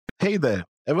Hey there,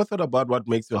 ever thought about what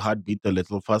makes your heart beat a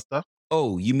little faster?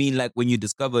 Oh, you mean like when you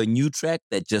discover a new track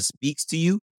that just speaks to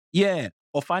you? Yeah,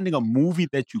 or finding a movie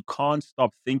that you can't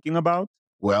stop thinking about?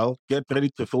 Well, get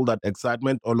ready to feel that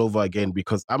excitement all over again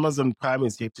because Amazon Prime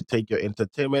is here to take your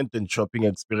entertainment and shopping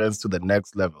experience to the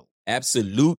next level.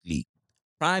 Absolutely.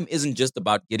 Prime isn't just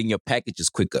about getting your packages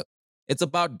quicker. It's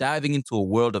about diving into a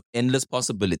world of endless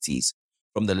possibilities,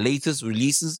 from the latest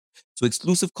releases to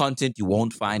exclusive content you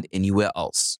won't find anywhere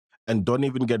else. And don't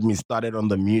even get me started on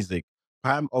the music.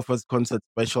 Prime offers concert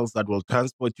specials that will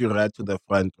transport you right to the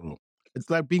front row. It's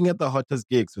like being at the hottest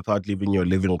gigs without leaving your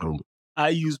living room. I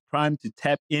use Prime to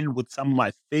tap in with some of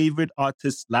my favorite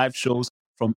artists' live shows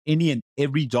from any and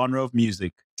every genre of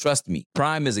music. Trust me,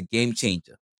 Prime is a game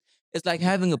changer. It's like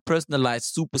having a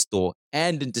personalized superstore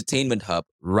and entertainment hub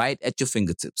right at your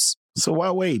fingertips. So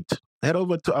why wait? Head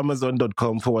over to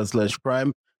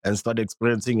amazon.com/prime and start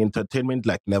experiencing entertainment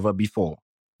like never before.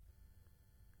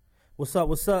 What's up?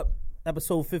 What's up?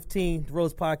 Episode 15, the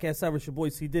Rose Podcast. It's your boy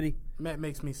C. Diddy. Matt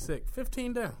makes me sick.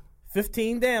 15 down.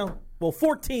 15 down. Well,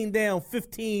 14 down,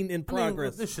 15 in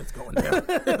progress. This shit's going down.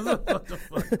 What the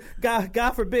fuck?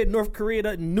 God forbid North Korea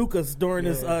doesn't nuke us during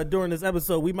this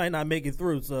episode. We might not make it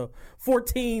through. So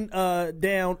 14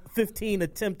 down, 15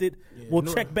 attempted. Yeah,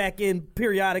 we'll check back in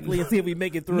periodically and see if we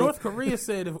make it through. North Korea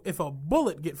said if a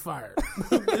bullet get fired,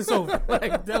 it's over.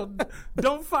 Like,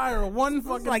 don't fire one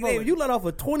fucking like, bullet. Hey, if you let off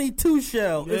a 22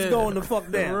 shell, it's going the fuck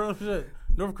down. Real shit.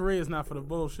 North Korea is not for the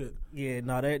bullshit. Yeah,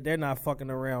 no, they're not fucking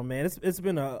around, man. It's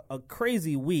been a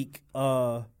crazy week.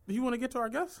 Do you want to get to our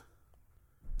guests?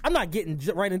 I'm not getting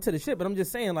right into the shit, but I'm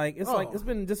just saying, like it's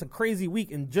been just a crazy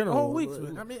week in general. Whole week's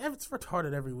been. I mean, it's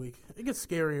retarded every week. It gets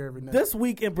scarier every night. This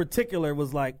week in particular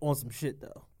was like on some shit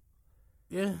though.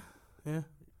 Yeah.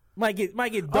 Might get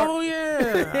dark. Oh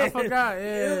yeah, I forgot.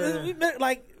 Yeah,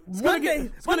 like. It's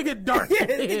gonna get dark. Yeah,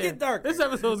 it get dark. This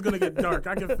episode's gonna get dark.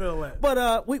 I can feel that.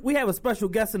 But we have a special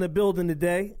guest in the building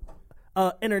today.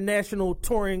 International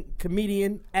touring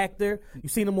comedian, actor.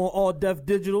 You've seen him on All Def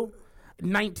Digital.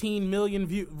 19 million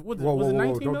views. Was it 19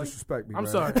 Don't million? disrespect me, I'm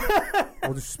man. sorry.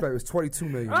 Don't disrespect. It's 22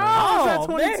 million, man. Oh,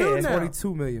 22 man. now.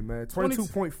 22 million, man.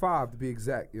 22.5 to be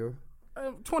exact, yo.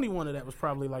 21 of that was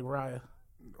probably like Raya.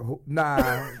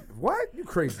 Nah, what? You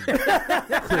crazy. Crazy.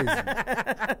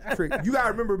 You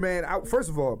gotta remember, man, first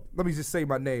of all, let me just say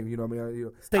my name, you know what I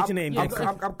mean? State your name. I'm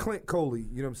Clint Coley,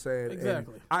 you know what I'm saying?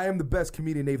 Exactly. And I am the best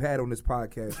comedian they've had on this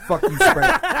podcast. Fuck you,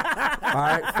 Spank. All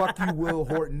right? Fuck you, Will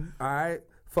Horton. All right?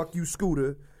 Fuck you, Scooter.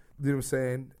 You know what I'm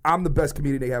saying? I'm the best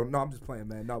comedian they have. No, I'm just playing,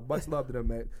 man. No, much love to them,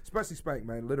 man. Especially Spank,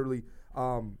 man. Literally,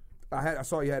 I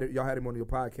saw y'all had him on your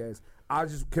podcast.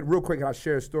 Real quick, can I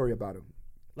share a story about him?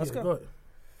 Let's go. Go ahead.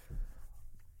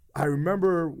 I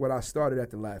remember when I started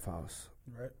at the Laugh House.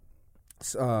 Right.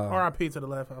 R.I.P. to the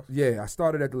Laugh House. Yeah, I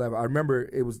started at the Laugh House. I remember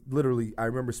I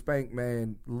remember Spank,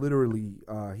 man, literally,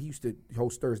 he used to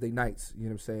host Thursday nights, you know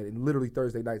what I'm saying? And literally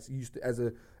Thursday nights, he used to, as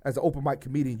an open mic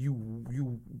comedian,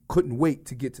 you couldn't wait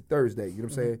to get to Thursday, you know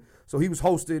what I'm saying? So he was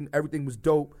hosting, everything was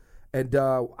dope. And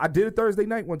I did a Thursday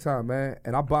night one time, man,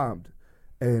 and I bombed.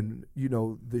 And, you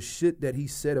know, the shit that he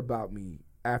said about me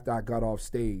after I got off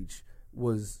stage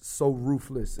was so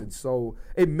ruthless, and so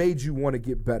it made you want to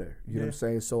get better. You know what I'm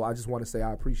saying? So I just want to say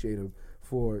I appreciate him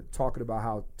for talking about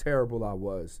how terrible I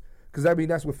was, because I mean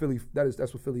that's what Philly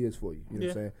is for you. You know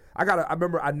what I'm saying? I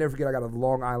remember I never forget. I got a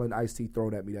Long Island iced tea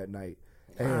thrown at me that night,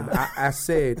 and I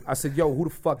said, yo, who the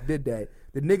fuck did that?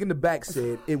 The nigga in the back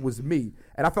said it was me,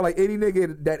 and I felt like any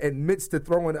nigga that admits to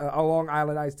throwing a Long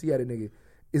Island iced tea at a nigga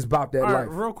is about that All life.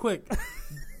 right, real quick.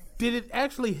 Did it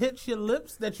actually hit your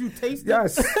lips that you tasted?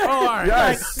 Yes. Oh, all right.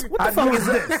 Yes. What the fuck is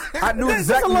this? I knew Is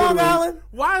this exactly a Long what it was. Island?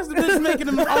 Why is the bitch making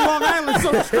them on Long Island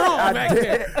so strong back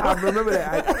there? I remember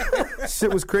that.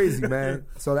 Shit was crazy, man.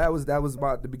 So that was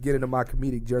about the beginning of my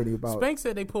comedic journey. About Spank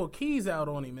said they pulled keys out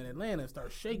on him in Atlanta and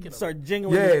started shaking him. Start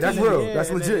jingling. yeah, that's keys. real. Yeah, That's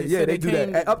and legit. they Yeah, said they they do that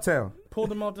came- at Uptown.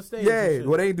 Pulled him off the stage. Yeah, and shit.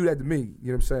 well, they ain't do that to me. You know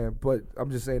what I'm saying? But I'm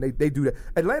just saying they do that.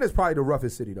 Atlanta's probably the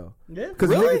roughest city though. Yeah. Because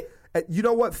Really? you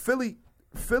know what? Philly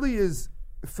is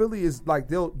like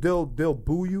they'll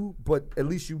boo you, but at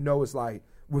least you know it's like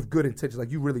with good intentions.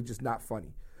 Like you really just not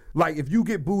funny. Like if you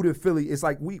get booed in Philly, it's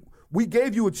like we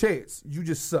gave you a chance. You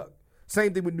just suck.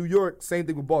 Same thing with New York. Same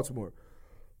thing with Baltimore.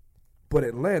 But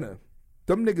Atlanta,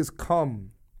 them niggas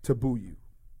come to boo you.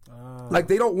 Like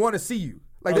they don't want to see you.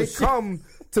 Like they come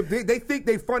to they think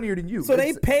they funnier than you. So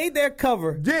they paid their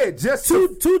cover. Yeah, just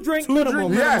Two drink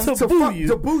minimum. Yes, to boo you.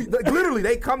 To boo you. Like, literally,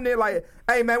 they come there like,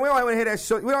 hey man, we don't want to hear that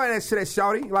shit. We don't want that shit at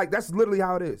Shouty. Like that's literally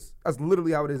how it is. That's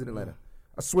literally how it is in Atlanta.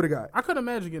 I swear to God. I couldn't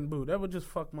imagine getting booed. That would just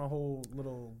fuck my whole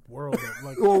little world up.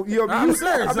 Like, Well, I'm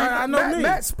serious. I know me.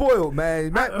 Matt spoiled,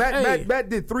 man. Matt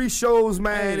did 3 shows,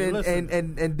 man,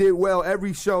 and did well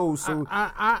every show. So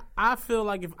I feel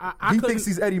like if I he thinks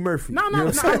he's Eddie Murphy. No.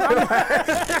 Because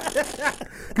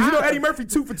Eddie Murphy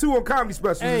 2 for 2 on comedy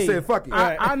specials and said fuck it.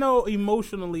 I know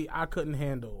emotionally I couldn't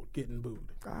handle getting booed.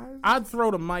 I'd throw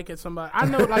the mic at somebody. I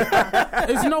know, like,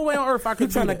 there's no way on earth I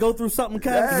could trying to go through something,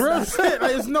 cuz. Real shit.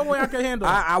 Like, there's no way I could handle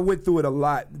it. I went through it a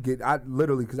lot. I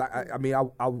literally, because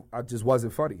I just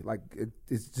wasn't funny. Like,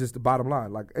 it's just the bottom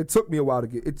line. Like, it took me a while to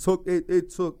get. It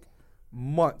took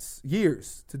months,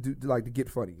 years to get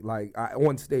funny. Like,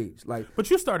 on stage. Like,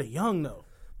 but you started young though.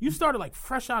 You started like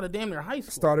fresh out of damn near high school.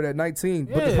 Started at 19.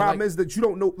 But the problem is that you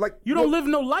don't know, like, you don't live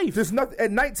no life. There's nothing at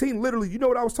 19. Literally, you know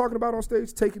what I was talking about on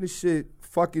stage? Taking the shit,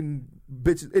 fucking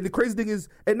bitches. And the crazy thing is,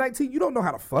 at 19, you don't know how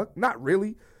to fuck. Not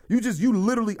really. You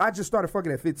literally. I just started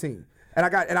fucking at 15. And I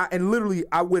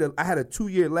had a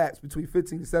 2-year lapse between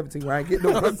 15 and 17 where I ain't getting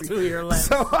no pussy. 2-year lapse.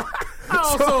 So,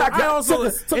 I also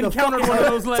encountered one of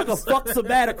those lapses. Took a fuck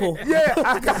sabbatical. Yeah,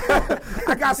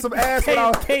 I got some ass when I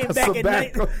was came back at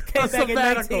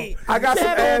 19. I got some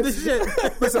ass.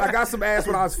 Listen, I got some ass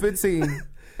when I was 15.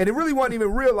 And it really wasn't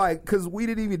even real, like, because we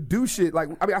didn't even do shit. Like,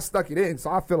 I mean, I stuck it in, so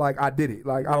I feel like I did it.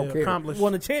 Like, I don't care.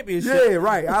 Won a championship. Yeah,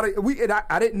 right.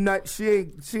 I didn't nut. She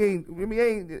ain't. I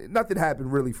mean, nothing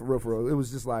happened really for real. It was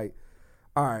just like,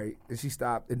 all right, and she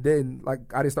stopped, and then like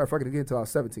I didn't start fucking again until I was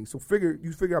 17. So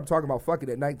you figure I'm talking about fucking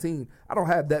at 19. I don't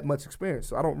have that much experience,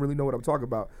 so I don't really know what I'm talking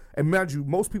about. And mind you,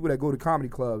 most people that go to comedy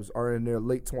clubs are in their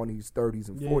late 20s, 30s,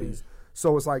 and 40s.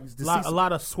 So it's like a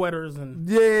lot of sweaters and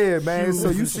man. So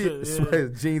you see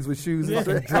jeans with shoes,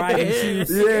 and driving shoes.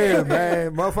 Yeah,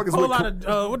 man. Motherfuckers. A whole lot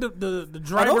of what the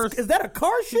drivers. Is that a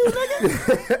car shoe,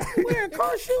 nigga? Wearing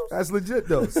car shoes? That's legit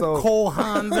though. So Cole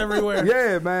Haans everywhere.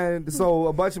 Yeah, man. So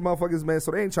a bunch of motherfuckers, man.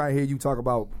 So they ain't trying to hear you talk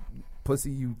about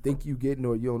pussy you think you getting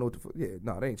or you don't know what the fuck. Yeah,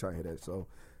 no, they ain't trying to hear that. So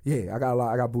yeah, I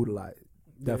got booed a lot.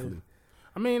 Definitely.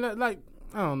 Yeah. I mean, like,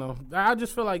 I don't know. I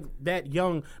just feel like that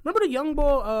young. Remember the young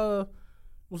boy?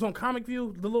 Was on Comic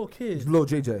View, the little kid. Little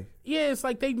JJ. Yeah, it's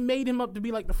like they made him up to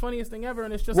be like the funniest thing ever,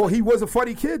 and it's just. Well, like, he was a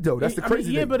funny kid though. That's the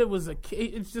crazy thing. But it was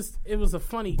it was a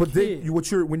funny but kid.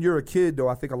 Then, when you're a kid though,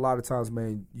 I think a lot of times,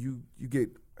 man, you get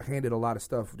handed a lot of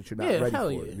stuff that you're not ready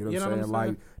for. Yeah. You know what I'm saying?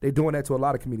 Like they're doing that to a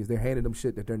lot of comedians. They're handing them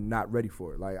shit that they're not ready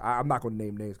for. Like I'm not going to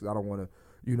name names because I don't want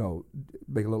to,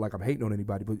 make it look like I'm hating on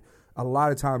anybody. But a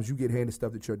lot of times you get handed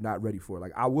stuff that you're not ready for.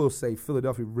 Like I will say,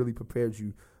 Philadelphia really prepared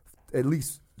you, at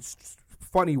least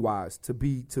funny wise, to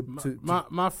be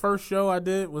my first show I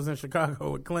did was in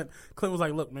Chicago with Clint. Clint was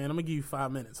like, "Look, man, I'm gonna give you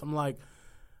 5 minutes." I'm like,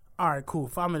 "All right, cool.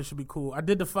 5 minutes should be cool." I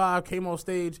did the 5, came on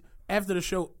stage. After the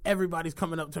show, everybody's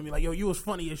coming up to me like, "Yo, you was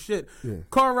funny as shit." Yeah.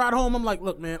 Car ride home, I'm like,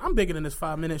 "Look, man, I'm bigger than this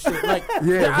 5 minute shit." Like,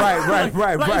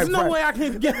 right. There's no way I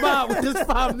can get by with this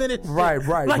 5 minutes. Right.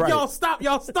 Like, y'all stop,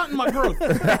 y'all stunting my growth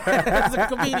as a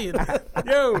comedian.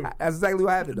 Yo, that's exactly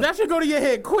what happened. That should go to your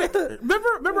head quick.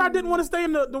 Remember, I didn't want to stay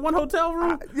in the one hotel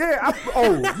room.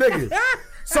 Nigga.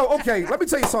 So okay, let me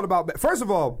tell you something about Matt. First of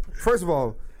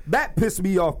all. Matt pissed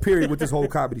me off, period, with this whole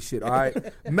comedy shit, all right?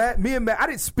 Me and Matt, I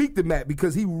didn't speak to Matt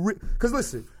because because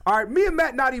listen, all right, me and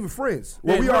Matt not even friends.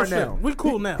 Well, we are now. We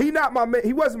cool now. He not my man.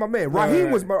 He wasn't my man.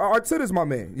 Raheem was Arteta's my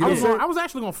man. You know what I'm saying? I was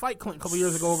actually going to fight Clint a couple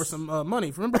years ago over some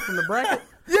money. Remember from the bracket?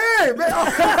 Yeah, man.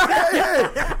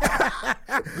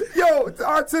 Yo,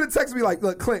 Arteta texted me like,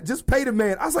 "Look, Clint, just pay the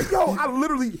man." I was like, "Yo, I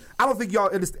don't think y'all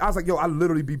understand." I was like, "Yo, I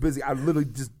literally be busy. I literally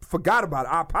just forgot about it.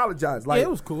 I apologize." Like, yeah,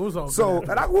 it was cool. It was all so. good.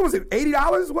 And what was it?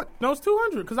 $80? What? No, it's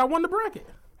 $200 because I won the bracket.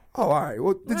 Oh, all right.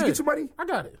 Well, did you get your money? I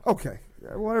got it. Okay.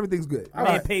 Yeah, well, everything's good.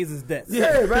 Man pays his debts.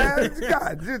 Yeah, man.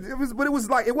 God, it was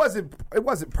like it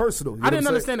wasn't personal. I didn't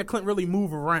understand that Clint really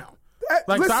move around.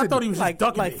 Like, listen, so I thought he was just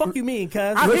ducking me. Fuck you mean, cuz?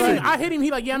 I hit him.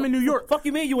 He like, "Yeah, I'm in New York." Fuck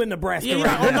you mean you in Nebraska? Yeah,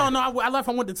 right like, no, I left.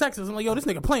 I went to Texas. I'm like, "Yo, this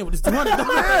nigga playing with this 200." Yeah,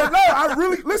 no, I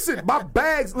really listen. My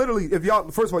bags, literally. If y'all,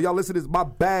 first of all, y'all listen to this. My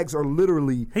bags are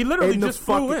literally. He literally just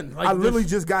flew in. Like I literally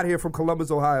just got here from Columbus,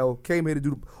 Ohio. Came here to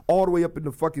do all the way up in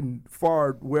the fucking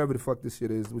far wherever the fuck this shit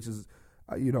is, which is.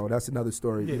 That's another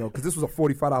story, because this was a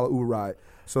 $45 Uber ride.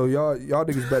 So y'all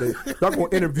niggas better, y'all gonna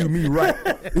interview me right.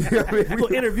 You know what I mean? We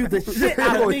gonna interview the shit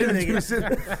out of me,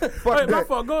 nigga. Fuck my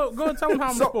fault. Go and tell him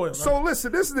how I'm spoiled. So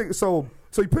listen, this nigga, so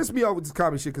he pissed me off with this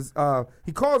comedy shit, because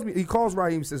he calls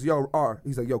Raheem, says, "Yo,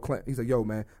 he's like, yo, Clint," he's like, "Yo,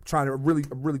 man, I'm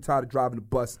really tired of driving the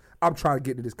bus. I'm trying to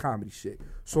get into this comedy shit."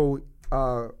 So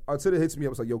Arteta hits me up,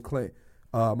 was like, "Yo, Clint,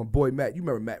 my boy Matt, you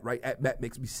remember Matt, right? Matt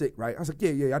makes me sick, right?" I was like,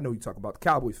 yeah, I know you talking about, the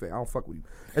Cowboys fan. I don't fuck with you.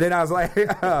 And then I was like,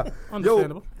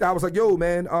 understandable. I was like, "Yo,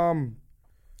 man,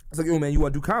 was like, yo, man, you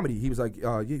want to do comedy? He was like,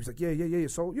 yeah. He was like, yeah.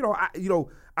 So,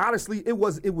 honestly, it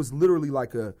was literally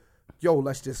like a, yo,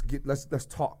 let's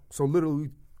talk. So literally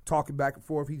talking back and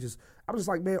forth. I was just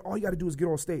like, man, all you got to do is get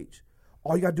on stage.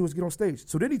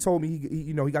 So then he told me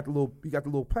he got the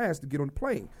little pass to get on the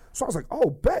plane. So I was like, oh,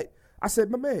 bet. I said,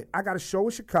 my man, I got a show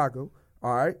in Chicago.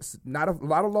 All right, it's not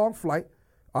a long flight.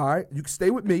 All right, you can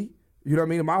stay with me. You know what I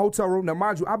mean? In my hotel room. Now,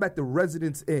 mind you, I'm at the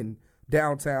Residence Inn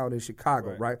downtown in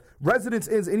Chicago, right? Residence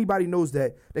Inns, anybody knows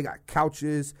that they got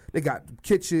couches, they got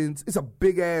kitchens. It's a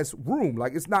big ass room.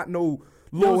 Like, it's not no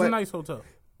low. It was a nice hotel.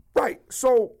 Right.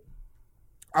 So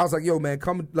I was like, yo, man,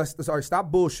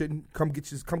 stop bullshitting. Come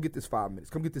get this 5 minutes.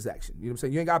 Come get this action. You know what I'm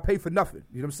saying? You ain't gotta pay for nothing.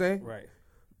 You know what I'm saying? Right.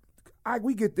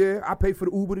 We get there. I pay for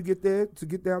the Uber to get there, to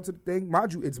get down to the thing.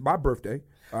 Mind you, it's my birthday.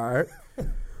 All right.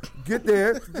 Get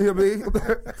there. You know what I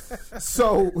mean?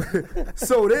 So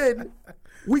then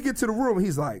we get to the room. And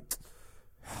he's like,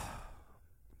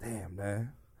 damn,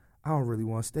 man, I don't really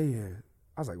want to stay here.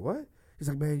 I was like, what? He's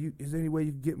like, man, is there any way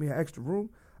you can get me an extra room?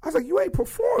 I was like, you ain't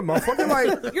performing, motherfucker.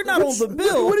 Like, You're not on the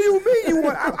bill. What do you mean you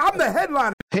want? I'm the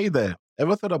headliner. Hey there,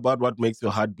 ever thought about what makes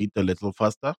your heart beat a little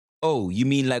faster? Oh, you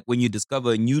mean like when you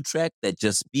discover a new track that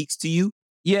just speaks to you?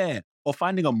 Yeah, or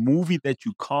finding a movie that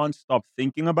you can't stop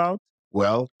thinking about.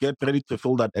 Well, get ready to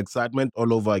feel that excitement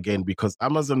all over again because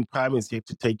Amazon Prime is here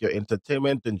to take your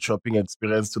entertainment and shopping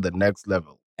experience to the next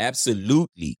level.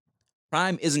 Absolutely.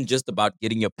 Prime isn't just about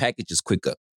getting your packages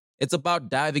quicker. It's about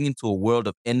diving into a world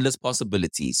of endless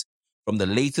possibilities, from the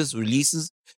latest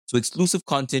releases to exclusive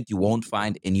content you won't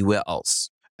find anywhere else.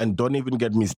 And don't even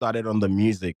get me started on the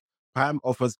music. Prime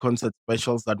offers concert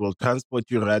specials that will transport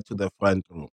you right to the front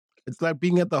room. It's like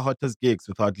being at the hottest gigs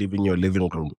without leaving your living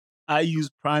room. I use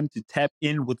Prime to tap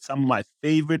in with some of my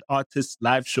favorite artists'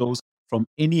 live shows from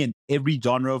any and every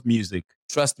genre of music.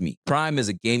 Trust me, Prime is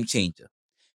a game changer.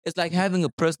 It's like having a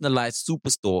personalized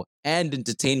superstore and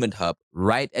entertainment hub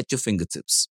right at your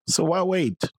fingertips. So why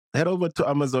wait? Head over to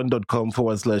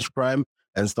amazon.com/Prime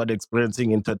and start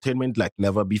experiencing entertainment like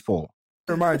never before.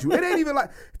 Remind you, it ain't even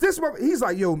like this. He's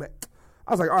like, yo, man.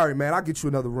 I was like, all right, man, I'll get you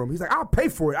another room. He's like, I'll pay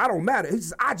for it. I don't matter.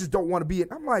 I just don't want to be it.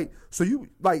 I'm like, so you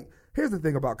like. Here's the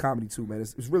thing about comedy too, man.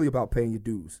 It's really about paying your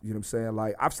dues. You know what I'm saying?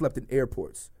 Like, I've slept in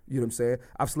airports. You know what I'm saying?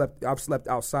 I've slept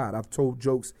outside. I've told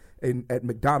jokes at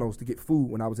McDonald's to get food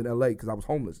when I was in LA because I was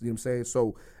homeless. You know what I'm saying?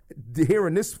 So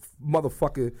hearing this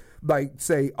motherfucker like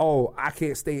say, oh, I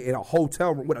can't stay in a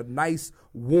hotel room with a nice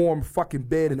warm fucking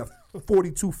bed and a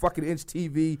 42 fucking inch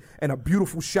TV and a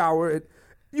beautiful shower.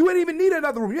 You ain't even need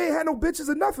another room. You ain't had no bitches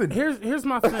or nothing. Here's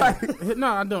my thing. No,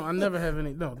 I don't. I never have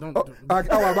any. No, don't. My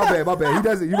bad. He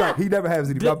doesn't. You're right. He never has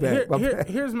any. My bad.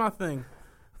 Here's my thing.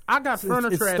 I got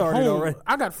furniture at home. Already.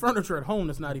 I got furniture at home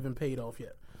that's not even paid off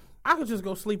yet. I could just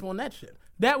go sleep on that shit.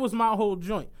 That was my whole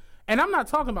joint. And I'm not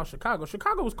talking about Chicago.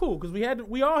 Chicago was cool because we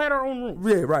all had our own rooms.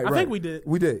 Yeah, right. I think we did.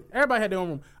 We did. Everybody had their own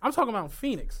room. I'm talking about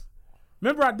Phoenix.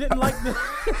 Remember, I didn't like the.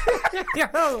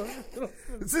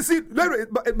 See,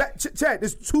 Chad,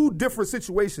 there's two different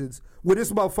situations where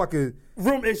this motherfucker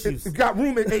room issues got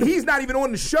room, and he's not even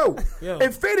on the show. Yo.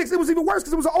 In Phoenix, it was even worse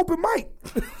because it was an open mic.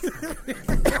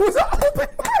 It was an open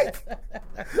mic.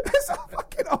 It's a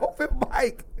fucking open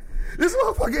mic. This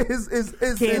motherfucker is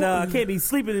can't be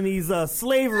sleeping in these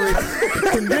slavery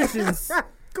conditions.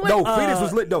 No, Phoenix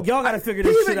was lit though. Y'all gotta figure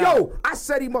this shit out. Yo, I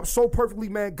set him up so perfectly,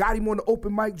 man. Got him on the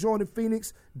open mic joint in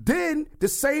Phoenix. Then the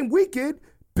same weekend,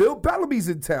 Bill Bellamy's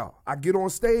in town. I get on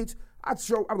stage. I'm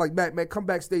like, Matt, man, come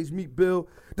backstage, meet Bill.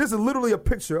 This is literally a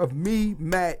picture of me,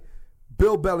 Matt,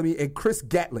 Bill Bellamy, and Chris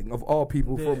Gatling, of all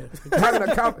people, from having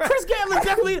a Chris Gatling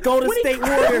definitely Golden State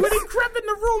Warriors. When he crept in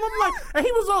the room, I'm like, and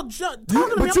he was all talking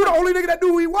to me. But you're the only nigga that knew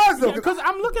who he was, though. Because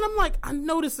I'm looking, I'm like, I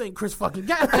know this ain't Chris fucking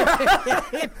Gatling.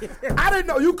 I didn't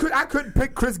know I couldn't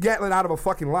pick Chris Gatling out of a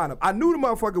fucking lineup. I knew the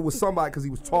motherfucker was somebody because he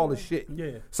was tall as shit.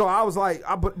 Yeah. So I was like,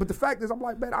 but the fact is, I'm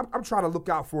like, man, I'm trying to look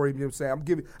out for him. You know what I'm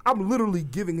saying? I'm literally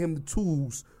giving him the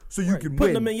tools so you can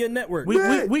putting win. them in your network.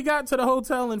 We got to the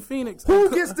hotel in Phoenix.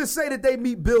 Who gets to say that they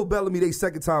meet Bill Bellamy their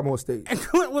second time on stage? And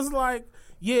Clint was like,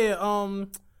 yeah,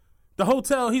 the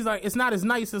hotel, he's like, it's not as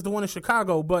nice as the one in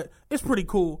Chicago, but it's pretty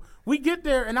cool. We get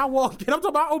there and I walk in. I'm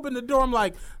talking about, I open the door. I'm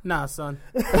like, nah, son.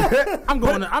 I'm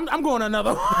going to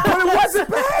another one. But it wasn't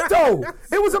bad though.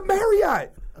 It was a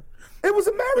Marriott.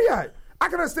 I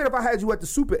can understand if I had you at the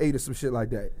Super 8 or some shit like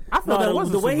that. I thought that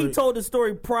was the way he told the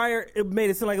story prior, it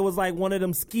made it seem like it was like one of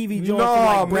them skeevy joints. No,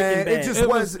 like man, it just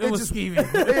was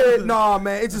skeevy. No,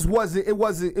 man, it just wasn't. It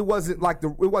wasn't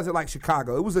like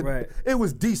Chicago. It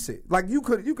was decent. Like you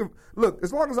could look,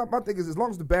 as long as my thing is, as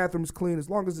long as the bathroom's clean, as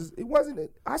long as it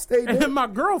wasn't. I stayed there. And then my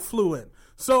girl flew in.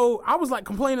 So I was like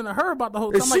complaining to her about the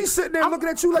whole time. And she's sitting there looking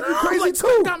at you like you crazy like,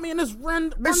 too. Got me in this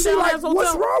run and she like, hotel.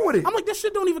 what's wrong with it? I'm like, this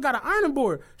shit don't even got an ironing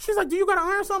board. She's like, do you got to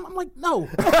iron something? I'm like, no.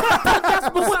 That's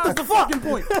besides the fucking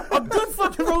point. A good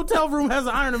fucking hotel room has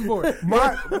an ironing board.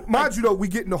 Mind you though, we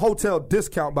getting the hotel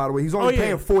discount, by the way. He's only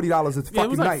paying $40 a fucking night. It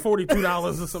was like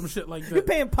 $42 or some shit like that. You're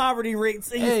paying poverty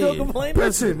rates and you still complaining?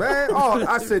 Listen, man. Oh,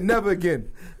 I said never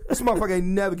again. This motherfucker ain't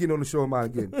never getting on the show of mine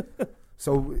again.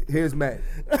 So here's Matt.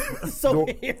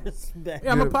 Here's Matt.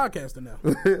 Yeah, I'm a podcaster now.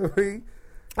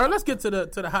 All right, let's get to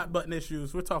the hot button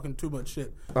issues. We're talking too much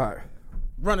shit. All right.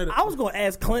 Run it. I was going to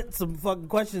ask Clint some fucking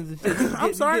questions and shit.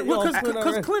 I'm sorry,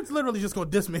 because Clint's literally just going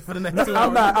to diss me for the next 2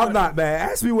 hours. I'm not, man.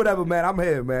 Ask me whatever, man. I'm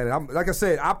here, man. Like I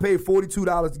said, I paid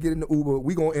 $42 to get in the Uber.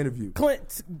 We going to interview.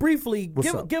 Clint, briefly,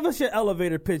 give us your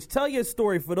elevator pitch. Tell your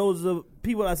story for those of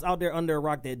people that's out there under a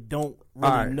rock that don't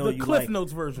really know you. The Cliff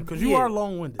Notes version, because you are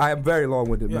long-winded. I am very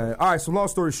long-winded, man. All right, so long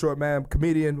story short, man,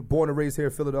 comedian, born and raised here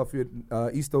in Philadelphia,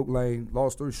 East Oak Lane.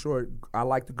 Long story short, I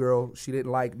liked the girl. She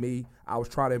didn't like me. I was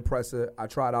trying to impress her. I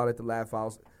tried out at the Laugh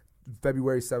House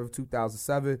February 7th,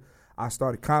 2007. I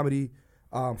started comedy.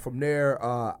 From there,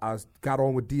 I got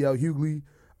on with D.L. Hughley.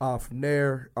 From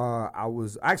there,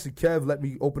 Kev let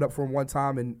me open up for him one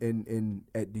time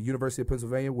at the University of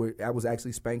Pennsylvania, where that was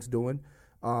actually Spank's doing.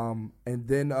 And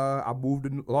then I moved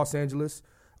to Los Angeles.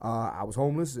 I was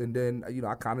homeless, and then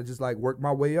I kind of just like worked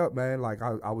my way up, man. Like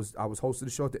I was hosting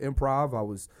the show at the Improv. I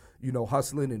was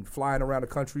hustling and flying around the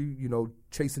country,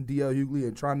 chasing D.L. Hughley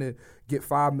and trying to get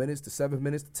 5 minutes to 7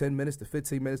 minutes to 10 minutes to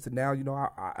 15 minutes to now.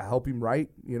 I help him write,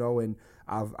 and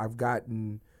I've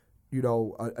gotten.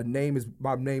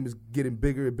 My name is getting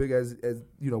bigger and bigger as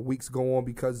weeks go on,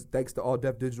 because thanks to All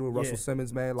Def Digital and Russell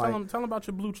Simmons, man. Like, tell them about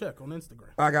your blue check on Instagram.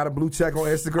 I got a blue check on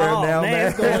Instagram now, man.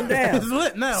 It's going down. It's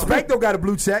lit now. Spank don't got a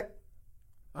blue check.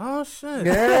 Oh shit!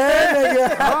 Yeah,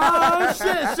 nigga. Oh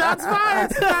shit! Shots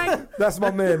fired, Spank. That's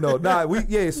my man, though.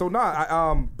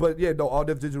 All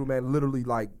Def Digital, man, literally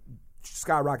like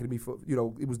skyrocketed me for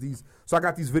it was these. So I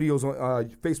got these videos on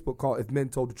Facebook called "If Men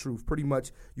Told the Truth." Pretty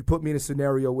much, you put me in a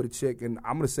scenario with a chick, and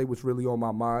I'm gonna say what's really on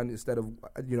my mind instead of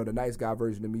the nice guy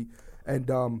version of me.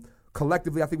 And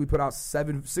collectively, I think we put out 6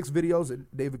 videos, and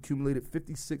they've accumulated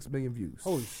 56 million views.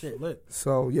 Holy shit! Lit.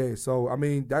 So I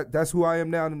mean that's who I am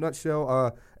now in a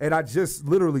nutshell. And I just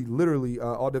literally,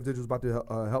 All Def Digital is about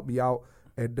to help me out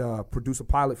and produce a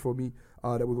pilot for me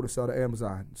that we're going to sell to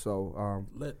Amazon. So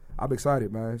I'm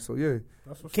excited, man. So yeah.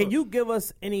 Can you give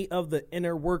us any of the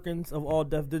inner workings of All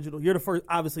Def Digital? You're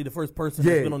obviously the first person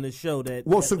who's been on this show that.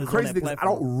 Well, so the crazy thing is I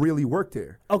don't really work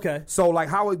there. Okay. So like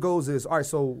how it goes is, all right,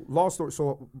 so long story,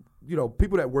 so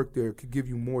people that work there could give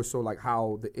you more so like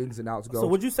how the ins and outs go. So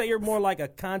would you say you're more like a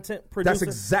content producer? That's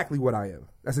exactly what I am.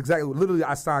 That's exactly literally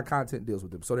I sign content deals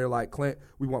with them. So they're like, Clint,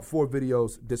 we want 4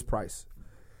 videos, this price.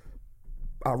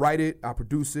 I write it, I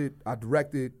produce it, I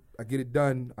direct it, I get it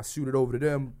done, I shoot it over to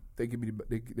them. They give me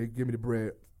the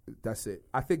bread. That's it.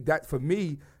 I think that for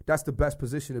me, that's the best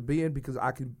position to be in, because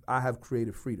I have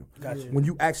creative freedom. Gotcha. When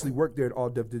you actually work there at All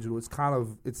Def Digital, it's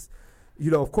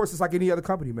of course it's like any other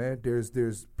company, man. There's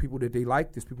people that they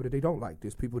like, there's people that they don't like.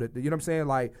 There's people that what I'm saying?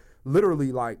 Like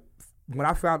literally, like when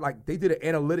I found like they did an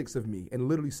analytics of me and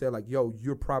literally said like, yo,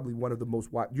 you're probably one of the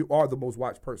most watched. You are the most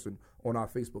watched person on our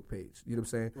Facebook page. You know what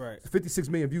I'm saying? Right. 56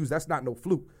 million views. That's not no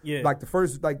fluke. Yeah. Like the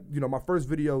first, my first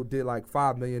video did like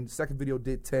 5 million. Second video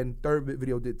did 10. Third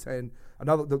video did 10.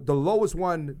 The lowest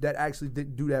one that actually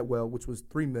didn't do that well, which was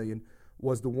 3 million,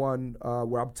 was the one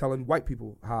where I'm telling white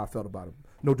people how I felt about them.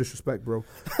 No disrespect, bro.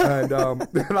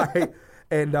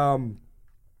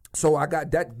 So I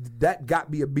got that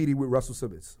got me a meeting with Russell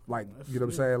Simmons. Like, you know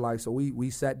what I'm saying? Like, so we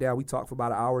sat down, we talked for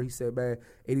about an hour. He said, man,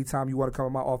 anytime you want to come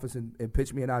in my office and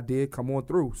pitch me an idea, come on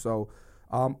through. So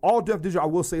All Def Digital, I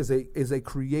will say, is a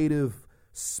creative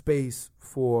space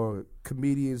for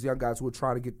comedians, young guys who are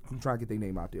trying to get their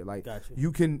name out there. Like, gotcha.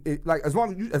 You can as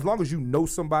long as you know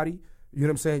somebody, you know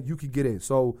what I'm saying, you could get in.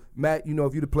 So, Matt,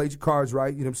 if you'd have played your cards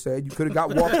right, you know what I'm saying, you could have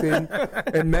got walked in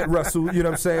and met Russell, you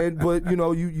know what I'm saying, but, you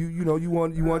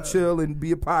want to chill and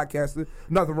be a podcaster.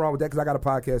 Nothing wrong with that, because I got a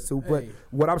podcast, too. But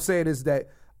what I'm saying is that,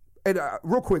 and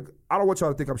real quick, I don't want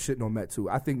y'all to think I'm shitting on Matt, too.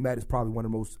 I think Matt is probably one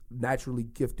of the most naturally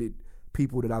gifted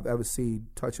people that I've ever seen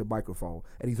touch a microphone,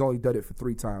 and he's only done it for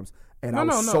 3 times. And No, I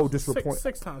was no, so no. disappointed.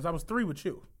 Six times. I was 3 with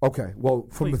you. Okay, well,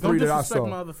 from Please, the 3 don't that I disrespect saw,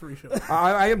 my other 3 shows.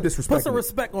 I am disrespecting. Put some it.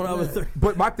 respect on the other 3.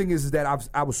 But my thing is that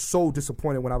I was so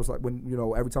disappointed when I was like, when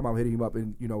every time I'm hitting him up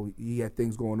and he had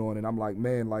things going on, and I'm like,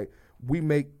 man, like we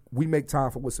make time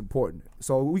for what's important.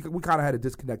 So we kind of had a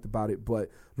disconnect about it. But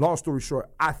long story short,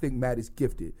 I think Matt is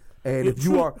gifted. And if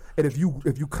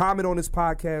you comment on this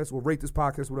podcast or rate this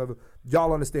podcast, whatever,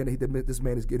 y'all understand that this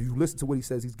man is gifted. If you listen to what he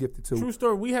says, he's gifted too. True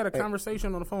story. We had a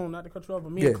conversation on the phone, not to cut you off,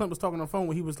 but me and Clint was talking on the phone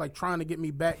when he was like trying to get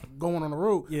me back going on the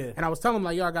road. Yeah. And I was telling him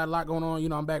like, yo, I got a lot going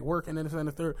on. I'm back working and this and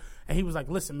the third. And he was like,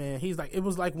 listen, man. He's like, it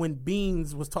was like when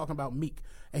Beans was talking about Meek,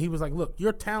 and he was like, look,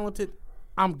 you're talented.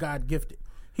 I'm God gifted.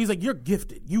 He's like, you're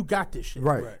gifted. You got this shit.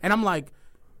 Right. And I'm like,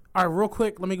 all right, real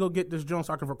quick, let me go get this joint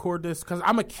so I can record this because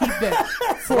I'm gonna keep that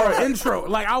for an intro.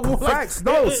 Like I will. Facts.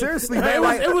 No, seriously, man.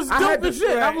 It was dope as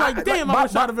shit. I'm like, damn, I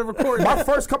wish I'd have been recording. My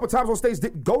first couple times on stage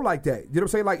didn't go like that. You know what I'm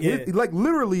saying? Like, like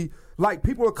literally, like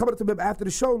people are coming up to me after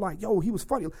the show, like, yo, he was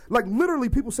funny. Like literally,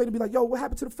 people say to me, like, yo, what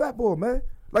happened to the fat boy, man?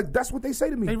 Like that's what they say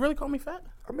to me. They really call me fat?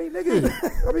 I mean,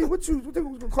 nigga. I mean, what they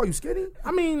gonna call you skinny?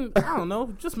 I mean, I don't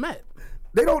know. Just Matt.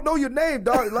 They don't know your name,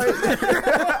 dog. Like,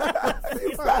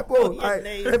 fat boy. Like,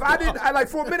 if I didn't, like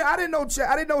for a minute, I didn't know.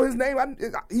 I didn't know his name.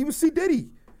 He was C Diddy.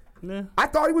 Yeah. I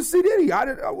thought he was C Diddy. I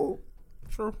didn't. Well.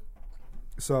 True.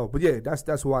 So, but yeah,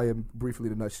 that's who I am briefly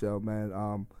in a nutshell, man.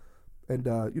 And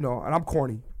I'm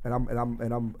corny, and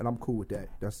I'm cool with that.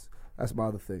 That's my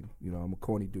other thing. I'm a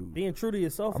corny dude. Being true to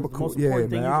yourself is the most yeah,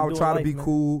 important thing man. you I can don't do try in to be life, man.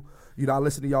 cool. I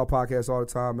listen to y'all podcasts all the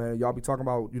time, man. Y'all be talking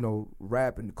about,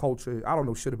 rap and the culture. I don't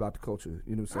know shit about the culture.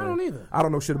 You know what I'm saying? I don't either. I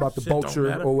don't know shit about the Shit don't vulture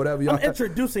matter. or whatever. Y'all I'm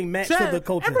introducing Matt Chad, to the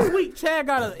culture. every week, Chad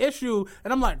got an issue,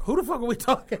 and I'm like, who the fuck are we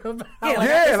talking about?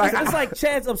 It's like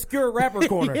Chad's obscure rapper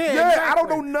corner. Yeah. Yeah, exactly. I don't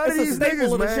know none It's of a these staple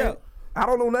niggas, of the man. show. I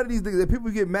don't know none of these niggas. And people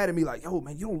get mad at me like, yo,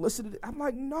 man, you don't listen to this. I'm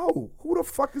like, no. Who the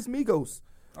fuck is Migos?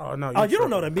 Oh, no. Oh, you don't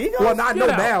know the Migos? Well, I know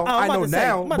out. now. I'm I about know to say,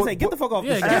 now. I'm about to say, get the fuck off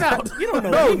Yeah, the get show. out. You don't know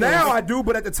No, Migos. now I do,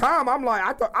 but at the time, I'm like,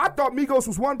 I thought Migos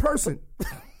was one person.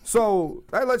 So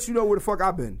that lets you know where the fuck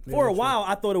I've been. For a while,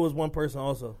 I thought it was one person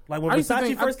also. Like when I used to Versace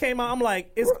think- first came out, I'm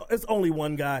like, it's only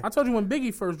one guy. I told you when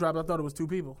Biggie first dropped, I thought it was 2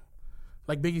 people.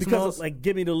 Like Biggie Because Smalls. of, like,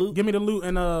 Give Me the Loot. Give me the loot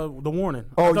and the warning.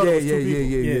 I Oh thought it yeah, was 2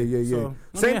 people. yeah. So,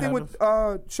 Same yeah, thing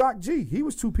with Shock G. He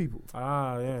was 2 people.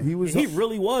 Ah, yeah. He was. He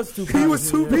really was two He people. was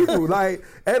 2 people. Like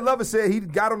Ed Lover said, he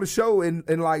got on the show and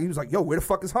like he was like, "Yo, where the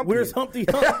fuck is Humpty? Where's Humpty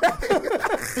Hump?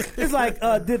 It's like,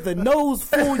 did the nose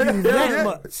fool you that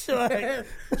much? Like,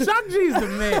 Shock G's the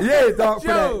man. Yeah, dog. For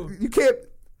Yo. that, you can't.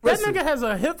 That Listen, nigga has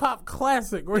a hip hop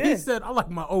classic where Yeah. he said, "I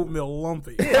like my oatmeal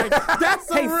lumpy." Like, that's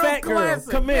a hey, real fat girl, classic.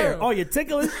 come here. Yeah. Oh, you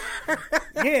ticklish?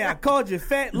 Yeah, I called you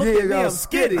fat. Look Yeah, at me, I'm I'm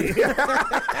skinny.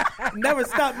 Never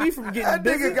stopped me from getting that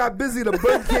busy. nigga got busy in the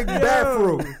Burger King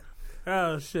bathroom.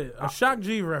 Oh shit, a Shock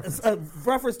G reference. A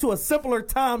reference to a simpler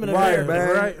time in Right, America,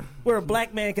 man. Right. where a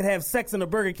black man could have sex in a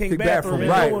Burger King King bathroom, bathroom, and,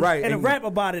 right, no one, right. and And- rap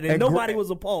about it, and and nobody gra-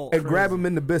 was appalled. And grab him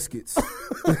in the biscuits.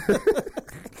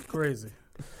 Crazy.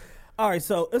 All right,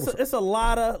 so it's a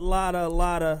lot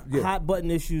of Yeah. hot button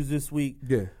issues this week.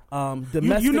 Yeah.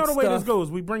 Domestic You know the way stuff. this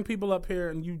goes. We bring people up here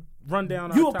and you run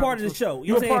down. You our a part of the topics. show.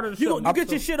 You a part of the show. You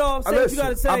get your shit off. Say what Listen, you got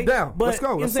to say. I'm down. But, Let's go. You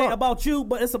know what I'm Let's saying talk. about you,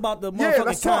 but it's about the Yeah, motherfucking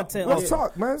let's talk. content. Let's of it.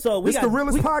 talk, man. So we It's got the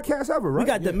realest podcast ever, right? We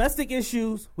got domestic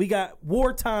issues. We got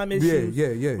wartime issues.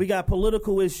 yeah. We got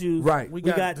political issues. Right. We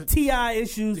We got got T.I.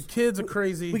 issues. The kids are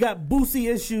crazy. We got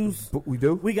Boosie issues. But we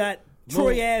do. We got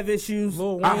Troy Ave issues.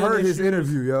 Lil Wayne I heard his issues.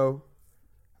 interview, yo.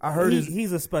 I heard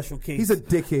He's a special case. He's a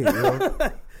dickhead,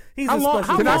 yo. He's How a long-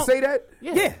 special how Can long- I say that?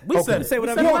 Yeah, we Okay. said it. Say We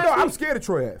whatever said you it want. last I'm week. scared of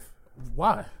Troy Ave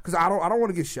Why? because I don't want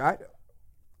to get shot.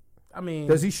 I mean,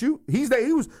 Does he shoot? He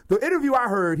was the interview I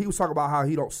heard. He was talking about how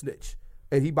he don't snitch,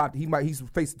 and he's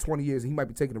facing 20 years, and he might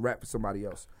be taking a rap for somebody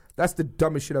else. That's the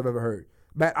dumbest shit I've ever heard.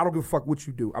 Matt, I don't give a fuck what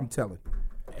you do. I'm telling.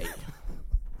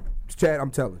 Chad, I'm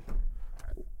telling.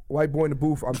 White boy in the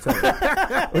booth, I'm telling.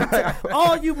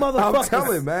 All you motherfuckers. I'm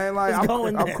telling, man. Like is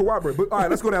going I'm down. cooperating. But all right,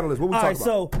 let's go down the list. What we All right, talking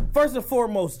about? so first and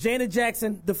foremost, Janet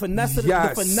Jackson, the finesse of Yes.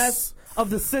 the finesse of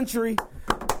the century.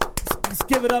 Just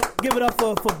give it up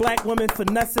for black women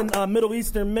finessing Middle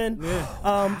Eastern men.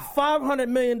 $500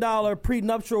 million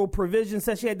prenuptial provision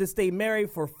says she had to stay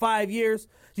married for 5 years.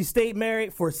 She stayed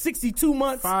married for 62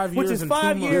 months, 5 which years is and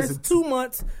 5 2 years, months. 2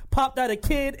 months. Popped out a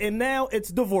kid, and now it's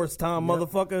divorce time,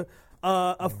 motherfucker.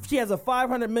 She has a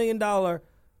 $500 million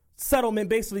settlement,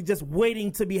 basically just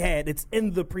waiting to be had. It's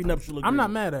in the prenuptial agreement. I'm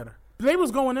not mad at her. They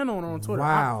was going in on her on Twitter.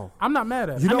 Wow. I'm not mad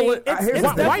at her. You know mean, what? it's- Here's it's the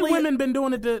White thing. definitely- women been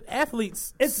doing it to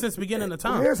athletes since beginning of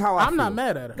time. Here's how I I'm not feel.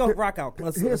 mad at her. Go rock out.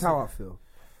 Here's how I feel.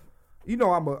 You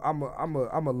know, I'm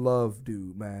a love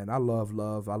dude, man. I love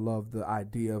love. I love the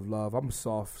idea of love. I'm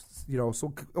soft, you know.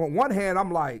 So on one hand,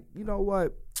 I'm like, you know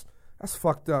what? That's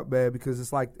fucked up, man, because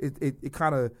it's like it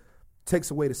kind of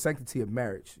takes away the sanctity of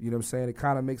marriage. You know what I'm saying? It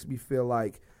kind of makes me feel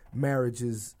like marriage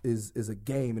is a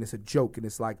game and it's a joke, and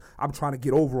it's like I'm trying to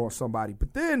get over on somebody.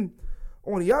 But then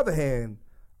on the other hand,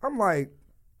 I'm like,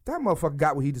 that motherfucker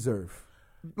got what he deserved.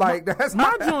 Like that's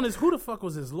my joint is who the fuck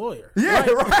was his lawyer? Yeah,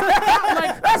 right.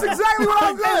 Like, that's exactly what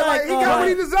I'm saying. Like he got what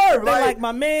he deserved. Like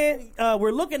my man,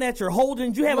 we're looking at your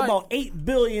holdings. You have about $8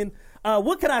 billion.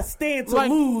 What can I stand to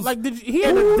lose? Like he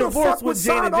had to divorce with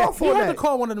Janet Jackson. He had to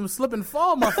call one of them slip and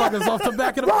fall motherfuckers off the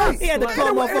back of the bus. He had to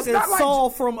call motherfucking Saul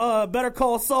from Better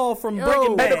Call Saul from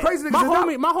Breaking Bad. The crazy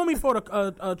my homie fought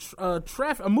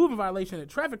a moving violation at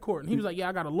traffic court, and he was like, "Yeah,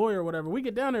 I got a lawyer or whatever." We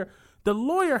get down there. The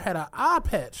lawyer had an eye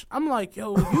patch. I'm like,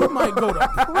 yo, you might go to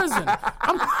prison.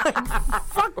 I'm like,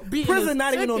 fuck being prison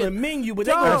not even on the menu, but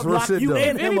they gonna lock you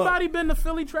in. If anybody been to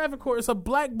Philly traffic court, it's a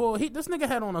black boy. This nigga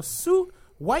had on a suit,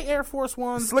 white Air Force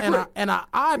Ones, and an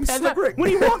eye patch. When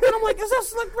he walked in, I'm like, is that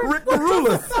Slick Rick? Rick the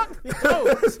Ruler.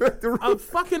 A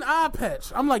fucking eye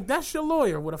patch. I'm like, that's your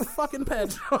lawyer with a fucking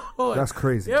patch. That's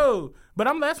crazy. Yo, but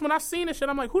that's when I seen this shit.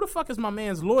 I'm like, who the fuck is my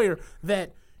man's lawyer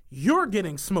that you're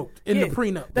getting smoked in the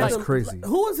prenup? That's crazy.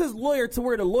 Who was his lawyer to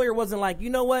where the lawyer wasn't like, you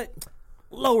know what?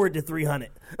 Lower it to 300.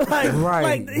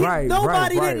 Nobody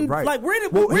didn't. Like, where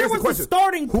was the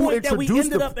starting point that we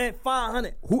ended up at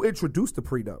 500? Who introduced the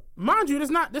prenup? Mind you,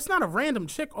 that's not a random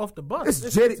chick off the bus.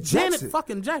 It's Janet Janet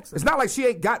fucking Jackson. It's not like she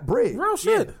ain't got bread. Real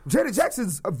shit. Yeah. Janet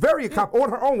Jackson's a very on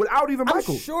her own without even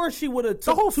Michael. I'm sure she would have.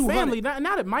 The whole family. Now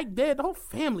that Mike dead, the whole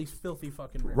family's filthy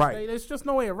fucking rich. Right. There's just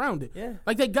no way around it. Yeah.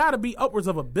 Like they got to be upwards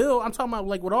of $1 billion. I'm talking about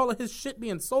like with all of his shit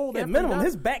being sold. Yeah, minimum.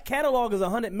 His back catalog is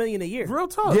 $100 million a year. Real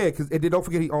talk. Yeah, because don't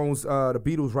forget he owns the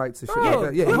Beatles rights and shit like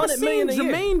that. Yeah, $100 million a year.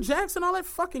 Jermaine Jackson, all that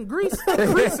fucking grease.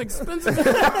 Grease expensive.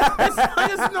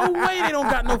 There's no way they don't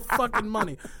got no fucking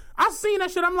money. I seen that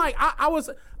shit. I'm like, I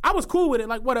was cool with it.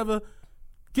 Like, whatever.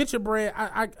 Get your bread.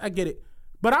 I get it.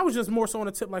 But I was just more so on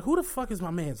the tip, like, who the fuck is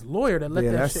my man's lawyer that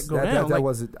let that shit go down? That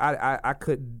wasn't. I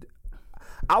couldn't.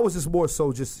 I was just more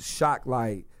so just shocked.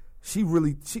 Like,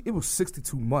 it was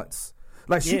 62 months.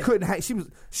 Like she couldn't.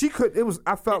 She could. It was.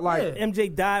 I felt like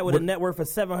MJ died with a net worth of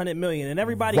 $700 million, and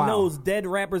everybody knows dead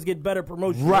rappers get better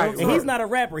promotion. Right, and he's not a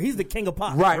rapper. He's the king of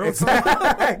pop. Right,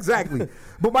 exactly.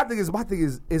 But my thing is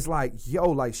like,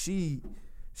 yo, like she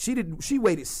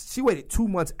waited 2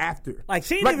 months after. Like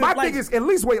she like even, my like, thing is at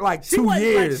least wait like 2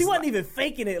 years. Like, she wasn't even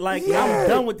faking it. Like I'm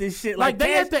done with this shit. Like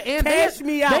they at the end,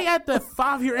 they at the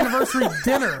 5-year anniversary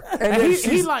dinner, and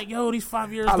he's like, yo, these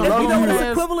 5 years. I love you know what it's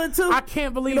equivalent to? I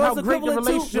can't believe how great the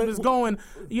relationship is going.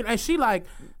 You know, and she like.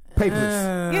 Papers.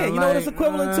 Yeah, you know what it's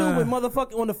equivalent to when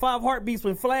motherfucking on the 5 Heartbeats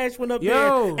when Flash went up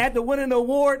there after winning the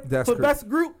award for best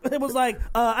group. It was like,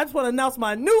 I just want to announce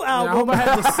my new album. I hope I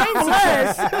have the same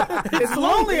Flash. It's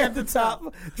Lonely at the Top,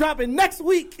 dropping next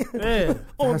week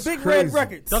on Big Red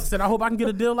Records. Duck said, I hope I can get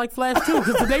a deal like Flash too,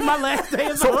 because today my last day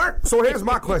is work. So here's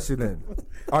my question then: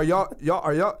 Are y'all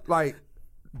like?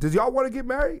 Did y'all want to get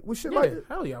married with shit like that?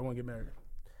 Hell yeah, I want to get married.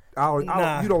 You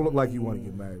don't look like you want to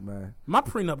get married, man. My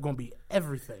prenup gonna be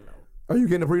everything though. Are you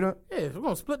getting a prenup? Yeah, we're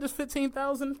gonna split this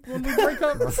 $15,000 when we break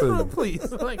up. Please,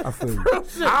 like, I feel you.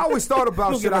 I always thought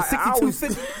about should I always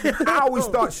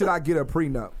thought should I get a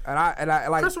prenup, and I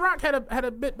like Chris Rock had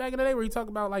a bit back in the day where he talked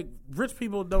about like rich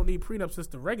people don't need prenups,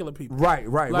 just the regular people. Right.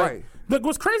 But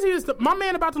what's crazy is my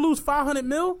man about to lose $500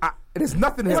 million. There's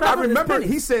nothing. I remember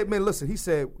he said, man, listen, because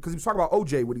he was talking about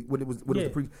OJ when it was the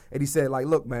pre, and he said like,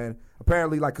 look, man,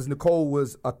 apparently like because Nicole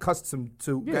was accustomed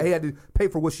to, he had to pay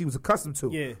for what she was accustomed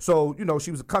to. Yeah. So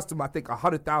she was accustomed, I think,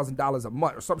 $100,000 a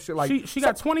month or some shit like. She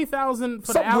got $20,000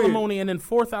 for the alimony and then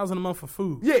 $4,000 a month for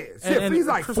food. Yeah, and he's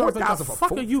like $4,000 for fuck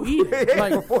food. Are you eating?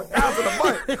 Like $4,000 a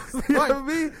month. You know what I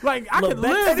mean? Like I could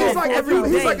live. And he's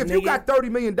like, if you got $30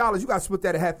 million, you got to split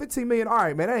that in half. $15 million, all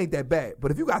right, man, that ain't that bad.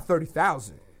 But if you got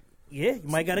 $30,000. Yeah, you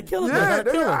might gotta kill him.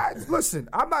 Listen,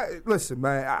 I'm not. Listen,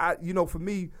 man. For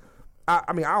me,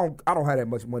 I mean, I don't have that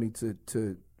much money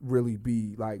to really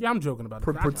be like. Yeah, I'm joking about it.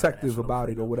 Protective about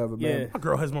it or whatever, man. Yeah. My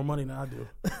girl has more money than I do.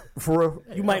 For real,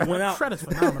 you might win out. Credit's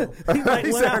phenomenal.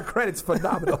 He said her credit's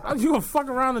phenomenal. You gonna fuck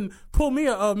around and pull me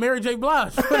a Mary J.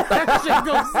 Blige?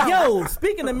 Yo,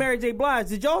 speaking of Mary J. Blige,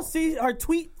 did y'all see her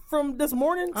tweet from this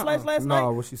morning / last night?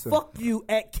 No, what she said? Fuck you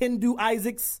at Kendu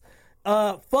Isaacs.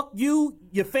 Fuck you,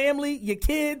 your family, your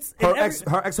kids, her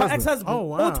ex-husband. Oh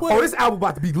wow! On Twitter. Oh, this album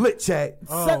about to be lit, Chad.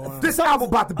 This album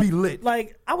about to be lit.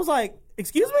 Like I was like,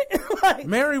 excuse me? Like,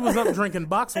 Mary was up drinking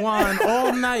box wine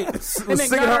all night. And then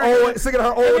Singing her old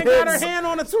and then got her hits. hand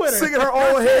on the Twitter. Singing her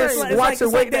old hits. it's Watching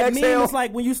like Wait to that meme. Exhale. It's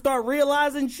like when you start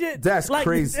realizing shit. That's like,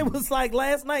 crazy. It was like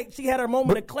last night she had her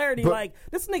moment of clarity. Like,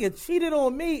 this nigga cheated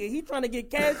on me and he trying to get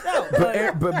cashed out.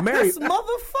 But Mary, this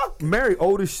motherfucker. Mary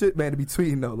old as shit, man, to be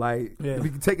tweeting though. Like, if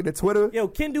you can take it to Twitter. Yo,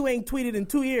 Kendu ain't tweeted in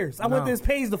 2 years. I went to his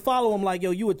page to follow him. Like,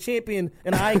 yo, you a champion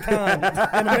and an icon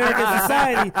in American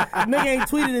society. Nigga ain't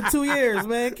tweeted in 2 years,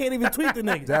 man. Can't even tweet the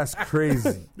nigga. That's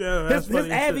crazy. Yeah, that's His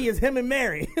funny as Abby shit. is him and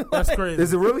Mary. That's crazy.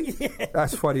 Is it really?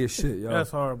 That's funny as shit, yo.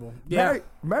 That's horrible. Yeah.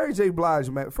 Mary J. Blige,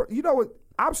 man. You know what?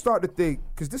 I'm starting to think,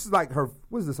 because this is like her,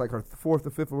 what is this, like her fourth or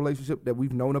fifth relationship that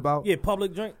we've known about? Yeah,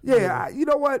 public drink. Yeah, you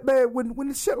know what, man?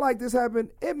 When shit like this happen,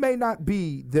 it may not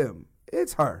be them.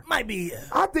 It's her. Might be.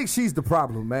 I think she's the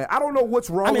problem, man. I don't know what's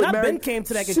wrong with Mary. I've been came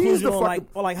to that She's conclusion the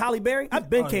on like Halle Berry. I've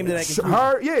been came to that conclusion.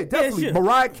 Her, yeah, definitely. shit.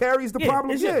 Mariah Carey's the Yeah,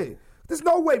 problem. it's Yeah. shit. There's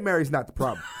no way Mary's not the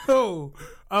problem. Oh,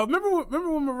 remember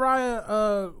when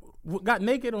Mariah got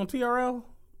naked on TRL?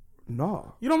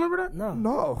 No. You don't remember that?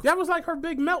 No. That was like her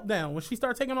big meltdown when she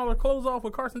started taking all her clothes off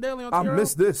with Carson Daly on I TRL.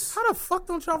 missed this. How the fuck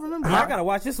don't y'all remember I that? gotta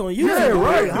watch this on YouTube. Yeah,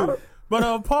 right.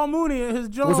 But Paul Mooney and his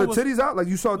Jones Was her titties out? Like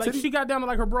you saw like titties? she got down to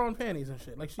like her bra and panties and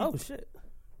shit. Like she. Oh shit.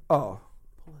 Oh,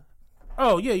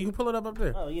 Yeah, you can pull it up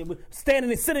there. Oh yeah,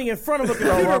 sitting in front of a oh,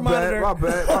 computer my bad, monitor.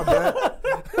 my bad.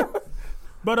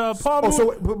 But Paul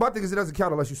Mooney. But my thing is, it doesn't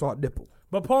count unless you saw a nipple.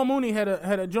 But Paul Mooney had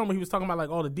a joint where he was talking about like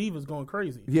all the divas going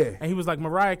crazy. Yeah. And he was like,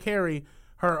 Mariah Carey,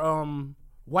 her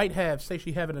white half say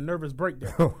she having a nervous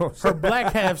breakdown. Her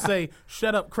black half say,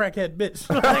 shut up, crackhead bitch.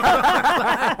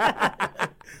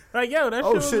 Like, yo, that shit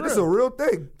Oh was shit, real. this is a real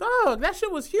thing. Dog, that shit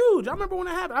was huge. I remember when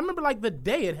it happened. I remember like the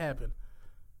day it happened.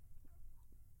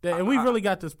 Yeah, and we really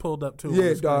got this pulled up too.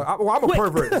 Yeah, dog. I'm a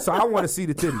pervert, so I want to see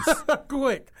the titties.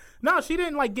 Quick. No, she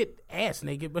didn't like get ass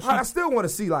naked, but she I still want to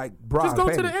see like bra. just and go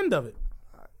to the panties. end of it.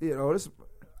 You know, this.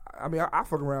 I mean, I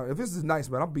fuck around. If this is nice,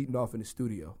 man, I'm beating off in the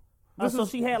studio. Oh, so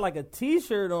she had like a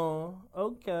T-shirt on.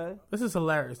 Okay. This is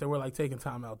hilarious that we're like taking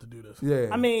time out to do this. Yeah.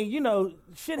 I mean, you know,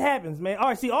 shit happens, man. All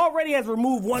right, she already has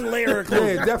removed one layer of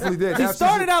clothes. Yeah, definitely did. She Now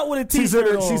started out with a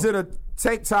T-shirt on. She's in a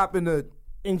tank top and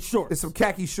in shorts. some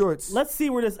khaki shorts. Let's see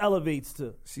where this elevates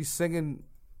to. She's singing.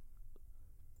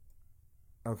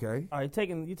 Okay. All right,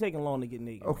 you're taking long to get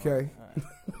naked. Okay. All right.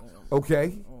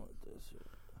 Okay.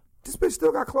 This bitch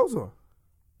still got clothes on.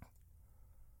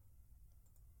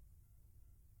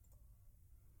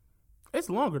 It's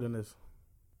longer than this.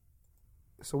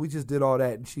 So we just did all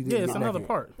that, and she didn't. Yeah, it's get another naked.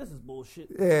 part. This is bullshit.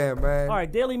 Yeah, man. All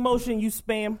right, Daily Motion, you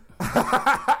spam.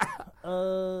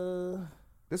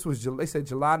 This was they said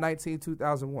July 19,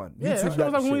 2001. Yeah, YouTube that shit got was the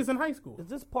like when we shit. was in high school. Is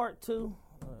this part 2?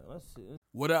 All right, let's see.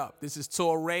 What up? This is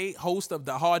Torre, host of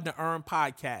the Hard to Earn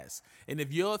podcast. And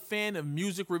if you're a fan of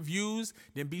music reviews,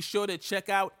 then be sure to check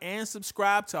out and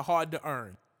subscribe to Hard to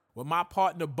Earn, where my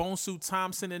partner Bonsu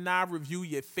Thompson and I review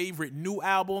your favorite new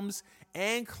albums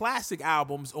and classic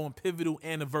albums on pivotal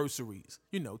anniversaries.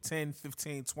 10,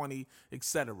 15, 20,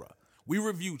 etc. We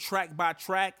review track by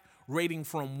track, rating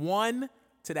from 1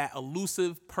 to that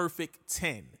elusive perfect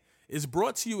 10. It's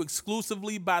brought to you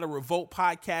exclusively by the Revolt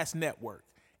Podcast Network.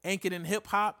 Anchored in hip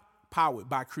hop, powered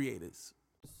by creators.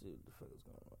 Let's see what the fuck is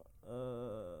going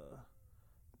on.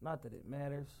 Not that it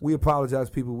matters. We apologize,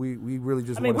 people. We really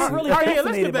just I mean, want to we're see. really All right, yeah, let's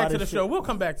fascinated get back by to the this show. shit. We'll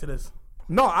come back to this.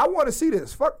 No, I want to see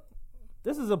this. Fuck.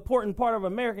 This is an important part of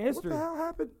American What history. the hell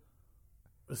happened?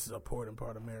 This is an important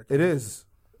part of America. It is.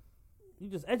 You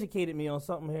just educated me on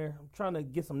something here. I'm trying to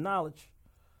get some knowledge.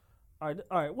 All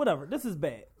right, whatever. This is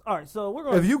bad. All right, so we're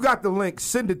going If you got the link,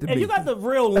 send it to me. If you got the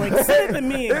real link, send it to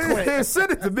me and Clint.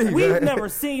 Send it to me. We've man. never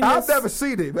seen I've this. never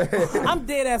seen it, man. I'm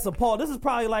dead ass appalled. This is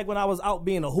probably like when I was out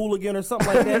being a hooligan or something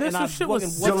like that. This and I shit was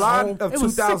fucking wasn't July home. of It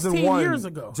was 2001. 16 years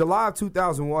ago. July of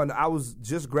 2001. I was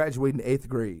just graduating 8th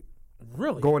grade,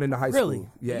 Really? going into high Really?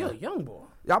 school. Yeah. You're a young boy.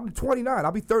 I'm 29.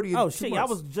 I'll be 30. Oh in 2 shit! I months.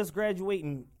 was just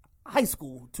graduating high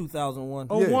school 2001.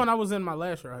 Oh, Yeah. one, I was in my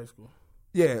last year of high school.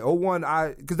 Yeah, 01.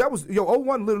 Because that was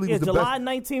 01 literally Yeah, was the July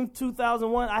best. 19th,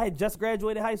 2001. I had just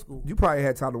graduated high school. You probably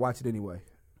had time to watch it anyway.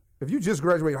 If you just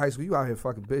graduated high school, you out here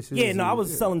fucking bitches. Yeah, no, I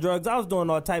was Yeah. selling drugs. I was doing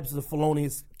all types of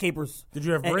felonious capers. Did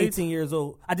you have at braids? 18 years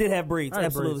old? I did have braids. I had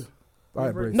Absolutely. braids. I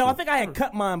had braids, No, I too. think I had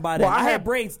cut mine by then. Well, I I had had-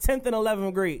 braids 10th and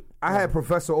 11th grade. I had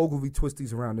Professor Ogilvy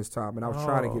twisties around this time, and I was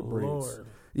trying to get braids. Lord.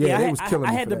 Yeah, I they had, was killing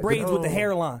I me had for the that. braids with the Oh.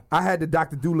 hairline. I had the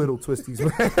Dr. Doolittle twisties,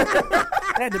 man.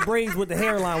 I had the braids with the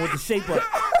hairline with the shape up.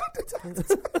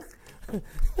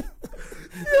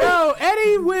 Yo,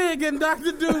 Eddie Wig and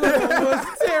Dr. Doolittle was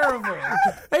terrible.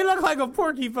 They look like a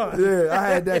porcupine. Yeah, I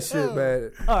had that shit,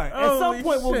 man. All right, at some Holy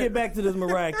point we'll shit. get back to this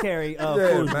Mariah Carey Yeah,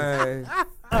 foolishness. man.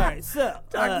 right, so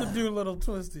Dr. Doolittle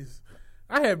twisties.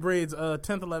 I had braids 10th,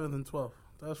 11th, and 12th.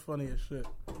 That's funny as shit.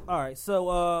 all right,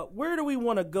 so where do we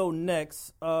want to go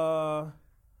next?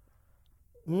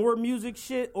 More music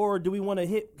shit, or do we want to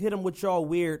hit them with y'all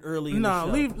weird early? In the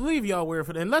show? leave y'all weird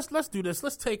for that. And let's do this.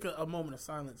 Let's take a moment of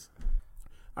silence.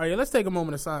 All right, let's take a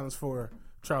moment of silence for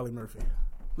Charlie Murphy.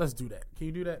 Let's do that. Can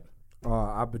you do that?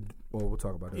 We'll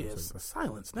talk about that. Yeah, it's a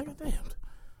silence, nigga. Damn.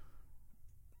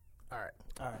 All right.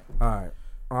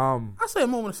 I say a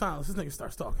moment of silence. This nigga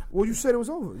starts talking. Well, you said it was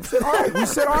over. You said all right. We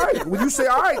said all right. When you say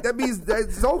all right, that means that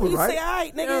it's over, You right? say all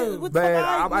right, nigga. What Man, the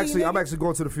fuck I'm actually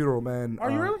going to the funeral, man. Are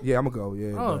you really? Yeah, I'm gonna go.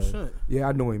 Yeah. Oh, man. shit. Yeah,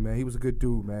 I know him, man. He was a good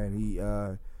dude, man. He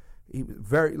was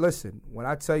very. Listen, when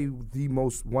I tell you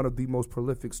one of the most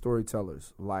prolific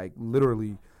storytellers, like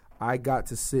literally, I got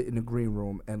to sit in the green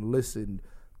room and listen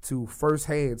to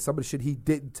firsthand some of the shit he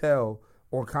didn't tell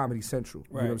on Comedy Central.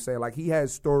 You know what I'm saying? Like he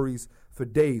has stories for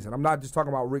days, and I'm not just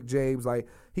talking about Rick James. Like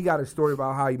he got a story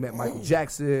about how he met Michael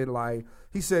Jackson. Like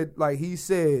he said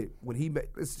when he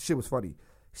met, this shit was funny.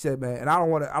 He said, man, and I don't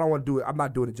want to do it. I'm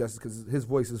not doing it justice because his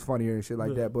voice is funnier and shit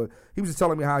like that. But he was just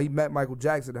telling me how he met Michael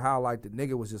Jackson and how like the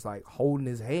nigga was just like holding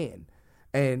his hand.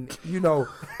 And you know,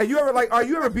 and you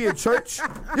ever be in church?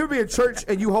 You ever be in church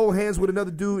and you hold hands with another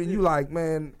dude and you like,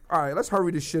 man, all right, let's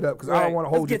hurry this shit up because I don't want to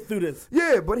hold. Let's get through this.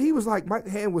 Yeah, but he was like, my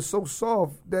hand was so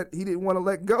soft that he didn't want to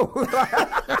let go.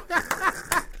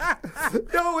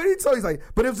 Yo, and he's like,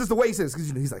 but it was just the way he says, because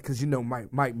he's like, because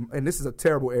Mike, and this is a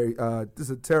terrible this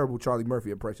is a terrible Charlie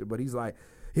Murphy impression, but he's like,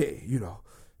 hey,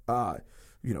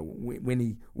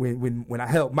 when I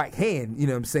held Mike's hand, you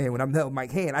know what I'm saying? When I held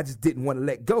Mike's hand, I just didn't want to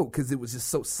let go because it was just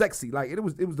so sexy. Like it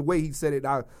was the way he said it.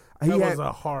 That was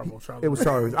a horrible Charlie. It was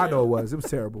horrible. I know it was. It was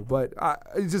terrible. But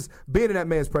it's just being in that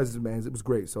man's presence, man. It was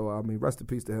great. So I mean, rest in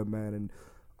peace to him, man, and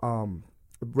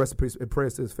rest in peace and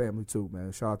prayers to his family too,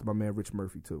 man. Shout out to my man Rich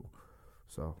Murphy too.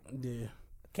 So yeah,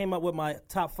 came up with my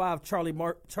top 5 Charlie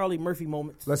Murphy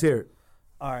moments. Let's hear it.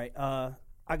 All right,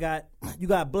 you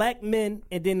got black men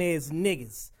and then there's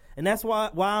niggas. And that's why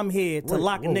I'm here to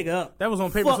lock a nigga up. That was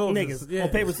on Paper Fuck Soldiers. niggas Yeah. on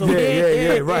Paper Soldiers.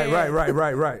 Yeah.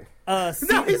 Right.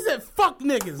 No, he said fuck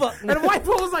niggas. And the white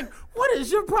boy was like, what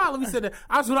is your problem? He said,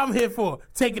 that's what I'm here for.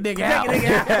 Take a nigga out.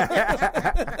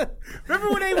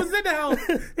 Remember when they was in the house?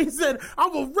 He said,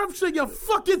 I'm going to rupture your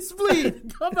fucking spleen.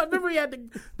 Remember he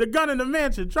had the gun in the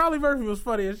mansion. Charlie Murphy was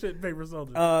funny as shit in Paper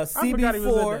Soldiers.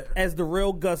 CB4 as the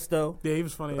real Gusto. Yeah, he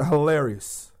was funny.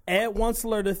 Hilarious. Ed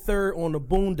Wunsler III on the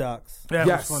Boondocks. That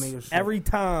was funny as shit. Every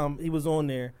time he was on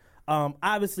there.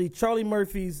 Obviously, Charlie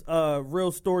Murphy's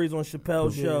real stories on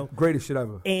Chappelle's show. Greatest shit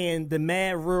ever. And the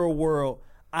Mad Real World,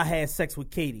 I Had Sex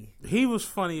with Katie. He was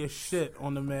funny as shit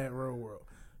on the Mad Real World.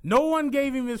 No one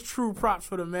gave him his true props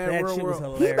for the Mad Real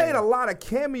World. He made a lot of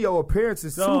cameo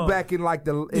appearances too back in like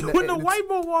when the white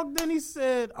boy walked in, he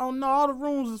said, "Oh no, all the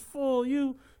rooms is full.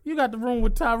 You got the room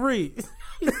with Tyree."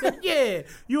 He said, "Yeah,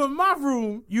 you in my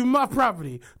room, you my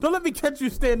property. Don't let me catch you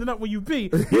standing up when you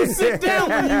pee. You sit down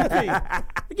when you pee.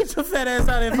 Get your fat ass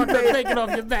out of here if I cut bacon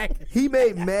off your back." He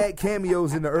made mad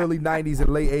cameos in the early 90s and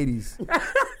late 80s.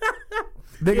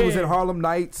 Nigga was in Harlem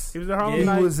Nights. He was in Harlem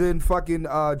Nights. He was in fucking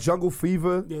Jungle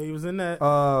Fever. Yeah, he was in that.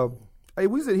 He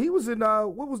was in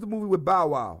what was the movie with Bow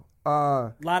Wow?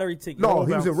 Lottery Ticket. No,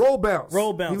 he was in Roll Bounce.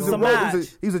 Roll Bounce.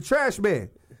 He was a trash man.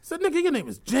 So nigga, your name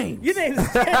is James. Your name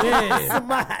is James.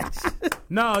 Samaj.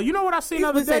 No, you know what I seen the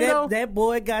other day though? That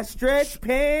boy got stretch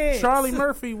pants. Charlie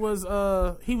Murphy was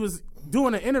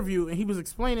doing an interview and he was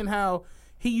explaining how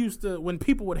he used to, when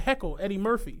people would heckle Eddie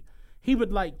Murphy, he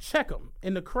would like check him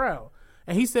in the crowd.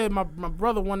 And he said my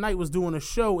brother one night was doing a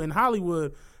show in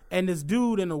Hollywood and this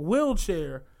dude in a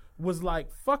wheelchair was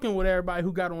like fucking with everybody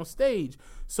who got on stage.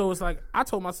 So it's like, I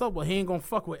told myself, well, he ain't gonna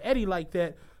fuck with Eddie like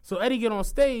that. So Eddie get on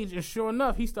stage and sure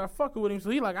enough, he start fucking with him.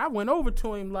 So I went over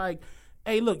to him like,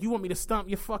 hey, look, you want me to stomp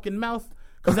your fucking mouth?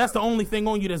 Because that's the only thing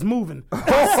on you that's moving.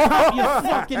 Stomp your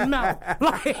fucking mouth.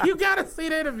 Like, you got to see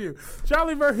the interview.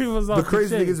 Charlie Murphy was on the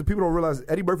crazy thing is that people don't realize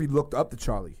Eddie Murphy looked up to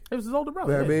Charlie. It was his older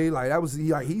brother. You know what I mean? Like, that was, he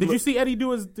Did you see Eddie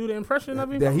do the impression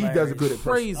of him? Yeah, he does a good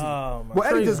impression. Crazy.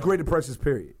 Eddie does great impressions,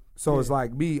 period. So it's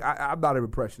like me, I'm not an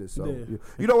impressionist. So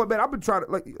you know what, man? I've been trying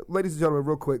to, like, ladies and gentlemen,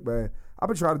 real quick, man. I've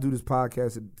been trying to do this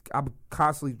podcast, and I'm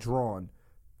constantly drawn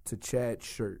to Chad's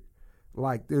shirt.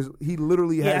 Like, he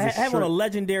literally has a shirt. I have on a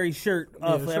legendary shirt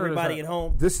for everybody at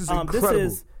home. This is incredible.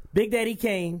 This is Big Daddy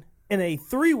Kane in a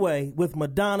 3-way with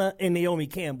Madonna and Naomi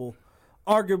Campbell,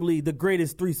 arguably the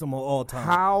greatest threesome of all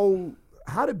time.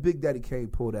 How did Big Daddy Kane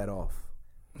pull that off?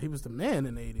 He was the man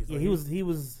in the 80s. Yeah,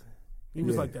 he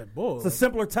was like that bull. It's a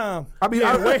simpler time. I mean,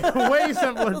 way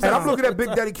simpler time. And I'm looking at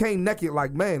Big Daddy Kane naked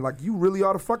like, man, like you really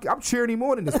ought to fuck it. I'm cheering him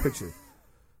on in this picture.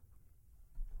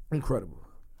 Incredible.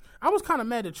 I was kind of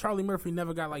mad that Charlie Murphy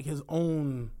never got like his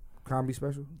own Comedy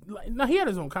special? No, he had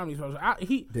his own comedy special.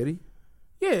 Did he?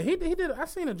 Yeah, he did. I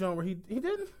seen a joint where he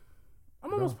didn't.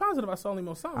 I'm almost positive I saw him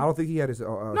on something. I don't think he had his.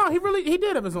 No, he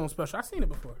did have his own special. I seen it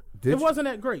before. It wasn't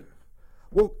that great.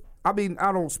 Well, I mean,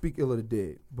 I don't speak ill of the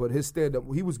dead, but his stand up,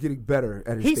 he was getting better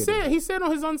at his stand up. He said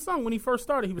on his Unsung when he first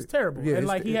started he was terrible, and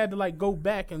like he had to like go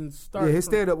back and start. Yeah, his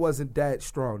stand up wasn't that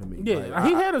strong to me. Yeah, like,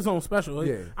 he had his own special.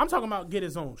 Yeah. I'm talking about get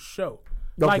his own show.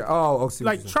 Okay.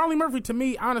 Like Charlie Murphy to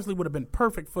me honestly would have been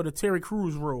perfect for the Terry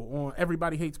Crews role on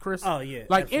Everybody Hates Chris. Oh yeah,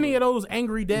 like absolutely. any of those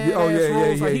angry dad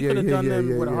roles, like he could have done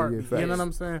them with a heartbeat. You know what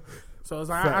I'm saying? So it's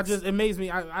like it amazed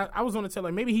me. I was on the tell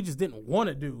like maybe he just didn't want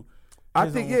to do. I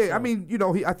think show. I mean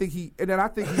I think he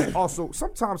also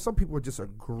sometimes some people are just a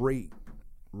great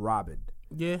Robin.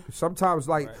 Yeah. Sometimes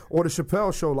like or the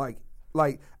Chappelle show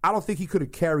like I don't think he could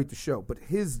have carried the show, but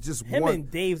his just him and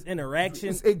Dave's interaction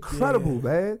is incredible,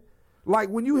 man. Like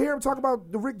when you hear him talk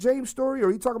about the Rick James story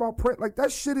or he talk about Prince, like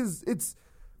that shit is it's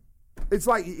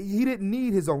like he didn't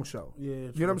need his own show. Yeah,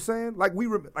 you know what I'm saying? Like we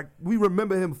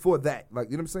remember him for that.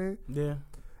 Like you know what I'm saying? Yeah.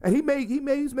 And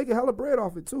he's making hella bread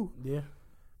off it too. Yeah.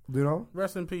 You know?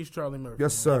 Rest in peace, Charlie Murphy.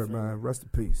 Yes, sir, man. Rest in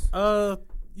peace.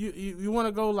 You want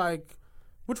to go like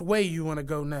which way you want to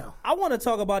go now? I want to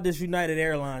talk about this United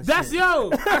Airlines. That's shit.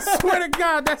 I swear to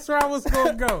God, that's where I was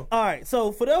gonna go. All right,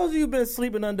 so for those of you who've been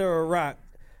sleeping under a rock,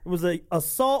 it was an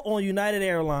assault on United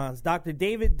Airlines. Dr.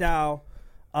 David Dow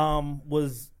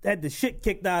had the shit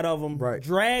kicked out of him,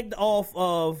 dragged off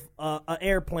of an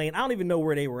airplane. I don't even know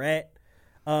where they were at.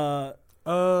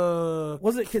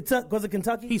 Was it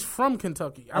Kentucky? He's from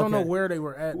Kentucky. I don't know where they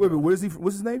were at. Wait, what's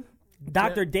his name?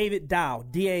 Dr. David Dow,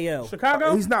 D-A-L.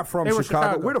 Chicago? He's not from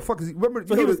Chicago. Where the fuck is he? Remember,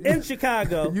 so he was in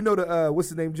Chicago. You know the what's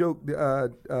his name joke?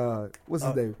 What's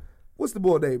his name? What's the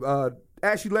boy name?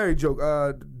 Ashley Larry joke.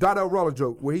 Donnell Roller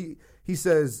joke where he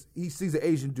says he sees an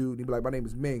Asian dude and he be like, my name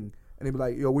is Ming. And they be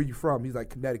like, yo, where you from? He's like,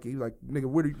 Connecticut. He's like, nigga,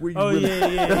 where you really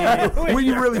where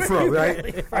you really from,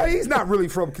 right? He's not really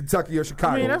from Kentucky or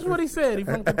Chicago. I mean, that's what he said. He's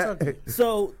from Kentucky.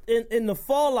 So in the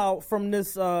fallout from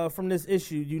this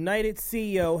issue, United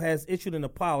CEO has issued an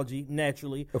apology,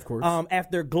 naturally. Of course.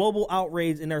 After global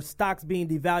outrage and their stocks being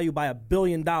devalued by $1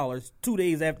 billion 2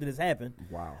 days after this happened.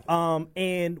 Wow.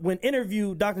 And when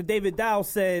interviewed, Dr. David Dow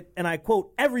said, and I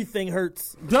quote, everything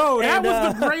hurts. Yo, that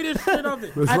was the greatest shit of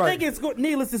it. I think it's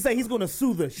needless to say, he's going to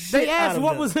sue the shit They asked out of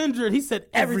what them. was injured. He said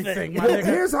everything. My nigga.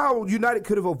 Here's how United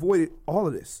could have avoided all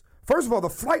of this. First of all, the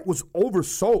flight was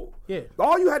oversold. Yeah.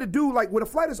 All you had to do, like when a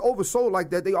flight is oversold like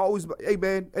that, they always, hey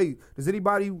man, hey, does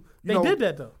anybody? They did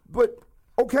that though. But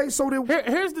okay, so then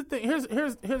here's the thing.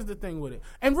 Here's the thing with it.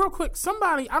 And real quick,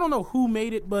 somebody, I don't know who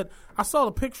made it, but I saw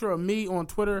a picture of me on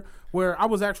Twitter where I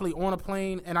was actually on a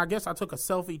plane and I guess I took a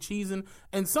selfie cheesing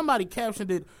and somebody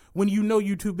captioned it when you know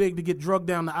you too big to get drugged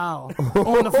down the aisle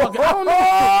on the fucking. I don't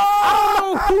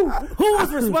know who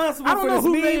was responsible. I don't know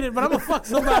who made it, but I'm gonna fuck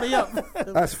somebody up.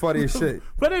 That's funny as shit.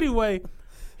 But anyway.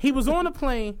 He was on a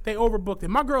plane. They overbooked it.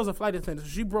 My girl's a flight attendant.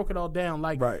 So she broke it all down.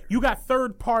 Like, you got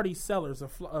third-party sellers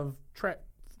of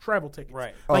travel tickets.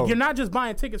 Right. Like, you're not just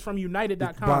buying tickets from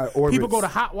United.com. People go to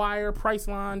Hotwire,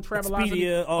 Priceline,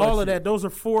 Travelocity, all of that. Those are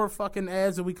 4 fucking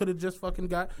ads that we could have just fucking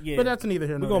got. Yeah. But that's neither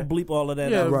here nor there. We're going to bleep all of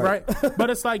that out. Right.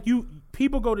 But it's like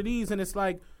people go to these, and it's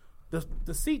like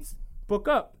the seats book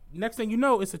up. Next thing you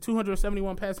know, it's a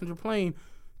 271-passenger plane.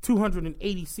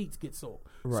 280 seats get sold.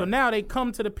 Right. So now they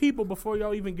come to the people before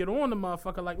y'all even get on the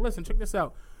motherfucker like, listen, check this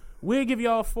out. We'll give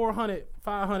y'all 400,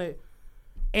 500,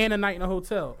 and a night in a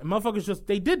hotel. And motherfuckers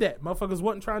they did that. Motherfuckers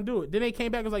wasn't trying to do it. Then they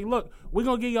came back and was like, look, we're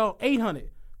going to give y'all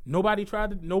 800. No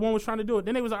one was trying to do it.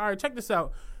 Then they was like, all right, check this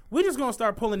out. We're just going to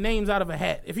start pulling names out of a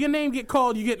hat. If your name get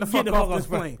called, you get the fuck off this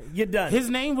plane. You're done.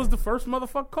 His name was the first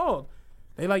motherfucker called.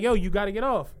 They like, yo, you got to get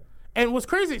off. And what's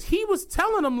crazy is he was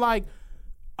telling them like,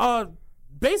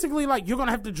 basically, like, you're going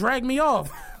to have to drag me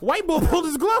off. White boy pulled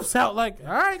his gloves out, like,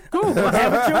 all right, cool.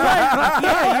 Have it your way.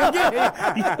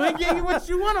 Yeah, you get what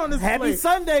you want on this Happy plane.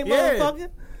 Sunday,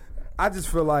 motherfucker. I just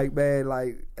feel like, man,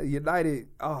 like, United,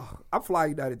 I'm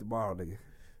flying United tomorrow, nigga.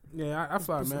 Yeah, I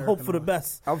fly American. Hope for the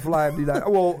best. I'm flying United.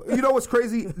 Well, you know what's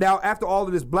crazy? Now, after all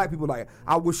of this, black people like,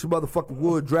 I wish the motherfucker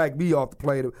would drag me off the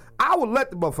plane. I would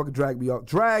let the motherfucker drag me off.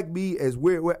 Drag me as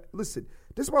weird. Listen.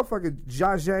 This motherfucker,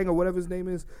 Jia Zhang or whatever his name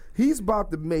is, he's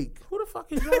about to make. Who the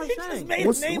fuck is Jia He just Zhang? made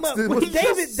his name up.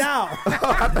 David Dow.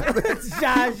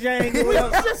 Jia Zhang. We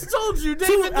just told you,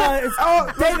 David Dow.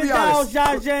 David Dow,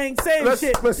 Jia Zhang, same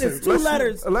shit. Listen, it's 2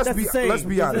 letters. Let's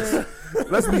be honest.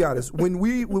 let's be honest. When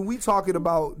we talking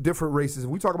about different races,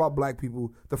 when we talk about black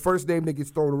people, the first name that gets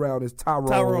thrown around is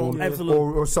Tyrone, absolutely.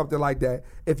 or something like that.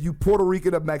 If you Puerto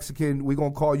Rican or Mexican, we're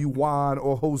gonna call you Juan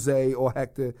or Jose or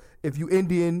Hector. If you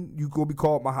Indian, you gonna be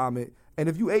called Muhammad. And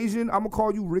if you Asian, I'm gonna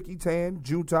call you Ricky Tan,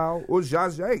 Juntao, or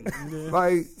Jajay.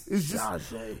 Like it's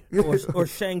just or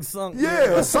Shang Tsung.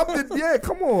 yeah, or something. Yeah,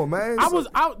 come on, man. I was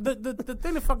out. The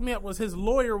thing that fucked me up was his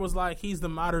lawyer was like, he's the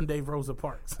modern day Rosa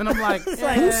Parks, and I'm like, Who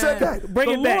said that? Bring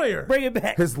the it back. lawyer. Bring it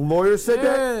back. His lawyer said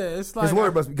that. Yeah, it's like His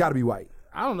lawyer gotta be white.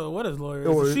 I don't know what his lawyer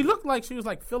Or- is. She looked like she was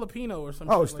like Filipino or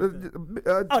something. Oh, like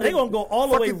that. Oh, they gonna go all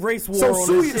the way race war So on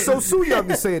Sue, this shit. so Sue Young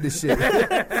be saying this shit.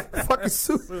 Fucking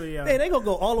Sue. So, yeah. Hey, they gonna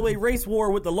go all the way race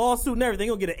war with the lawsuit and everything. They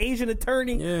gonna get an Asian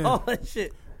attorney, Yeah. all that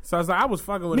shit. So I was like, I was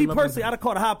fucking with Me him. personally, I'd have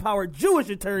called a high-powered Jewish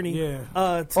attorney.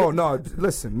 Yeah. Oh no,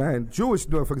 listen, man. Jewish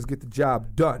motherfuckers get the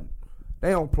job done. They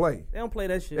don't play. They don't play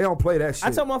that shit. They don't play that shit.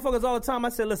 I tell motherfuckers all the time. I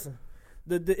said, listen,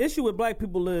 the issue with black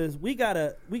people is we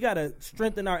gotta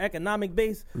strengthen our economic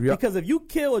base Yep. because if you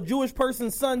kill a Jewish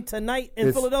person's son tonight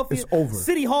in Philadelphia, it's over.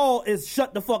 City Hall is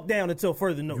shut the fuck down until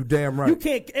further notice. You damn right. You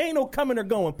can't. Ain't no coming or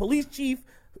going. Police chief,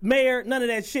 mayor, none of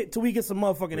that shit till we get some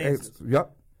motherfucking answers.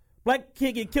 Yep. Black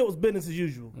kid get killed is business as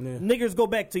usual. Yeah. Niggers go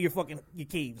back to your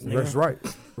caves. Nigga. That's right.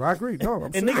 I agree. No, I'm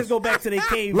And serious. niggas go back to their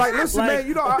caves. Like, listen, man.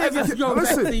 You know, Niggas go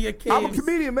back to your I'm a caves.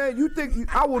 comedian, man. You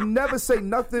think I will never say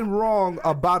nothing wrong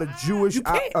about a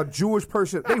Jewish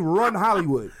person? They run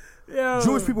Hollywood. Yeah.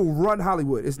 Jewish people run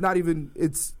Hollywood. It's not even.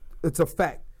 It's a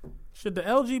fact. Shit, the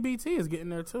LGBT is getting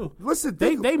there too. Listen,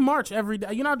 They march every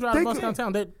day. You know, I drive They bus can-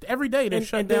 downtown. Every day they And-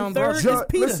 shut and then down. third Broad is Street. Judd,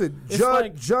 Peter. listen, It's Judd,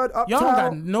 like, Judd Y'all don't got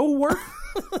Uptown. no work.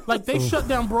 Like they shut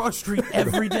down Broad Street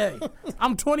every day.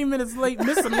 I'm 20 minutes late,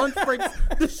 missing lunch breaks.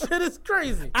 This shit is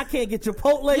crazy. I can't get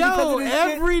Chipotle because Yo, of this shit.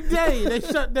 every day they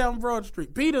shut down Broad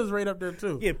Street. Peter's right up there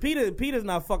too. Yeah, Peter's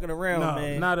not fucking around, No,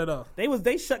 man. not at all.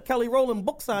 They shut Kelly Rowland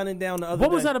book signing down the other What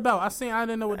day. was that about? I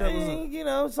didn't know what that was. You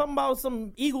know, something about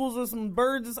some eagles or some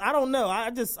birds. I don't know. I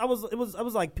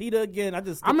was like Peter again. I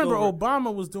remember over.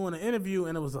 Obama was doing an interview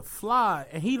and it was a fly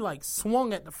and he like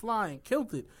swung at the fly and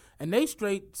killed it. And they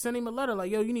straight sent him a letter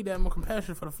like, yo, you need to have more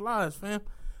compassion for the flies, fam.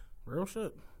 Real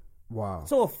shit. Wow.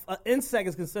 So an insect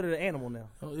is considered an animal now.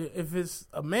 If it's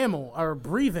a mammal or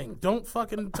breathing, don't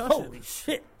fucking touch Holy it.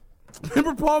 shit!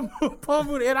 Remember Paul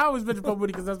Mooney? And I always mention Paul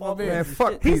Mooney because that's my Man, man.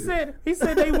 fuck He Peter.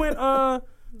 said they went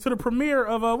to the premiere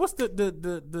of what's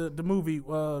the movie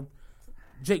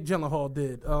Jake Gyllenhaal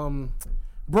did,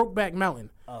 Brokeback Mountain.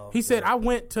 He said I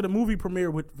went to the movie premiere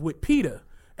with Peter,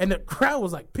 and the crowd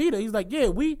was like, Peter. He's like, yeah,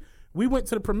 we went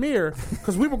to the premiere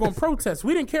because we were going to protest.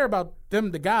 We didn't care about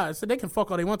them, the guys, so they can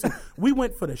fuck all they want to. We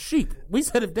went for the sheep. We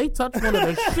said if they touch one of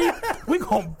the sheep, we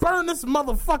gonna burn this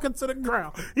motherfucker to the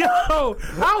ground. Yo, I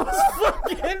was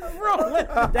fucking rolling.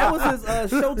 That was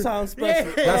his Showtime special.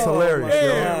 Yeah. That's hilarious, my yo.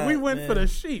 Yeah, God, we went man. for the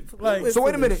sheep. Like, So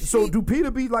wait a minute. So do Peter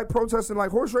be like protesting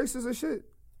like horse races and shit?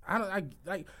 I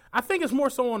think it's more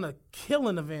so on the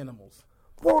killing of animals.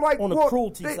 Well, like On the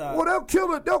cruelty side. Well,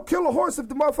 they'll kill a horse if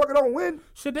the motherfucker don't win.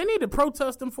 Shit, they need to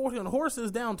protest them fucking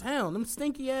horses downtown. Them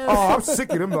stinky ass. Oh, I'm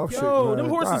sick of them shit. Yo, Man. them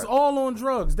horses All right. all on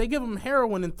drugs. They give them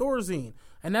heroin and Thorazine,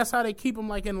 and that's how they keep them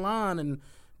like in line and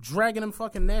dragging them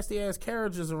fucking nasty ass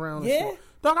carriages around. Yeah? And shit.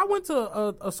 Dog, I went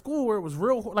to a school where it was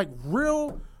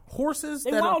real horses.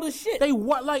 They wild as shit. They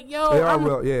what like yo? They are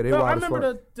real. Yeah, they yo, wild I as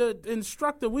remember the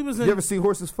instructor. We was in. You ever see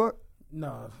horses fuck?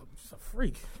 No, just a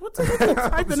freak. What the heck?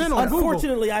 Typing in on Google.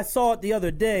 Unfortunately, I saw it the other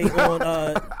day on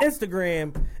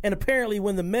Instagram, and apparently,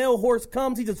 when the male horse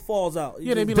comes, he just falls out.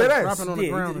 Yeah, they be Dead like ass. dropping on the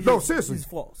ground. No, seriously. He just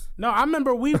falls. No, I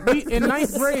remember we in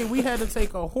ninth grade we had to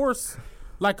take a horse,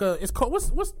 like it's called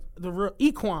what's the real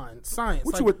equine science.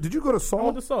 Did you go to I Saul?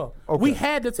 went to Saul. Okay. We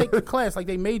had to take the class, like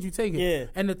they made you take it. Yeah.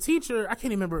 And the teacher, I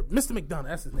can't even remember, Mr. McDonough,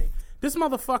 that's his name. This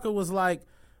motherfucker was like,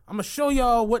 I'm gonna show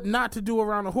y'all what not to do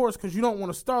around a horse because you don't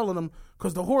want to startle them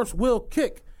because the horse will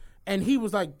kick. And he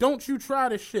was like, don't you try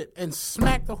this shit, and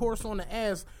smacked the horse on the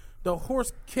ass. The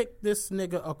horse kicked this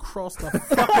nigga across the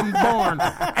fucking barn.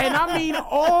 And I mean,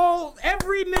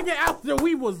 every nigga out there,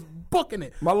 we was booking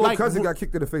it. My little cousin got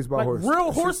kicked in the face by a horse.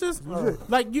 Real horses?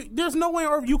 Like, there's no way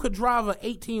you could drive a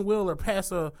 18-wheeler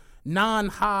past a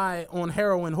non-high on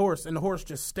heroin horse and the horse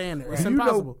just stand there. It's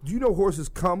impossible. Do you know horses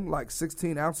come like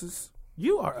 16 ounces?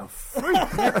 You are a freak.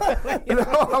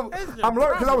 I'm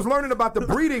learning because I was learning about the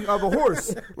breeding of a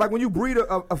horse. Like when you breed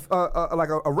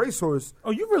a racehorse.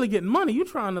 Oh, you really getting money. You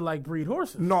trying to like breed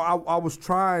horses. No, I was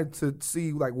trying to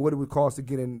see like what it would cost to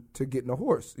get in a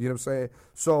horse. You know what I'm saying?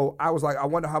 So I was like, I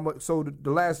wonder how much. So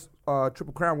the last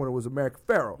Triple Crown winner was American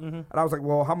Pharoah, and I was like,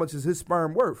 well, how much is his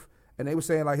sperm worth? and they were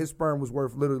saying like his sperm was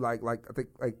worth literally like I think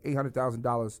like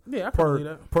 $800,000 Yeah, I can believe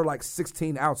that. per like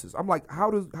 16 ounces. I'm like, how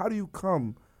do you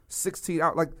come 16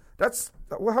 ounces? Like that's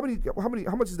well, how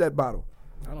much is that bottle?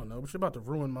 I don't know, but you're about to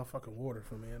ruin my fucking water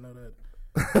for me. I know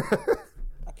that.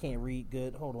 I can't read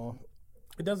good. Hold on.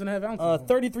 It doesn't have ounces.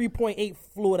 33.8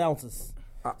 fluid ounces.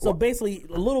 So basically,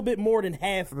 a little bit more than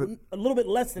half, a little bit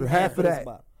less than half of this that.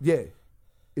 bottle. Yeah,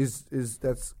 is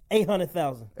that's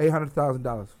 $800,000.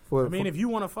 $800,000 for. I mean, if you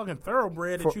want a fucking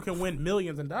thoroughbred that you can win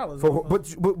millions of dollars.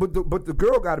 But the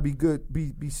girl got to be good,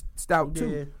 be stout too.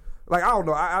 Yeah. Like I don't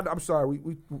know. I'm sorry.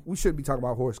 We shouldn't be talking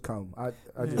about horse cum.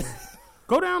 I just.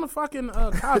 Go down to fucking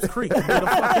Cobb's Creek and get a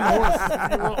fucking horse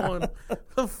if you want one.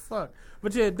 The fuck.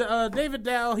 But yeah, David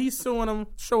Dow, he's suing him.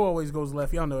 Show always goes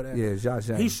left. Y'all know that. Yeah,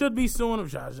 Zha. He should be suing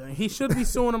him. He should be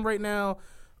suing him right now.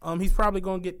 He's probably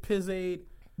going to get piss aid.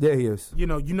 Yeah, he is. You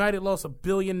know, United lost $1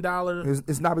 billion.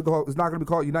 It's not going to be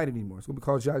called United anymore. It's going to be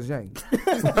called Zha Zhang.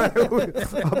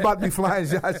 I'm about to be flying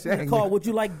Zha Zhang. Call Would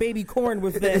You Like Baby Corn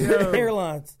with that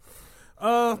airlines.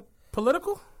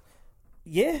 Political?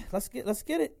 Yeah, let's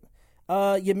get it.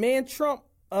 Your man Trump.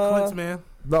 Clinton, man.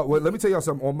 No, well, let me tell y'all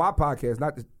something. On my podcast,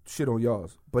 not to shit on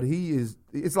y'all's, but he is.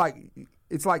 It's like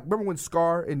remember when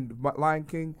Scar in Lion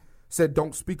King said,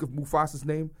 "Don't speak of Mufasa's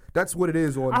name." That's what it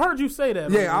is. On I heard you say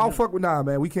that. Yeah, I don't fuck with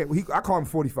man. We can't. I call him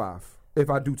 45. If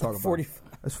I do talk about 45. Him.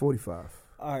 That's 45.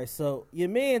 All right, so your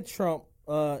man Trump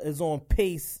is on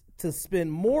pace to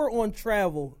spend more on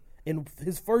travel in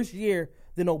his first year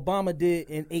than Obama did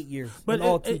in 8 years.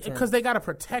 But because because they got to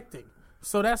protect him.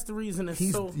 So that's the reason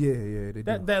it's so. Yeah. They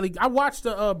do. That I watched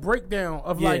a breakdown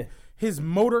of like his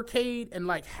motorcade and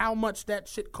like how much that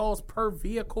shit costs per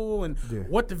vehicle and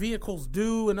what the vehicles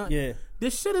do and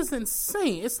this shit is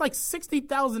insane. It's like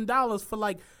 $60,000 for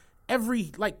like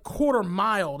every like quarter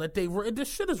mile that they were. This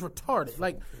shit is retarded.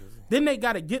 Like then they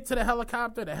got to get to the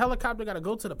helicopter. The helicopter got to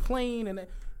go to the plane and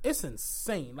it's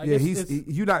insane. Like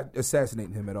you're not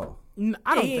assassinating him at all.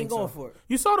 I don't he ain't think going so. for it.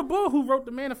 You saw the bull who wrote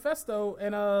the manifesto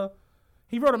and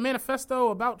he wrote a manifesto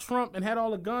about Trump and had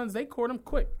all the guns. They caught him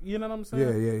quick. You know what I'm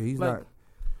saying? Yeah. He's like, not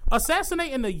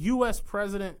assassinating the U.S.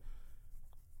 president.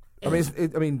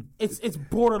 It's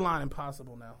borderline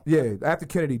impossible now. Yeah, after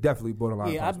Kennedy, definitely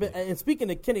borderline. Yeah, impossible. and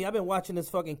speaking of Kennedy, I've been watching this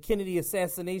fucking Kennedy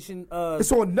assassination.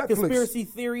 It's on Netflix. Conspiracy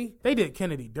theory. They did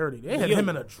Kennedy dirty. They had him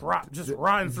in a drop, just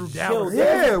riding through Dallas.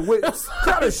 Yeah, what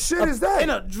kind of shit is that? In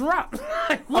a drop.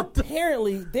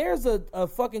 Apparently, there's a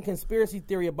fucking conspiracy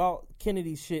theory about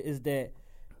Kennedy shit is that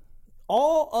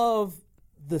all of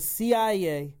the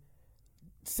CIA,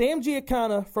 Sam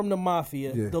Giancana from the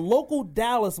Mafia, the local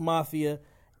Dallas Mafia,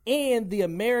 and the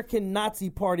American Nazi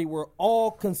Party were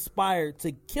all conspired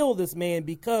to kill this man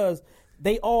because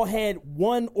they all had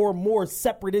one or more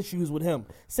separate issues with him.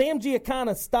 Sam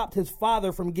Giancana stopped his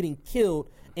father from getting killed,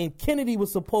 and Kennedy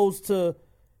was supposed to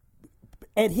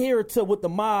adhere to what the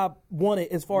mob wanted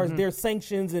as far as their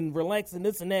sanctions and relaxing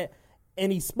this and that,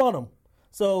 and he spun them.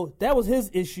 So that was his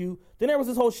issue. Then there was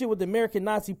this whole shit with the American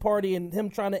Nazi Party and him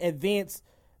trying to advance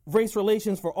race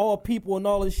relations for all people and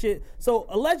all this shit. So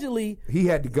allegedly, he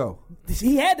had to go.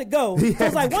 He had to go. So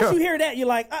it's like once you hear that, you're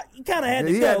like, you kind of had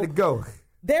to go. He had to go.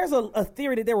 There's a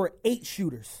theory that there were 8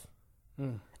 shooters,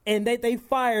 and they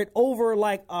fired over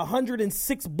like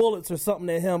 106 bullets or something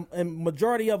at him, and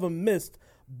majority of them missed.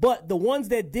 But the ones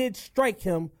that did strike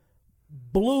him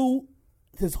blew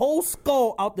his whole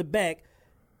skull out the back.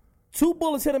 2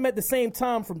 bullets hit him at the same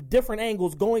time from different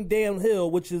angles going downhill,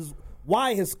 which is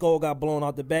why his skull got blown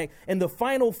out the back. And the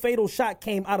final fatal shot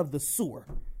came out of the sewer.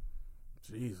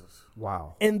 Jesus.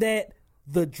 Wow. And that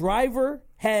the driver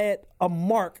had a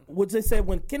mark, which they said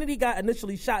when Kennedy got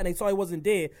initially shot and they saw he wasn't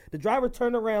dead, the driver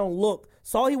turned around, looked,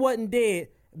 saw he wasn't dead,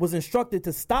 was instructed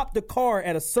to stop the car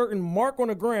at a certain mark on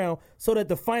the ground so that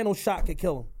the final shot could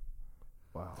kill him.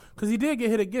 Wow. Because he did get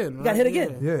hit again, right? He got hit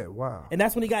again. Yeah, wow. And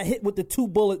that's when he got hit with the 2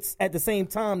 bullets at the same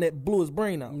time that blew his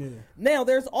brain out. Yeah. Now,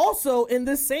 there's also in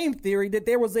this same theory that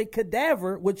there was a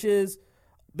cadaver, which is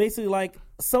basically like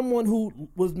someone who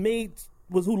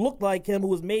who looked like him, who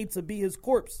was made to be his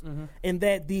corpse, and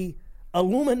that the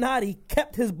Illuminati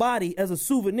kept his body as a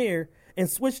souvenir and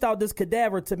switched out this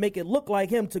cadaver to make it look like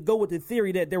him to go with the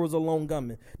theory that there was a lone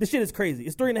gunman. This shit is crazy.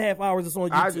 It's 3.5 hours. It's on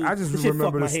YouTube. I just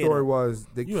remember the story was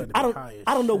I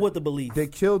don't know what to believe. They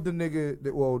killed the nigga.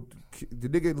 The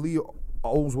nigga Lee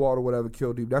Oswald or whatever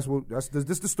killed him. That's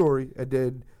this the story. And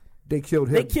then they killed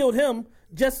him. They killed him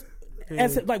just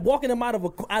as like walking him out of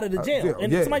the jail,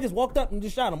 and somebody just walked up and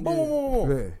just shot him. Boom, boom, boom,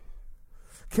 boom. Yeah.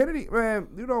 Kennedy, man,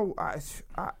 you know,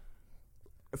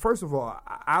 first of all,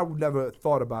 I never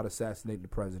thought about assassinating the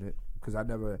president because I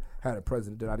never had a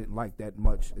president that I didn't like that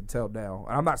much until now.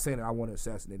 And I'm not saying that I want to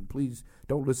assassinate him. Please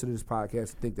don't listen to this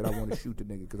podcast and think that I want to shoot the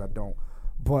nigga because I don't.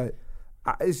 But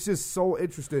it's just so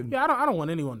interesting. Yeah, I don't want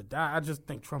anyone to die. I just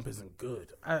think Trump isn't good.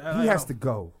 He has to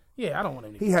go. Yeah, I don't want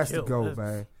him to get He has killed. to go,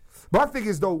 man. But my thing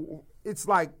is, though, it's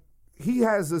like he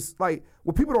has this, like,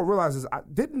 what people don't realize is,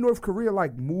 didn't North Korea,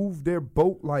 like, move their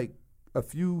boat, like, a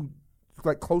few,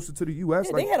 like, closer to the U.S.?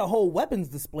 Yeah, like, they had a whole weapons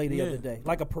display the other day,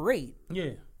 like a parade.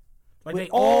 Yeah. Like With they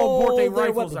all brought their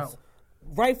rifles weapons. out.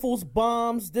 Rifles,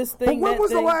 bombs, this but thing, when that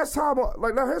was the thing. last time,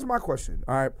 like, now here's my question,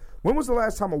 all right? When was the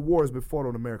last time a war has been fought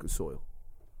on American soil?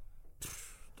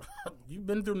 You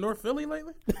been through North Philly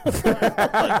lately?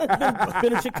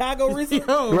 Been in Chicago recently?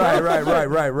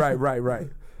 Right.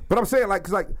 But I'm saying, like,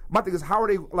 because, like, my thing is, how are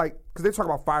they, like, because they talk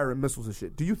about firing missiles and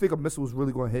shit. Do you think a missile is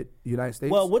really going to hit the United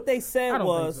States? Well, what they said I don't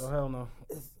was, think so. Hell no.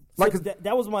 Like,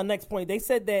 that was my next point. They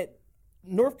said that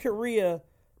North Korea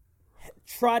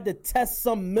tried to test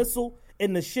some missile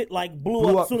and the shit like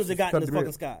blew up as soon as it got in the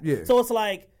fucking sky. Yeah. So it's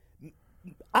like,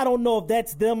 I don't know if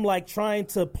that's them like trying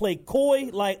to play coy,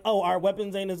 like, oh, our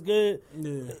weapons ain't as good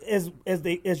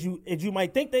as you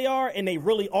might think they are, and they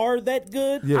really are that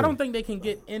good. Yeah. I don't think they can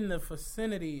get in the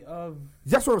vicinity of.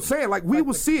 That's what I'm saying. Like, we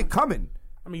will see it coming.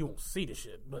 I mean, you won't see the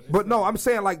shit, but no, I'm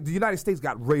saying, like, the United States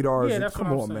got radars. Yeah, and that's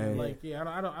come what I'm on, saying. man. Like, yeah,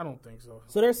 I don't think so.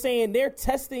 So they're saying they're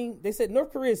testing. They said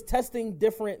North Korea is testing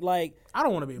different like I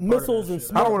don't want to be a part missiles of and that shit.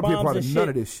 smart I don't wanna be a bombs part of and none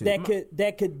of this shit.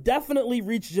 that could definitely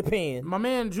reach Japan. My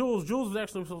man Jules was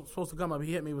actually supposed to come up.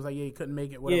 He hit me. He was like, yeah, he couldn't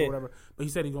make it, whatever. But he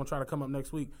said he's gonna try to come up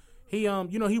next week. He,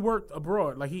 he worked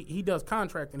abroad. Like he does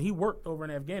contracting. He worked over in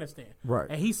Afghanistan. Right.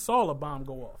 And he saw a bomb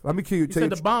go off. Let me He tell said you.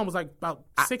 the bomb was like about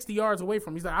 60 yards away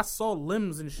from him. He's like, I saw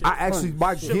limbs and shit. I actually,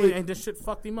 my Shit, gig, and this shit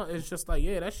fucked him up. It's just like,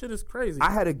 yeah, that shit is crazy.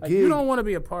 I had a Like, gig. you don't want to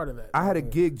be a part of that. I had a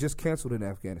gig just canceled in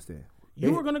Afghanistan.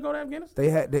 You were gonna go to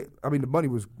Afghanistan? I mean, the money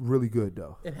was really good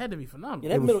though. It had to be phenomenal.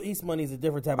 Yeah, that Middle East money is a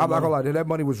different type of I'm not money. gonna lie, that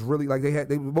money was really like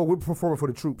we're performing for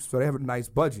the troops, so they have a nice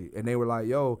budget, and they were like,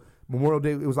 yo, Memorial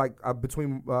Day. It was like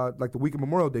between like the week of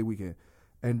Memorial Day weekend,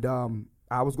 and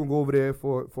I was gonna go over there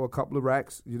for a couple of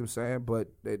racks, you know what I'm saying? But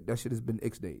that shit has been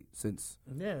ixnayed since.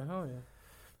 Yeah, hell yeah.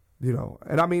 You know,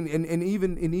 and I mean, and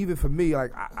even for me,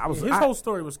 like I was, his whole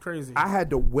story was crazy. I had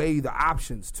to weigh the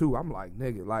options too. I'm like,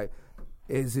 nigga, like,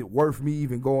 is it worth me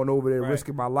even going over there,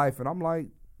 risking my life? And I'm like,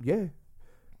 yeah,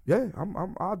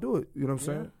 I'll do it. You know what I'm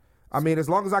saying? I mean, as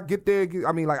long as I get there,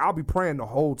 I mean, like, I'll be praying the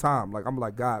whole time. Like, I'm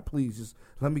like, God, please just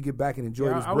let me get back and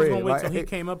enjoy this I was bread. gonna wait like, till he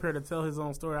came up here to tell his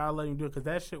own story. I'll let him do it because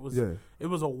that shit was. Yeah. It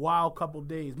was a wild couple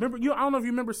days. Remember, I don't know if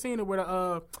you remember seeing it where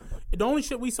the only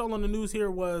shit we saw on the news here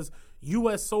was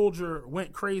U.S. soldier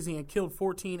went crazy and killed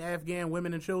 14 Afghan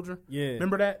women and children. Yeah.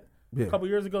 Remember that? Yeah. A couple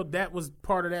years ago, that was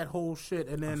part of that whole shit,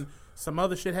 and then some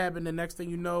other shit happened. The next thing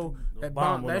you know, that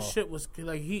bomb bomb, went that off. shit was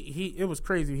like it was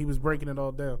crazy. He was breaking it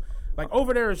all down. Like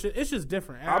over there, it's just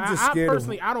different. I'm just scared I of-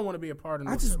 personally, I don't want to be a part of.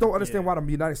 I just don't understand why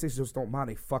the United States just don't mind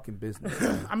a fucking business.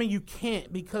 I mean, you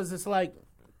can't because it's like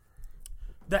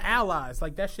the allies,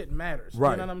 like that shit matters.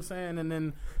 Right. You know what I'm saying? And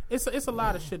then it's a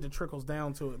lot of shit that trickles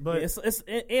down to it. But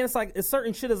It's like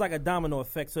certain shit is like a domino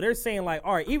effect. So they're saying like,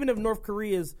 all right, even if North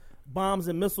Korea's bombs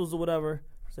and missiles or whatever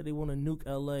said they want to nuke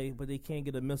LA, but they can't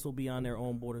get a missile beyond their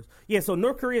own borders. Yeah, so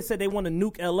North Korea said they want to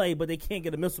nuke LA, but they can't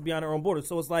get a missile beyond their own borders.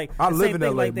 So it's like I the live same in thing.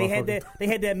 LA, Like they had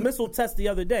motherfucker. that missile test the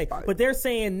other day, but they're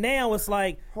saying now it's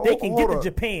like they can get hold to up.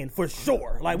 Japan for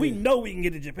sure. Like we know we can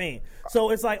get to Japan.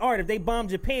 So it's like, all right, if they bomb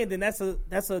Japan, then that's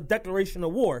a declaration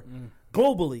of war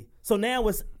globally. So now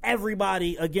it's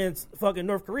everybody against fucking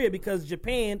North Korea because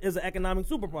Japan is an economic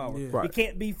superpower. Yeah. Right. You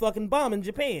can't be fucking bombing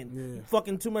Japan. You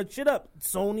fucking too much shit up.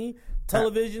 Sony,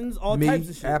 televisions, all Me, types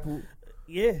of shit. Apple.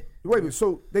 Yeah. Wait a minute.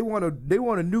 So they want to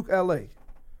nuke LA.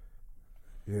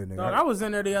 Yeah, nigga. I was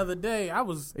in there the other day. I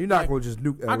was. You're not like, going to just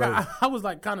nuke LA. I was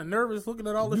like kind of nervous looking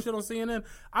at all this shit on CNN.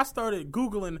 I started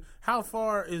Googling how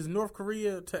far is North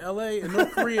Korea to LA and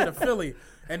North Korea to Philly.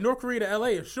 And North Korea to LA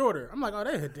is shorter. I'm like, oh,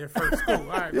 they hit their first school. All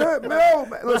right. Yeah,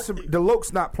 man. Listen, the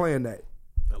Lokes not playing that.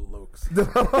 The looks. The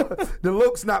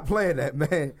Lokes not playing that,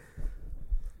 man.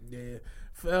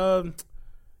 Yeah.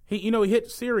 He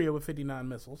hit Syria with 59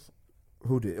 missiles.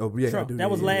 Who did? Oh, yeah. Trump. I do. That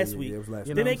was last yeah, week. Yeah, it was last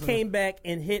You week. Then know they what I'm saying? came back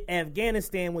and hit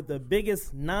Afghanistan with the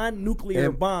biggest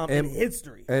non-nuclear bomb in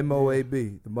history.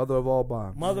 MOAB, the mother of all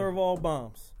bombs. Mother of all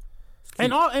bombs.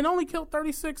 And only killed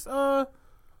 36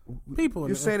 people.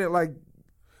 You're saying it like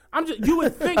You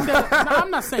would think that. No,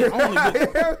 I'm not saying only.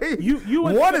 But you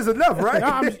would one is enough, right?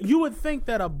 No, you would think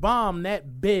that a bomb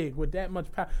that big with that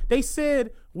much power. They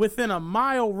said within a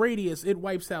mile radius, it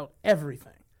wipes out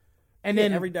everything. and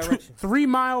then every direction. 3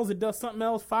 miles it does something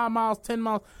else, 5 miles, 10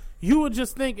 miles. You would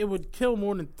just think it would kill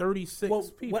more than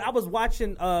 36 people. When I was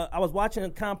watching a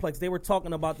Complex, they were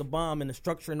talking about the bomb and the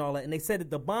structure and all that, and they said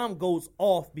that the bomb goes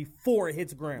off before it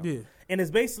hits ground. Yeah. And it's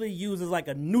basically used as like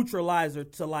a neutralizer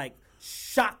to like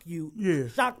shock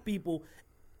people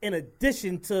in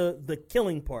addition to the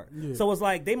killing part. Yeah. So it's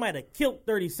like they might have killed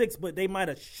 36, but they might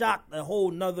have shocked a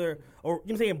whole nother, or you know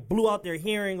what I'm saying, blew out their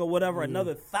hearing or whatever,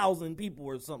 another 1,000 people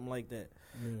or something like that.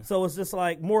 Yeah. So it's just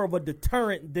like more of a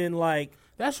deterrent than like.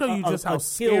 That show you just how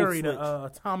scary the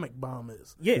atomic bomb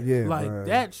is. Yeah. Like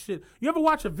that shit. You ever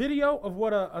watch a video of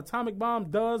what a atomic bomb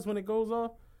does when it goes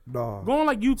off? No. Go on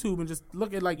like YouTube and just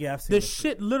look at like this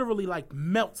shit literally like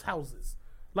melts houses.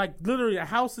 Like literally a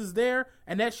house is there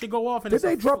and that shit go off. And did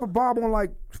they drop a bomb on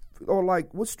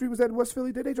like what street was that in West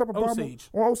Philly? Did they drop a bomb on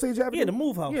Osage Avenue? Yeah, the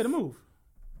Move House. Yeah, the Move.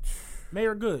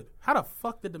 Mayor Good. How the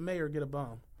fuck did the mayor get a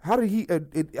bomb? How did he?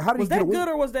 Was that good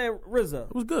or was that Rizzo?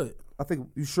 It was good. I think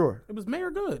you sure. It was Mayor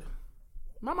Good.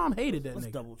 My mom hated that Let's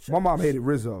nigga. double check. My mom hated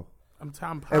Rizzo. I'm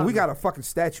positive. And we got a fucking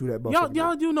statue that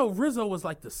y'all do know Rizzo was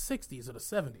like the 60s or the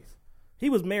 70s. He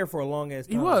was mayor for a long ass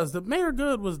time. He was. The Mayor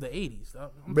Good was the 80s.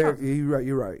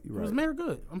 You're right. It was Mayor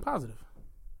Good. I'm positive.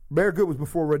 Mayor Good was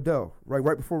before Rendell,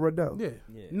 right before Rendell.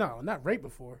 Yeah. No, not right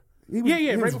before. He was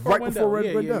right before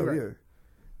Rendell. Right.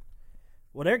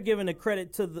 Well, they're giving the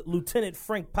credit to the Lieutenant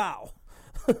Frank Powell.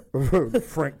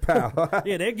 Frank Powell.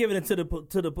 Yeah, they're giving it to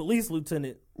the police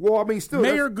lieutenant. Well, I mean, still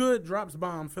Mayor Good drops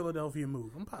bomb. Philadelphia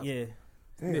Move. I'm positive. Yeah.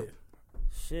 Damn. Yeah.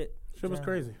 Shit was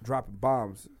crazy. Dropping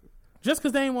bombs. Just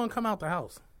because they ain't want to come out the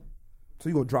house. So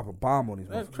you gonna drop a bomb on these?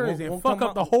 That's motherfuckers. crazy. And fuck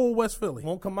up the whole West Philly.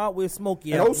 Won't come out with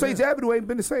Smokey. And Osage Avenue ain't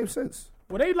been the same since.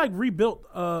 Well, they like rebuilt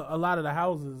a lot of the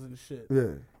houses and shit.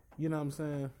 Yeah. You know what I'm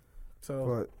saying?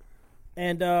 So.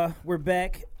 And we're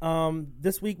back.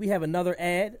 This week we have another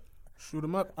ad. Shoot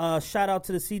them up. Shout out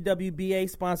to the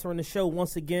CWBA sponsoring the show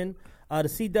once again. The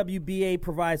CWBA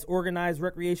provides organized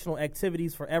recreational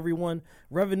activities for everyone.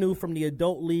 Revenue from the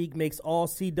Adult League makes all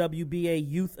CWBA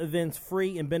youth events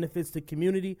free and benefits the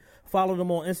community. Follow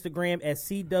them on Instagram at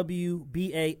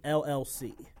CWBA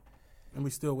LLC. And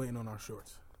we still waiting on our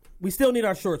shorts. We still need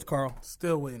our shorts, Carl.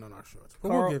 Still waiting on our shorts. But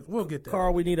Carl, we'll get there.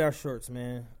 Carl, we need our shorts,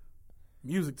 man.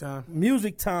 Music time.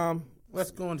 Music time.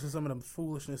 Let's go into some of the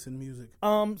foolishness in music.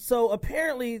 So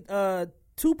apparently,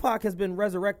 Tupac has been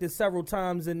resurrected several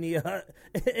times in the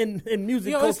in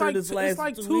music culture this last 2 weeks. It's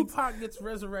like Tupac gets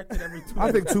resurrected every 2 weeks.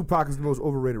 I think Tupac is the most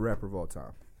overrated rapper of all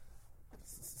time.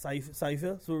 So you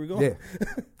feel? So where we going? Yeah.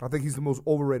 I think he's the most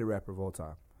overrated rapper of all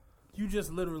time. You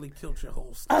just literally killed your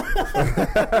whole story.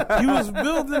 You was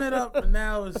building it up, and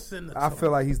now it's in the I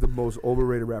feel like he's the most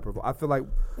overrated rapper of all. I feel like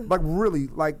really,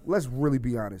 let's really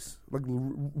be honest. Like,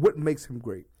 what makes him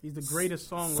great? He's the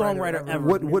greatest songwriter ever.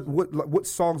 What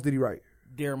songs did he write?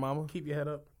 Dear Mama. Keep your head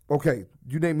up. Okay,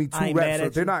 you name me 2 rap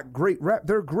songs. They're not great rap.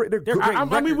 They're great. They're great. I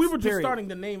mean, we were just period. starting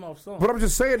to name off songs. But I'm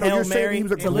just saying, Hail you're Mary, saying he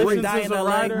was a To Live great. and Die in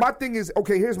LA. My thing is,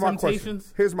 okay, here's my question.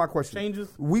 Temptations, Here's my question. Changes.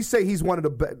 We say he's one of the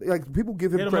best. Like, people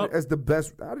give him credit as the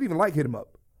best. I didn't even like Hit 'Em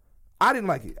Up. I didn't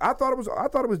like it. I thought it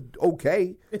was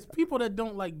okay. It's people that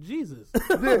don't like Jesus.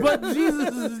 But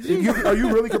Jesus is Jesus. Are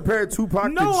you really comparing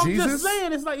Tupac to I'm Jesus? just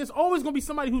saying, it's like it's always gonna be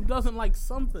somebody who doesn't like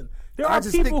something. There I are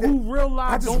just people think that- who real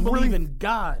life don't believe in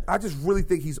God. I just really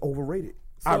think he's overrated.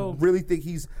 I So- really think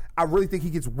he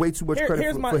gets way too much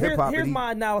credit for hip hop. Here's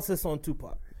my analysis on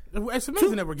Tupac. It's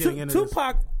amazing that we're getting into this.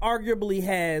 Tupac arguably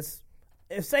has,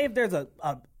 if there's a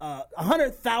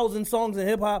 100,000 songs in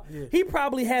hip hop, he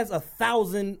probably has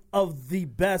 1,000 of the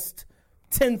best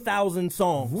 10,000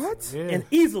 songs. What? Yeah. And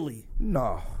easily.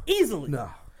 No.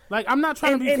 Like, I'm not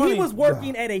trying to be And funny. he was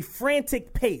working at a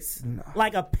frantic pace,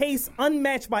 like a pace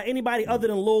unmatched by anybody other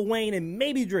than Lil Wayne and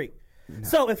maybe Drake.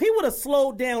 So if he would have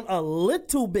slowed down a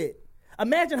little bit,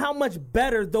 imagine how much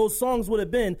better those songs would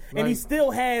have been. And he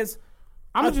still has.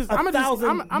 I'm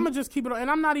gonna just keep it on,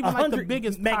 and I'm not even like the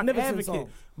biggest Pac advocate, songs.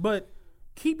 but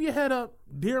keep your head up,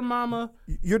 Dear Mama.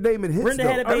 You're naming hits. Brenda though.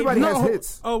 had a baby. Everybody No, has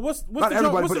hits. What's Not the everybody, joint?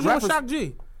 but What's the joint? rappers- Shock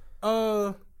G.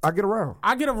 I Get Around.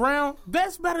 I Get Around.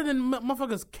 That's better than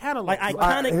motherfuckers' catalog. Like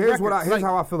iconic Here's records.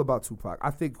 how I feel about Tupac.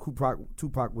 I think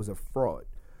Tupac was a fraud.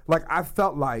 Like, I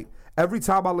felt like every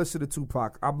time I listen to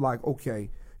Tupac, I'm like, okay,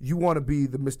 you want to be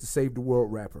the Mr. Save the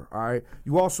World rapper, all right?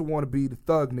 You also want to be the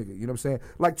thug nigga, you know what I'm saying?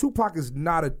 Like, Tupac is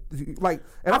not a, like,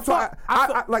 and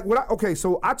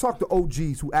so I talked to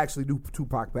OGs who actually knew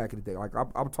Tupac back in the day. Like,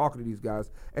 I'm talking to these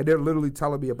guys, and they're literally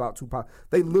telling me about Tupac.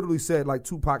 They literally said, like,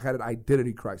 Tupac had an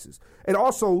identity crisis. And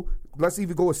also, let's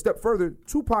even go a step further,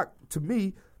 Tupac, to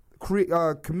me,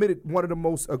 committed one of the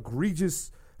most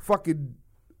egregious fucking,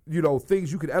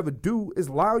 things you could ever do is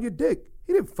lie on your dick.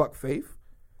 He didn't fuck Faith.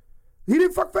 He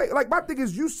didn't fuck Faith. Like, my thing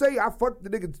is, you say I fucked the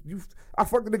nigga, I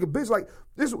fucked the nigga bitch. Like,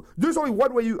 there's only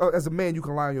one way you, as a man, you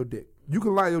can lie on your dick. You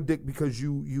can lie on your dick because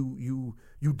you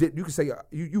did. You can say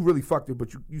you really fucked her, but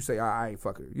you say I ain't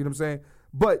fuck her. You know what I'm saying?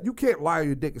 But you can't lie on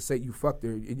your dick and say you fucked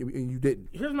her and you didn't.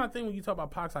 Here's my thing when you talk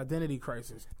about Pac's identity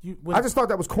crisis. I just thought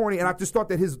that was corny, and I just thought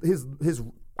that his.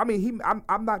 I mean,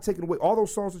 I'm not taking away all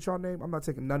those songs that y'all name. I'm not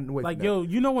taking nothing away. Like, from yo, that.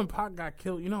 you know when Pac got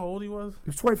killed? You know how old he was? He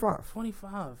was 25.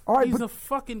 25. All right, he's but a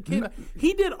fucking kid.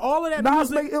 He did all of that Nas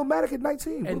music. made Illmatic at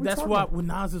 19, And that's why when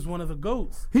Nas is one of the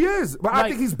GOATs. he is. But I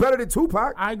Like, think he's better than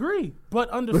Tupac. I agree, but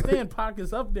understand Pac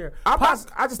is up there. I just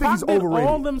think Pac he's did overrated.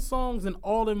 all them songs and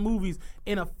all them movies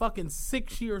in a fucking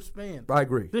 6-year span. I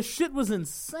agree. This shit was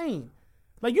insane.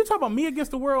 Like, you talk about Me Against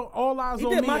the World, All Eyes He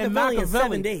on did Me, and Machiavelli in Machiavelli.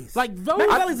 7 days. Like, those.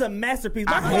 Machiavelli's a masterpiece.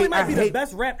 Machiavelli might be the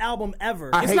best rap album ever.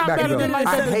 I It's hate not better than Machiavelli. Life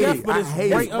I After hate Death, it. but I it's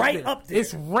hate right, it. right up there.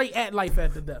 It's right at Life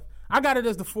After Death. I got it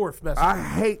as the 4th best. I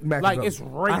hate Machiavelli. Like, it's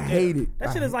right I hate there. it.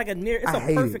 That shit is like it's I a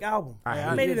hate perfect it. album. I He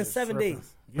hate made it. it in 7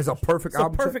 days. It's a perfect It's a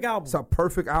album. perfect album. It's a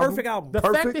perfect album. Perfect album. The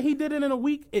Perfect. fact that he did it in a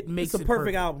week, it makes It's a it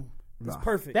perfect album. It's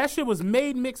perfect. That shit was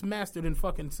made, mixed, mastered in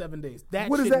fucking 7 days.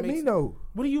 What does shit that makes mean, it- though?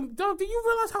 What do you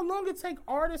realize how long it take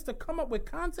artists to come up with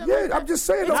content? Yeah, like that? I'm just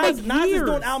saying. It's though. like like Nas is years.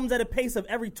 doing albums at a pace of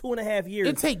every 2.5 years.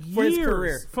 It take for his career.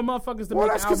 years for motherfuckers to Well,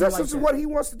 make that's an because album that's like just that. what he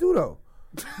wants to do, though.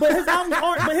 But his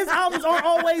albums aren't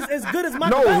always as good as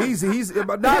Machiavelli. No, he's Nas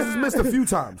has missed a few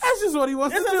times. That's just what he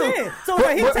wants That's to what I'm do. saying. So But-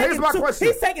 like, but here's my question.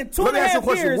 He's taking two Let and me a ask you a half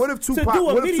question. years What if to Tupac? do a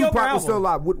What if mediocre Tupac was album. still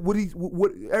alive? Would he?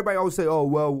 Would everybody always say, "Oh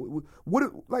well"?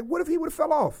 What if he would have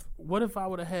fell off? What if I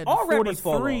would have had All rappers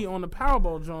fall 43 off. on the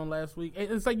Powerball John last week? And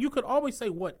it's like you could always say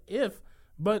what if,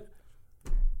 but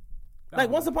Like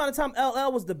once upon a time,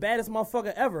 LL was the baddest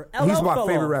motherfucker ever. LL He's my fell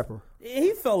favorite off. rapper.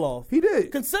 He fell off. He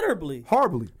did. Considerably.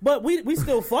 Horribly. But we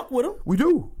still fuck with him. We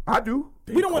do. I do.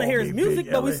 We don't want to hear his music,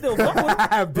 but we still fuck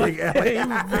with him. Big L. Big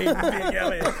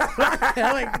Elliot.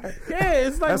 Like, yeah,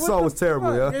 it's like That what song the was terrible,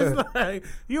 fuck? yeah. It's like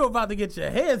you about to get your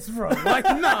heads from. Like,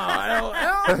 no,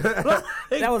 LL.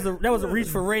 That was a reach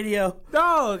for radio.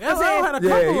 Dog. LL saying- had a couple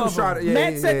Yeah, he was of trying them. to. Yeah,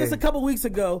 Matt yeah, said yeah. this a couple weeks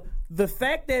ago. The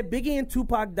fact that Biggie and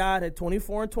Tupac died at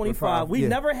 24 and 25, we yeah.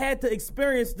 never had to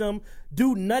experience them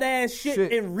do nut ass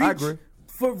shit and I reach agree.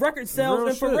 for record sales Real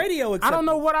and for shit. radio. I don't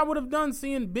know what I would have done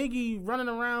seeing Biggie running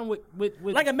around with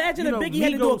Like imagine you if know, Biggie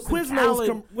had to do a Migos and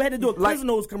Khaled. We had to do a Like-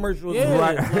 Quiznos commercial. Yeah.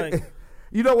 Right.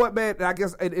 You know what, man? I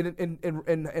guess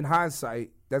in hindsight,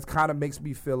 that kind of makes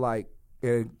me feel like,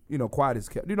 quiet as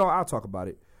kept. I'll talk about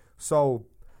it. So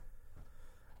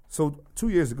 2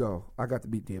 years ago, I got to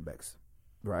meet DMX,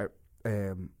 right?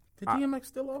 And Did DMX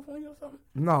still off on you or something?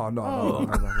 no.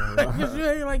 Because you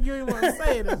ain't like you ain't want to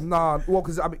say this. Nah, well,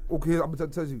 because I'm gonna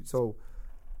tell you. So,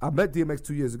 I met DMX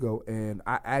 2 years ago, and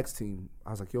I asked him. I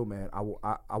was like, "Yo, man, I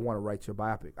want to write your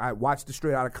biopic." I watched the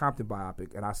Straight Outta Compton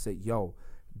biopic, and I said, "Yo,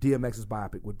 DMX's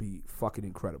biopic would be fucking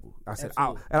incredible." I said,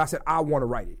 I want to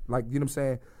write it. Like, you know what I'm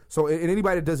saying? So, and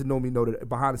anybody that doesn't know me know that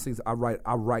behind the scenes, I write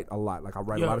a lot. Like, I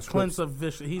write a lot of Clint's scripts. a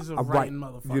vicious. He's a I writing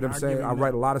write, motherfucker. you know what I'm saying? give I him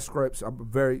write that. a lot of scripts. I'm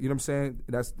very, you know what I'm saying?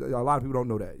 That's a lot of people don't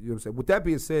know that. You know what I'm saying? With that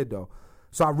being said, though,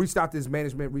 so I reached out to his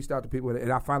management, reached out to people,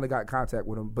 and I finally got in contact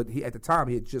with him. But at the time,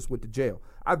 he had just went to jail.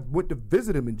 I went to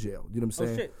visit him in jail. You know what I'm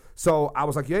saying? shit. So I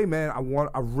was like, "Hey, man,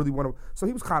 I really want to." So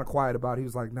he was kind of quiet about it. He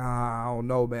was like, "Nah, I don't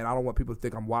know, man. I don't want people to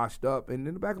think I'm washed up." And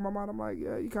in the back of my mind, I'm like,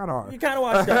 "Yeah, you kind of are." You kind of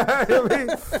watched that. You know what I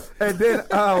mean? And then,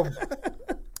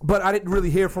 but I didn't really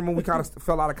hear from him. We kind of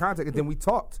fell out of contact, and then we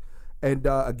talked. And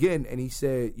again, and he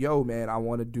said, "Yo, man, I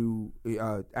want to do."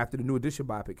 After the New Edition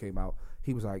biopic came out,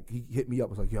 he was like, he hit me up,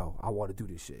 was like, "Yo, I want to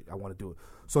do this shit. I want to do it."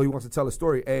 So he wants to tell a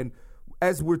story. And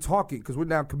as we're talking, because we're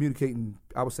now communicating,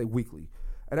 I would say weekly,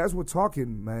 and as we're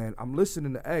talking, man, I'm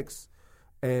listening to X,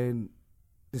 and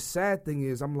the sad thing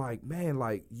is, I'm like, man,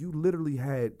 like you literally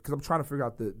had, because I'm trying to figure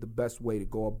out the best way to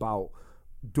go about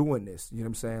doing this. You know what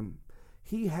I'm saying?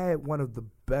 He had one of the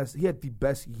best. He had the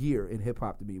best year in hip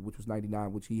hop to me, which was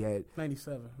 '99, which he had.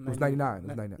 97. It was '99. It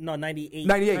was '99. No, 98.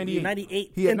 98.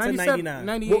 98 He had into 97, 99.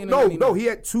 98 Well, and no, 99. he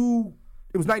had two.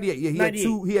 It was '98. Yeah, he 98. had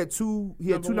two. He had two. He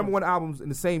had two Number number one albums in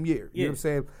the same year. You Yeah. know what I'm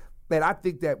saying? And I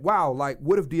think that like,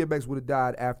 what if DMX would have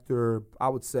died after, I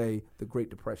would say, the Great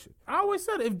Depression? I always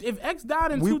said if X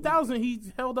died in 2000,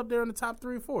 he's held up there in the top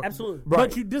 3 or 4. Absolutely.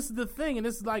 Right. But this is the thing, and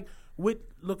this is like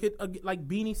look at like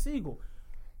Beanie Siegel.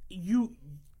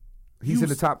 He's in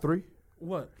the top 3.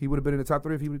 What? He would have been in the top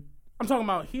 3 if he would. I'm talking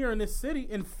about here in this city.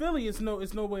 In Philly, it's no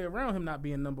way around him not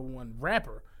being number one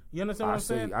rapper. You understand what I'm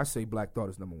saying? I say Black Thought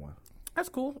is number 1. That's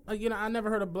cool. I never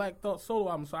heard a Black Thought solo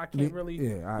album, so I can't really.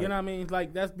 Yeah, you know what I mean?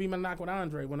 Like that's be my knock with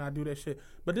Andre when I do that shit.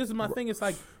 But this is my thing. It's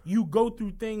like you go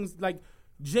through things like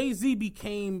Jay-Z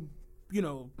became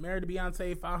married to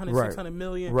Beyonce, 500, Right. 600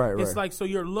 million. Right, It's right. like, so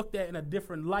you're looked at in a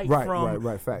different light Right, from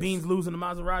right, facts. Beans losing the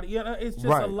Maserati. It's just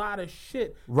Right. a lot of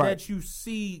shit Right. that you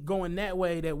see going that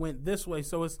way that went this way.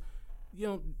 So it's,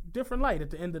 different light at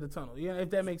the end of the tunnel. If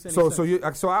that makes any sense.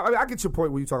 So I get your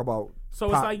point when you talk about. So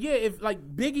Pac. it's like, if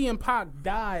like Biggie and Pac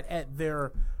died at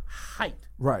their height.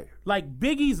 Right. Like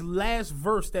Biggie's last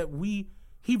verse that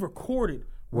he recorded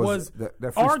was that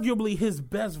arguably his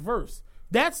best verse.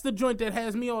 That's the joint that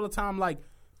has me all the time like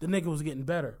the nigga was getting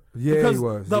better. Yeah, because he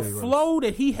was. The Yeah, he flow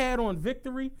that he had on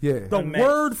Victory, Yeah. the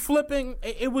word flipping,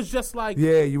 it was just like,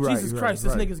 Yeah, you're right, Jesus you're Christ, right,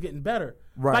 this right. nigga's getting better.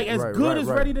 Right, like as right, good right, as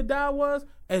right. Ready to Die was,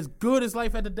 as good as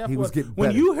Life After Death He was getting when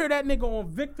better. you hear that nigga on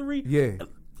Victory, Yeah.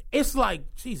 it's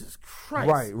like, Jesus Christ.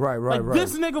 Right, right, right, Like right.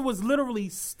 this nigga was literally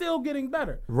still getting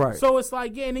better. Right. So it's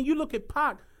like, and then you look at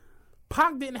Pac.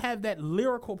 Pac didn't have that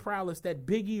lyrical prowess that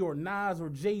Biggie or Nas or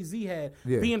Jay-Z had,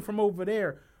 being from over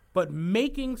there. But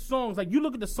making songs, like you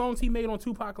look at the songs he made on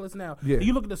Tupacalypse Now. Yeah. And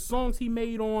you look at the songs he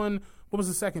made on, what was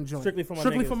the second joint? Strictly for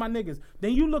My Niggas.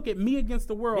 Then you look at Me Against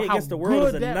the World. Me how Against the World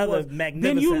good is that another was. magnificent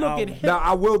Then you look album. at Now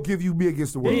I will give you Me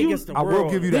Against the World. Me Against the I will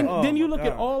World. give you that. then you look God.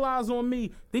 at All Eyes on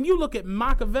Me. Then you look at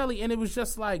Machiavelli, and it was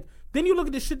just like. Then you look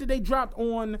at the shit that they dropped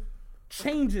on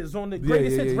Changes on the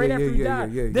greatest hits right after he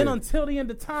died. Then Until the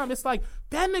End of Time, it's like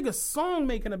that nigga's song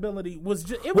making ability was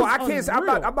just. It was I can't say, I'm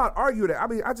unreal. not arguing that. I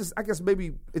mean, I guess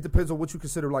maybe it depends on what you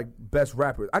consider like best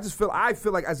rapper. I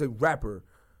feel like as a rapper,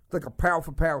 like a pound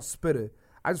for pound spitter,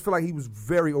 I just feel like he was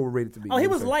very overrated to me. Oh, he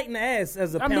was light in the ass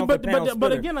as a pound for but pound but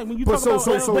spitter. again, like when you But talk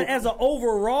so- about, so- But as an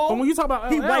overall, but when you talk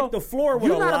about he LL, wiped the floor with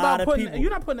you're a not lot about of putting, people. You're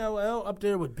not putting LL up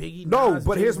there with Biggie. No, Nas,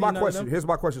 but here's Jay-Z, my none of question. them. Here's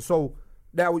my question. So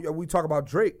now we talk about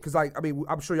Drake because I mean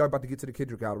I'm sure y'all about to get to the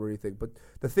Kendrick album or anything, but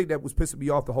the thing that was pissing me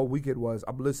off the whole weekend was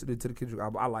I'm listening to the Kendrick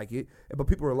album. I like it, but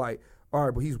people are like, all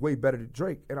right, but he's way better than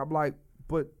Drake, and I'm like,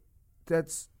 but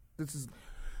this is.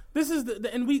 This is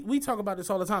and we talk about this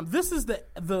all the time. This is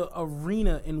the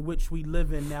arena in which we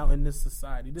live in now in this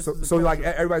society. This is the So like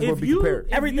culture. everybody's going If to be you- compared.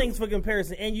 if Everything's for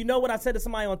comparison. And you know what I said to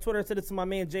somebody on Twitter? I said it to my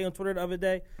man Jay on Twitter the other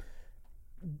day.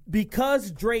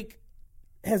 Because Drake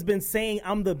has been saying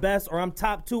I'm the best or I'm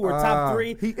top 2 or top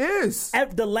 3. He is.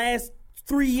 At the last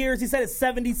 3 years, he said it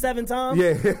 77 times.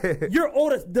 Yeah. You're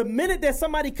older. The minute that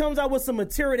somebody comes out with some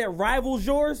material that rivals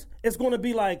yours, it's going to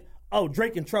be like, oh,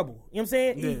 Drake in trouble. You know what I'm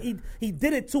saying? Yeah. He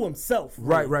did it to himself.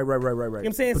 Right. You know what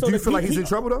I'm saying? But So do you the- feel like he's he- in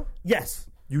trouble though? Yes.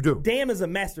 You do. Damn is a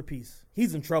masterpiece.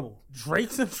 He's in trouble.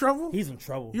 Drake's in trouble. He's in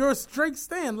trouble. You're a Drake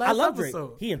stan. Last I love Drake.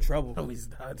 episode. He in trouble. No, he's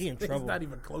not. He in He's trouble. not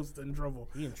even close to in trouble.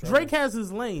 He in trouble. Drake has his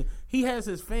lane. He has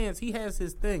his fans. He has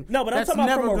his thing. No, but I'm That's talking about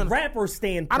never from a gonna- rapper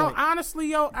standpoint. I don't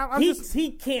honestly, yo. I'm just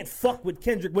He can't fuck with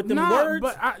Kendrick with them nah, words.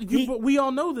 but we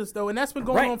all know this though, and that's been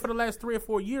going Right. on for the last 3 or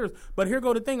 4 years. But here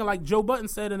go the thing, like Joe Budden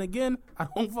said, and again, I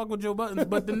don't fuck with Joe Budden,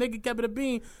 but the nigga kept it a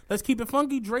bean. Let's keep it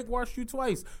funky. Drake washed you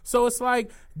twice, so it's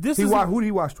like this is Who did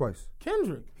he watch twice?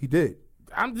 Kendrick. He did.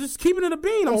 I'm just keeping it a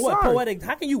beam. I'm on what? sorry. Poetic.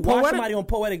 How can you watch Poetic- somebody on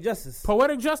Poetic Justice?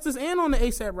 Poetic Justice and on the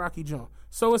ASAP Rocky John.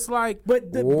 So it's like, But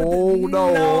Oh, the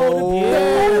no.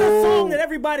 part of the song that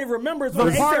everybody remembers on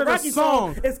The the part of A$AP the Rocky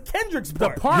song- song is Kendrick's the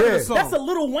part. part of Yeah. the song. That's a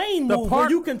Lil Wayne The move part- where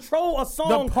you control a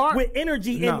song with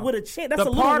energy and No. with a chant. That's the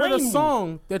a Lil part Wayne of the move.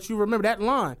 song that you remember, that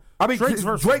line. I mean, Drake's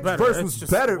verse Drake's was better. verse It's was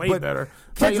just better, way but better.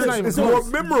 Kendrick's Like, it's is not more even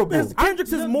close. memorable.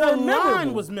 Kendrick's is The more line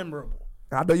memorable. was memorable.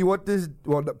 I know you want this.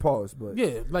 Well, pause, but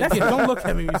Yeah, like don't look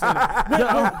at me when you say that.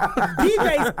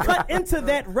 DJs cut into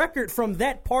that record from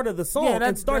that part of the song Yeah, that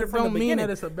and started that from don't the mean beginning.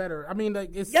 that it's a better. I mean, like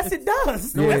it's Yes, it does. Yeah,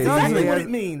 That's yeah, exactly yeah. what it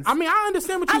means. I mean, I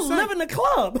understand what I you're saying. live in the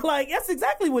club. Like, that's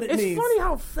exactly what it It's means. funny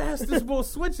how fast this bull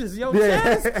switches, yo. Yeah.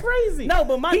 That is crazy. No,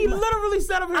 but he literally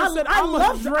said up here and said, I "I'm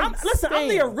love a Drake Listen, I'm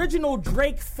the stan." original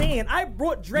Drake fan. I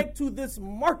brought Drake to this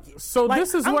market. So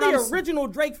this is what I'm I'm the original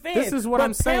Drake fan. This is what but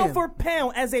I'm saying. Pound for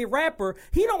pound, as a rapper,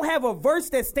 he don't have a verse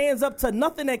that stands up to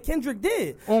nothing that Kendrick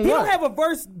did. On He what? don't have a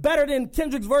verse better than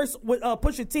Kendrick's verse with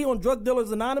Pusha T on Drug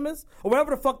Dealers Anonymous or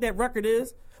whatever the fuck that record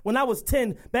is. When I was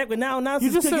 10, back when Now Announcers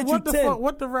You just could said get what you the 10. fuck?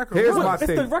 What the record? Here's was? my It's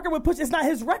thing. the record with Pusha. It's not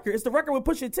his record. It's the record with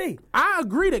Pusha T. I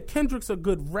agree that Kendrick's a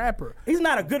good rapper. He's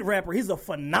not a good rapper. He's a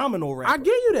phenomenal rapper. I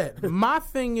give you that. My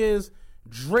thing is,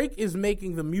 Drake is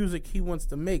making the music he wants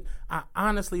to make. I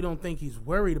honestly don't think he's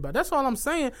worried about. That's all I'm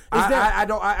saying. Is that I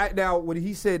don't. Now, when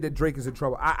he said that Drake is in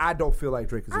trouble, I don't feel like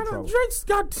Drake is in I don't. trouble. Drake's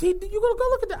got. You go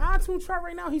look at the iTunes chart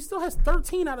right now. He still has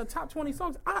 13 out of top 20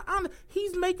 songs.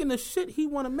 He's making the shit he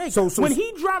want to make. So when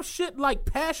he drops shit like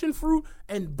Passion Fruit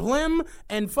and Blim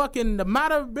and fucking the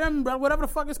Matter Bim, whatever the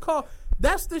fuck it's called,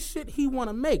 that's the shit he want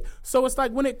to make. So it's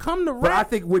like when it come to rap, I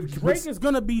think when Drake is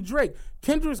gonna be Drake.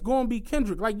 Kendrick's gonna be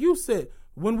Kendrick. Like you said,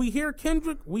 when we hear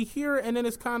Kendrick, we hear it, and then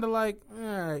it's kind of like, all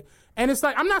right. And it's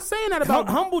like, I'm not saying that about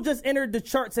Humble just entered the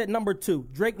charts at number 2.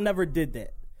 Drake never did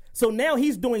that. So now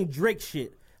he's doing Drake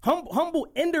shit. Humble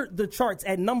entered the charts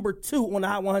at number 2 on the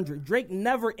Hot 100. Drake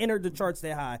never entered the charts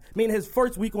that high. I mean, his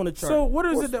first week on the chart. So what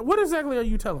is it? What exactly are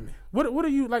you telling me? What are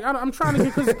you like? I'm trying to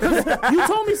get because you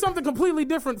told me something completely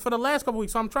different for the last couple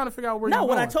weeks. So I'm trying to figure out where. No, you're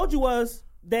what going. I told you was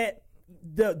that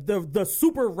the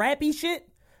super rappy shit.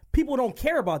 People don't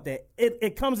care about that.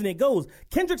 It comes and it goes.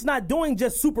 Kendrick's not doing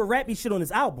just super rappy shit on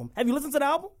his album. Have you listened to the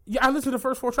album? Yeah, I listened to the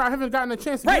first 4 tracks. I haven't gotten a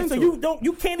chance to Right, get so into it.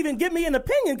 you can't even give me an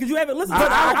opinion because you haven't listened to But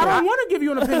the album. I don't want to give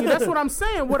you an opinion. That's what I'm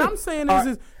saying. What I'm saying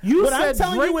is you What I'm said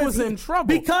telling Drake you is was in trouble.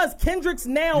 because Kendrick's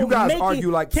now You guys making,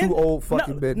 argue like two old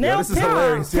fucking men. Now Yo, this is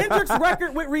hilarious. Kendrick's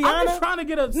record with Rihanna. I'm just trying to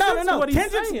get a sense of what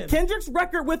he's saying. Kendrick's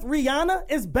record with Rihanna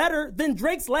is better than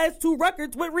Drake's last 2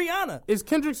 records with Rihanna. Is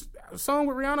Kendrick's song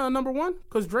with Rihanna a number 1?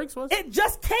 Because Drake's was. It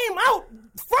just came out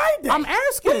Friday. I'm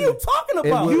asking. What are you talking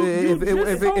about?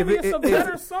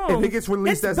 If it gets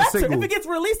released as a single, if it gets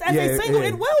released as a single,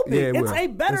 it will be. It's a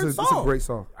better song. It's a great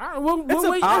song. I want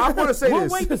to say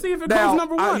this. Wait to see if it now, goes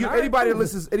number 1. Anybody that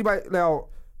listens, now,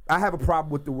 I have a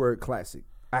problem with the word classic.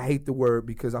 I hate the word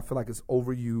because I feel like it's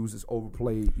overused, it's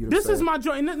overplayed. You know this is my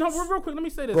joint. No, real quick, let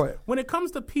me say this. Go ahead. When it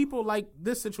comes to people like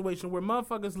this situation where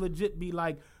motherfuckers legit be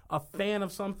like a fan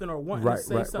of something or wanting to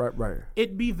say something,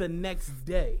 it'd be the next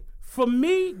day. For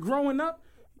me, growing up,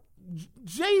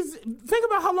 Jay-Z, think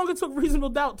about how long it took Reasonable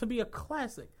Doubt to be a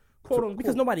classic. Quote unquote.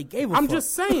 Because nobody gave a fuck. I'm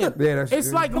just saying.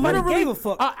 It's like nobody literally gave a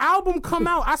fuck. an album come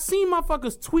out. I seen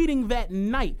motherfuckers tweeting that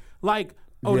night like,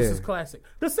 oh, this is classic.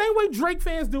 The same way Drake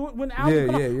fans do it when the album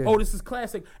come out. Oh, this is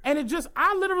classic. And it just,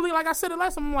 I literally, like I said it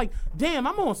last time, I'm like, damn,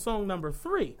 I'm on song number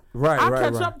 3. I'll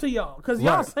catch up to y'all because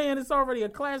y'all saying it's already a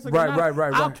classic.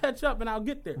 I'll catch up and I'll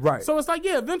get there. So it's like,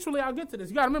 yeah, eventually I'll get to this.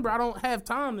 You got to remember, I don't have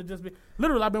time to just be,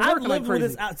 literally, I've been working like crazy.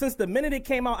 With this, since the minute it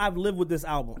came out, I've lived with this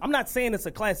album. I'm not saying it's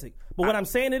a classic, but what I'm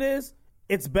saying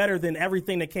it's better than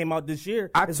everything that came out this year.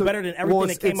 It's better than everything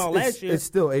that came out last year. It's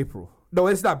still April. No,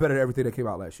 it's not better than everything that came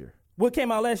out last year. What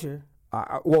came out last year?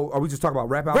 Well, are we just talking about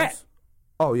rap albums? Rap.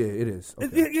 Oh yeah, it is.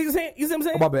 Okay. You see what I'm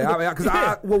saying? Oh, my bad.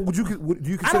 Because would you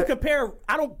consider? I don't compare.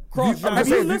 I don't cross. Have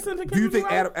you listened to? Do you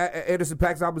think Anderson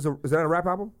 .Paak's album is that a rap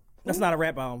album? That's not a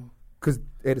rap album. Because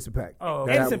Anderson .Paak. Oh,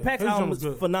 Anderson .Paak's album was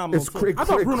phenomenal. I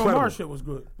thought Bruno Mars shit was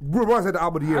good. Bruno Mars had the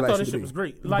album of the year last year. I thought this shit was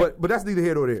great. Like, but that's neither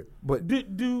here nor there. But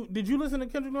did you listen to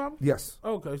Kendrick's album? Yes.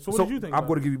 Okay, so what did you think? I'm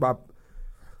going to give you my.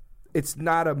 It's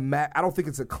not a I don't think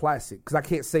it's a classic because I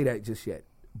can't say that just yet.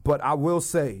 But I will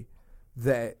say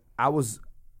that I was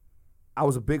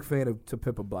a big fan of To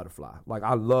Pimp a Butterfly. Like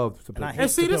I loved To Pimp a Butterfly.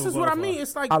 And see, this is what I mean.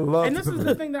 It's like, I love and this is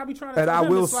the thing that I be trying to tell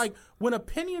him. It's like when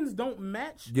opinions don't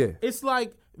match. Yeah. It's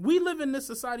like we live in this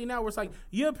society now where it's like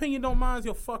your opinion don't mind,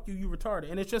 you'll fuck you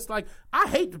retarded. And it's just like I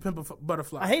hate To Pimp a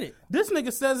Butterfly. I hate it. This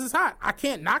nigga says it's hot. I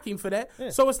can't knock him for that.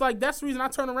 Yeah. So it's like that's the reason I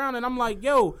turn around and I'm like,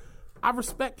 yo. I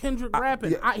respect Kendrick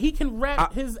rapping. He can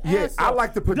rap his ass off. I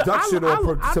like the production of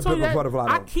To Pimp a Butterfly.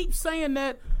 I keep saying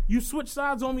that you switch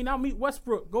sides on me. Now meet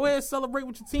Westbrook. Go ahead, celebrate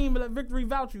with your team and let victory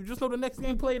vouch you. Just know the next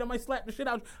game played, I might slap the shit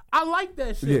out you. I like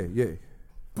that shit. Yeah.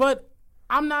 But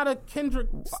I'm not a Kendrick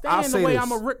stan the way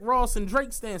I'm a Rick Ross and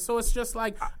Drake stan. So it's just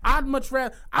like I'd much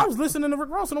rather. I was listening to Rick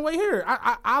Ross on the way here.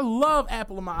 I love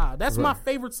Apple in My Eye. That's my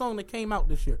favorite song that came out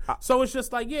this year. So it's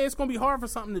just like, yeah, it's gonna be hard for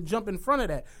something to jump in front of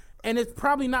that. And it's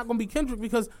probably not going to be Kendrick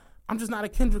because I'm just not a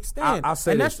Kendrick stan. I'll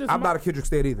say this. I'm not a Kendrick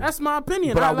stan either. That's my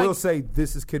opinion. But I will say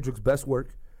this is Kendrick's best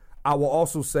work. I will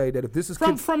also say that if this is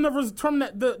from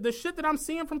the shit that I'm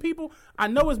seeing from people, I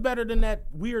know it's better than that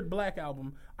weird Black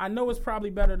album. I know it's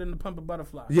probably better than The Pimp a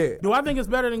Butterfly. Yeah. Do I think it's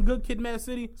better than Good Kid, Mad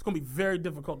City? It's gonna be very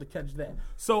difficult to catch that.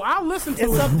 So I'll listen to it.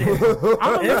 It's up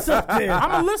there. It's up there.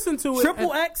 I'm gonna listen to it.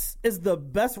 Triple X is the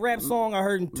best rap song I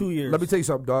heard in 2 years. Let me tell you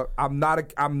something, dog. I'm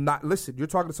not. Listen, you're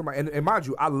talking to somebody, and mind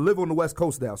you, I live on the West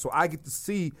Coast now, so I get to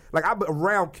see. Like I'm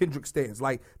around Kendrick stans.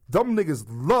 Like them niggas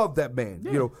love that man.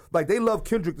 Yeah. You know, like they love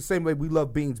Kendrick the same way we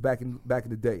love Beans back in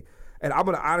the day. And I'm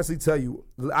gonna honestly tell you,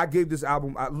 I gave this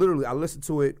album. I listened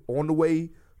to it on the way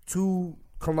to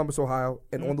Columbus, Ohio,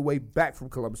 and on the way back from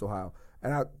Columbus, Ohio.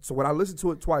 And so when I listened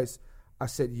to it twice, I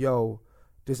said, "Yo,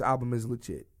 this album is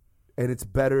legit, and it's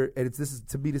better." And this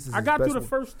is I got through the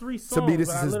first 3 songs. To me, this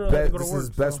is his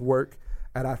best work,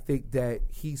 and I think that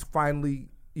he's finally,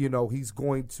 he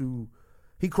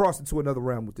crossed into another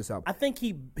realm with this album. I think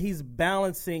he's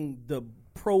balancing the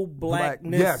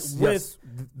pro-blackness with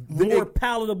more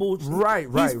palatable. Right.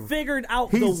 He's figured out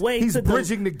the way. He's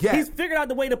bridging the gap. He's figured out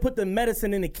the way to put the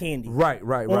medicine in the candy. Right.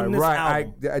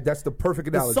 That's the perfect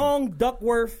analogy. The song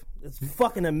Duckworth It's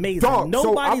fucking amazing. Dog, so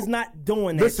Nobody's not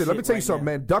doing that. Listen, let me shit tell you right something,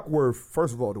 now. man. Duckworth,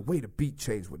 first of all, the way the beat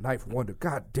changed with Knife Wonder.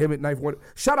 God damn it, Knife Wonder.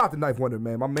 Shout out to Knife Wonder,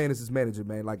 man. My man is his manager,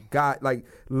 man. Like, God, like,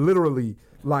 literally,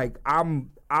 like,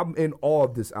 I'm in awe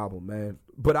of this album, man.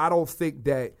 But I don't think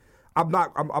that I'm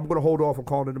going to hold off on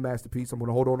calling it a masterpiece. I'm going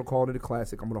to hold on to calling it a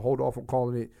classic. I'm going to hold off on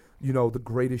calling it, the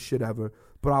greatest shit ever.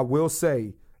 But I will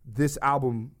say this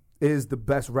album is the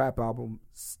best rap album.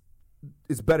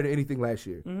 It's better than anything last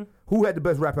year. Mm-hmm. Who had the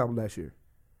best rap album last year?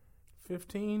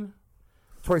 15.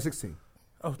 2016.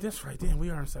 Oh, that's right. Damn, we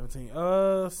are in 17.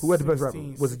 Who had the best rap 16,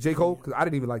 album? Was it J. Cole? Because I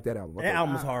didn't even like that album. That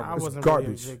album was horrible. I It's wasn't garbage.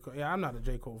 Really a J. Cole. Yeah, I'm not a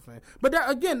J. Cole fan. But that,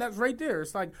 again, that's right there.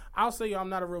 It's like, I'll say I'm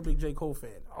not a real big J. Cole fan.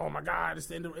 Oh my God, it's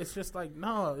the end of, it's just like,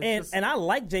 no. And I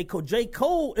like J. Cole. J.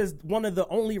 Cole is one of the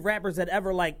only rappers that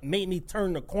ever like made me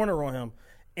turn the corner on him.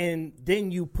 And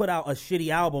then you put out a shitty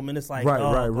album, and it's like, Right.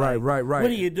 What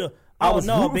do you do? I Oh was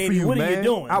no, rooting baby, for you, what man. are you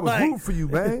doing? I was rooting for you,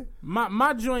 man.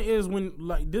 My joint is when,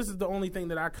 like, this is the only thing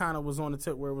that I kind of was on the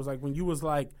tip where it was like, when you was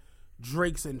like,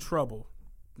 Drake's in trouble.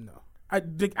 No.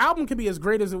 The album can be as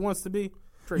great as it wants to be.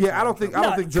 Drake's Yeah, I don't think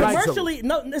Drake's commercially,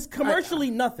 no, it's commercially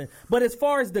nothing. But as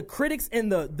far as the critics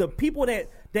and the people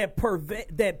that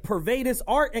purvey this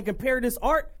art and compare this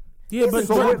art, Yeah, but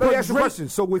So let me Drake- ask you a question.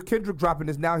 So with Kendrick dropping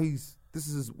this, now this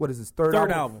is his third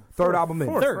album? Third Third album in.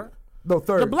 Fourth, Third. right? No, The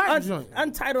third. Black joint.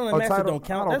 Untitled and Master Untitled? don't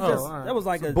count. I That's don't just know. that was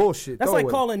like Some bullshit. That's Throw like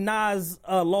it. calling Nas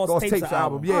Lost Lost Tapes Tapes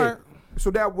album. Yeah. Alright. So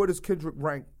now where does Kendrick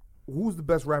rank? Who's the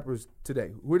best rappers today?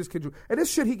 Where does Kendrick? And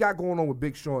this shit he got going on with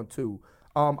Big Sean too.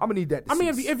 I'm gonna need that. I mean,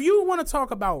 if you want to talk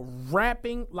about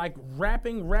rapping, like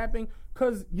rapping,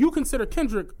 because you consider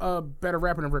Kendrick a better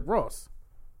rapper than Rick Ross,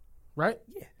 right?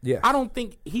 Yeah. I don't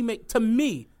think to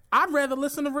me, I'd rather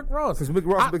listen to Rick Ross. because Rick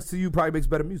Ross to you probably makes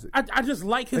better music. I just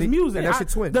like his And music. and that's your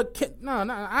twin.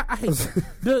 I hate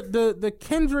that. the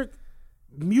Kendrick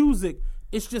music.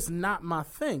 It's just not my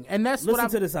thing, and that's Listen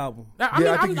what to this album.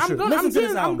 I think you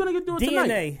should. I'm gonna get through it DNA,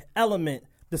 tonight. Element,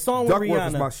 the song with Duckworth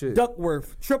is my Rihanna, shit.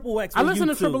 Duckworth, Triple X. I with listened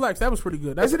to U2. Triple X. That was pretty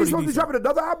good. That's Isn't he pretty supposed to be decent. dropping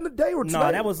another album today or No,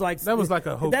 tonight? that was like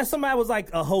a hoax. That somebody was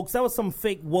like a hoax. That was some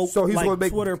fake woke So he's like going to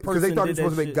make Twitter because person. they thought he was did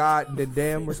supposed to that make shit. God and then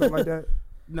Damn or something like that.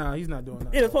 Nah, he's not doing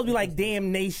that. It was supposed to be like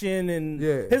Damnation, and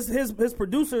Yeah. his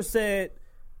producer said,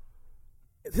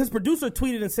 his producer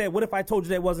tweeted and said, "What if I told you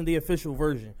that wasn't the official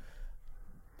version?"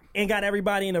 And got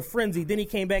everybody in a frenzy. Then he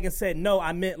came back and said, "No,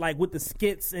 I meant like with the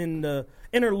skits and the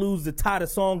interludes to tie the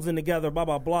songs in together, blah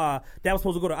blah blah. That was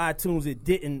supposed to go to iTunes. It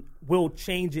didn't. We'll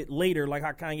change it later, like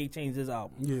how Kanye changed his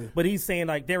album. Yeah. But he's saying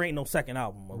like there ain't no second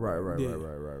album.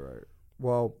 Right.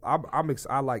 Well,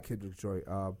 I like Kendrick's joint,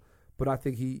 but I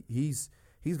think he's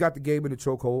got the game in the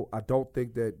chokehold. I don't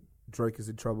think that Drake is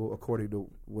in trouble, according to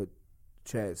what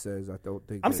Chad says. I don't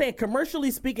think. I'm saying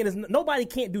commercially speaking, nobody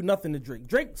can't do nothing to Drake.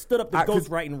 Drake stood up to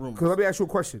ghostwriting rumors. Because let me ask you a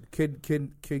question: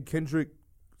 Can Kendrick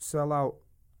sell out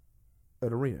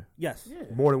an arena? Yes.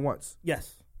 More than once.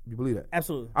 Yes. You believe that?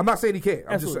 Absolutely. I'm not saying he can't.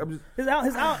 I'm Absolutely.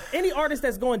 just Any artist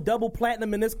that's going double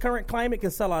platinum in this current climate can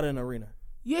sell out an arena.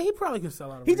 Yeah, he probably can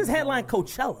sell out. He just headlined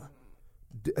Coachella.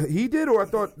 he did, or I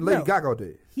thought Lady No. Gaga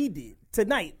did. He did.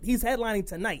 Tonight. He's headlining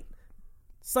tonight.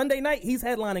 Sunday night, he's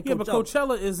headlining Yeah, Coachella. but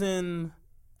Coachella is in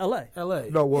LA. LA.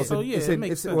 No, well, so yeah, it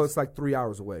makes sense. well, it's like 3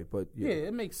 hours away, but yeah, yeah.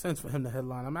 it makes sense for him to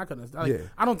headline. I'm not gonna. Yeah.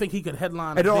 I don't think he could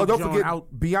headline. And a big don't joint forget, out.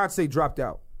 Beyonce dropped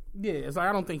out. Yeah, it's like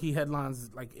I don't think he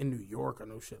headlines like in New York or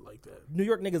no shit like that. New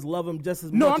York niggas love him just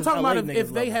as much No, I'm as talking LA about niggas if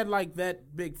love they him. had like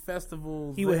that big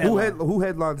festival. He would that- headline. Who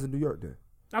headlines in New York then?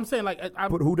 I'm saying like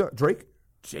But who does? Drake?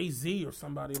 Jay-Z or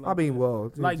somebody. Like I mean, that.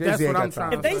 well, like Jay-Z that's ain't what got I'm time.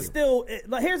 trying If to they say. still,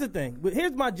 like, here's the thing.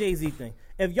 Here's my Jay-Z thing.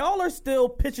 If y'all are still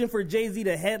pitching for Jay-Z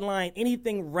to headline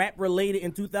anything rap related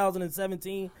in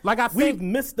 2017, Like, I we've think-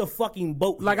 missed the fucking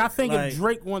boat. Like here. I think Like, if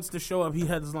Drake wants to show up, he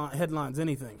headlines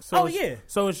anything. So Oh, it's- yeah.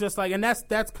 So it's just like, and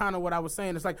that's kind of what I was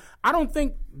saying. It's like I don't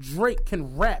think Drake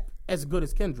can rap as good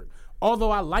as Kendrick.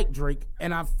 Although I like Drake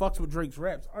and I fucks with Drake's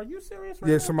raps. Are you serious? Right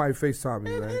Yeah, now? somebody FaceTime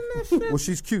me, Man, man. in that shit. Well,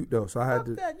 she's cute though, so I had Fuck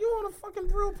to. that. You on a fucking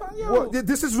real podcast? Yo. Well,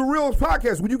 this is a real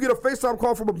podcast. When you get a FaceTime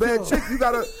call from a bad chick, you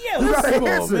gotta come on,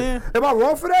 answer. man. Am I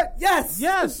wrong for that? yes,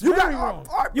 yes, You very got.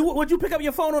 wrong. Would you pick up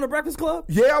your phone on the Breakfast Club?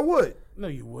 Yeah, I would. No,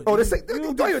 you would. Oh, this ain't. Did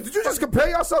you just compare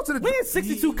yourself to the? We in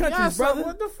 62 countries, Yes, brother.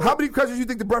 What the fuck? How many countries you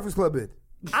think the Breakfast Club in?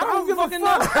 I don't give a fucking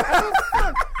fuck. know.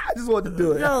 I just wanted to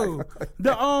do it. Yo,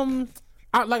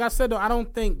 like I said though, I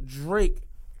don't think Drake.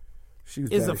 She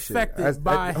was is bad as shit. affected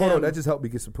by Hold on, him. that just helped me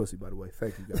get some pussy. By the way,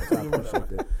 thank you guys. I appreciate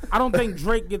that. I don't think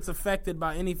Drake gets affected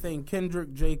by anything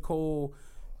Kendrick, J. Cole,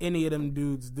 any of them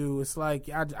dudes do. It's like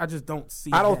I just don't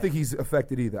see. I don't that. think he's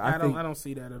affected either. I don't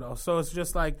see that at all. So it's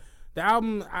just like The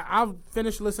album, I've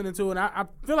finished listening to it, and I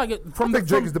feel like it. I think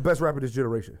Drake is the best rapper of this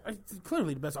generation.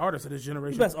 Clearly the best artist of this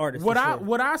generation. The best artist.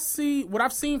 What I've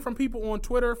seen from people on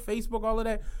Twitter, Facebook, all of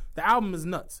that, the album is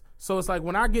nuts. So it's like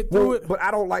when I get through it. But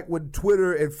I don't like when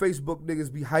Twitter and Facebook niggas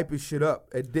be hyping shit up.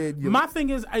 And then my thing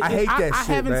is, I hate that shit,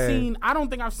 haven't man. seen. I don't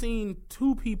think I've seen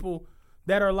two people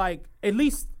that are like, at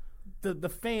least the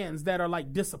fans that are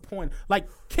like disappointed. Like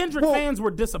Kendrick fans were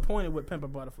disappointed with Pimp a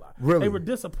Butterfly. Really? They were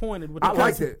disappointed with. I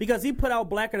liked it because he put out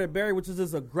Blacker Than Berry, which is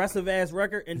this aggressive ass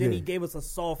record, and then he gave us a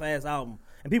soft ass album,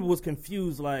 and people was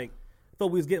confused. Like, thought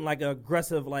we was getting like an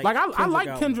aggressive like. I like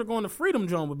album. Kendrick on the Freedom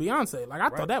Joint with Beyonce. Like I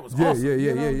thought that was Yeah, awesome. yeah,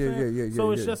 You know what I'm yeah, saying? yeah, yeah, So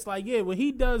yeah, it's yeah. just like when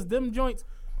he does them joints,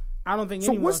 I don't think.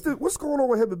 So anyone what's going on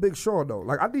with him and Big Sean though?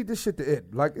 Like I need this shit to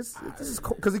end. Like this is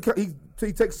because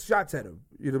he takes shots at him.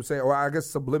 You know what I'm saying? Or I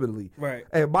guess subliminally. Right.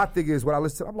 And my thing is when I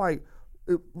listen, I'm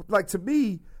like to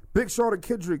me, Big Sean and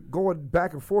Kendrick going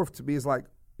back and forth to me is like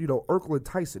Urkel and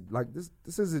Tyson. Like this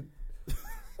isn't.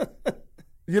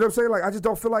 You know what I'm saying? Like I just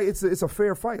don't feel like it's a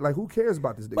fair fight. Like who cares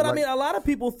about this nigga? But like, I mean, a lot of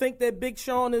people think that Big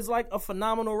Sean is like a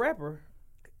phenomenal rapper.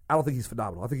 I don't think he's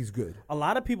phenomenal. I think he's good. A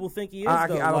lot of people think he is. I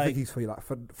though. don't think he's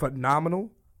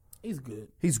phenomenal. he's good.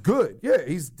 He's good. Yeah,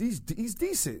 he's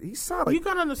decent. He's solid. You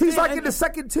gotta understand- He's like in the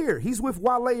second tier. He's with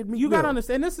Wale and Meek You Mill. gotta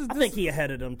understand. This is. I think he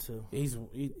ahead of them too.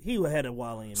 He ahead of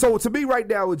Wale. And So to me, right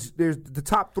now, there's the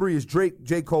top three is Drake,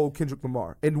 J. Cole, Kendrick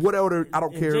Lamar, and what order I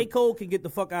don't care. J. Cole can get the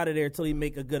fuck out of there until he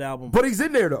make a good album. But he's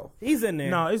in there though. He's in there.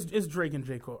 No, it's Drake and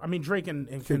J. Cole. I mean Drake and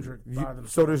Kendrick. by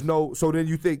themselves. So there's no. So then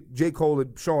you think J. Cole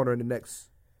and Sean are in the next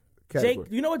category?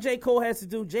 You know what J. Cole has to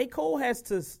do? J. Cole has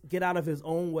to get out of his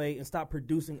own way and stop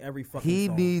producing every fucking He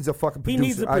song. needs a fucking He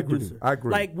producer. needs a producer. I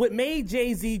agree. Like what made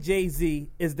Jay-Z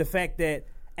is the fact that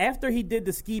after he did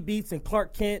the Ski Beats and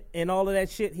Clark Kent and all of that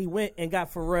shit, he went and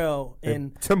got Pharrell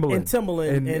and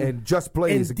Timbaland and Just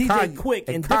Blaze and and DJ Kanye, Quick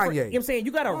and different- Kanye. You know what I'm saying?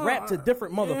 You got to rap to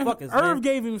different motherfuckers. Irv man.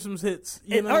 gave him some hits.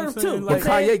 You And know what I'm Irv, saying? too. Like,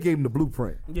 But Kanye gave him the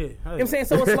blueprint. yeah, You know what I'm saying?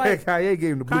 So it's like Kanye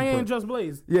gave him the blueprint. Kanye and Just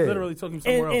Blaze Yeah. literally took him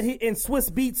somewhere else. and Swiss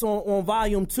Beats on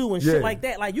volume 2 and shit Yeah. like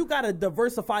that. Like you got to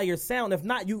diversify your sound. If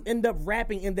not, you end up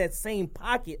rapping in that same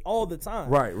pocket all the time.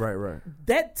 Right.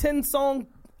 That 10-song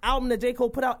album that J.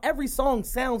 Cole put out, every song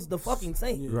sounds the fucking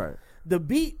same. Right. The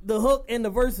beat, the hook, and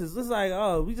the verses. It's like,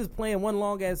 oh, we just playing one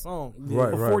long ass song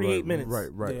for 48 minutes.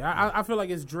 Right. Yeah, I feel like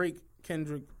it's Drake,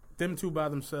 Kendrick, them two by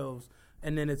themselves,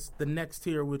 and then it's the next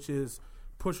tier, which is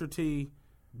Pusha T,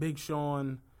 Big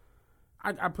Sean.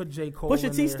 I put J. Cole. Pusha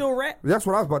in T there. still rap? That's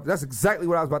what I was about. That's exactly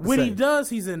what I was about to When say. he does,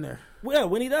 he's in there. Well,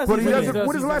 when he does, But he he's in doesn't. there.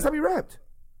 When is the last time he rapped?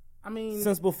 I mean,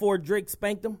 Since before Drake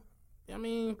spanked him.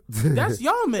 That's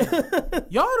y'all man.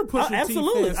 Y'all the Pusha T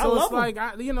absolutely. fans. I So love it's like,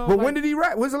 But when did he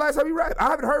rap? When's the last time he rapped? I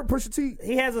haven't heard Pusha T.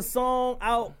 He has a song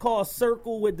out called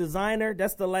Circle with Designer.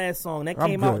 That's the last song. That I'm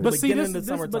came good. out at the But see, beginning of the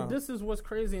summertime. this is what's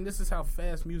crazy, and this is how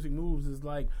fast music moves. Is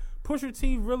like Pusha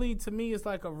T really to me is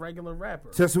like a regular rapper.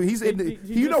 Just so he's in the.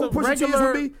 He You know just who a Pusha T is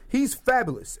regular- with me? He's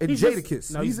Fabulous and He's just-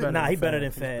 Jadakiss. No, he's better. Nah, he better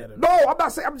than He's Fab. better. No, I'm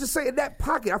not saying. I'm just saying that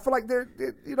pocket. I feel like they're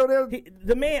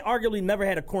The man arguably never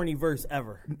had a corny verse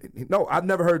ever. No, I've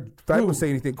never heard Fabulous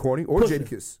say anything corny or Pusha.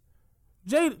 Jadakiss.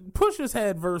 Pusha's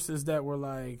had verses that were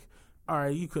like, all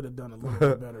right, you could have done a little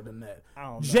bit better than that. I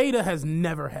don't know. Jada has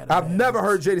never had. A I've bad never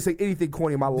verse. heard Jada say anything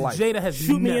corny in my life. Jada has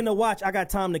Shoot me never- in the watch. I got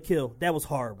time to kill. That was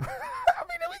horrible.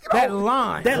 that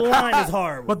line. That line is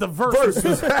horrible. But the verse.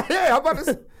 Versus. Yeah, I'm about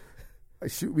to. Like,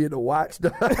 shoot me in the watch.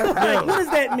 Like, what does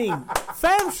that mean?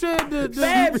 Fab said the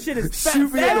Fab shit is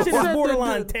Shoot me in the Fab shit watch. is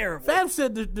borderline terrible. Fab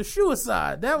said the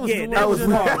suicide. That was Yeah, the that was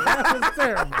legend. horrible. That was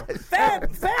terrible.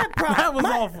 Fab That was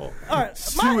awful. All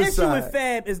right, my issue Suicide. with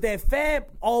Fab is that Fab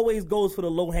always goes for the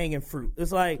low hanging fruit.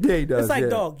 It's like, Yeah, he does, It's like, yeah.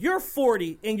 dog, you're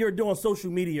 40 and you're doing social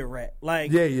media rap.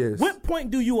 Like, Yeah, he is. What point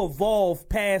do you evolve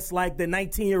past like the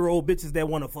 19-year-old bitches that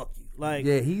want to fuck you? Like,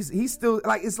 Yeah, he's still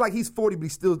like it's like he's 40, but he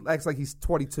still acts like he's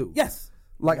 22. yes.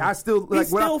 Like I still like He's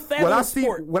still Fabulous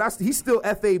Sport. he's still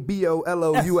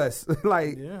FABOLOUS.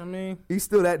 Like Yeah, I mean. he's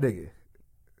still that nigga.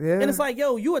 Yeah. And it's like,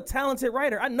 yo, you a talented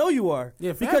writer. I know you are.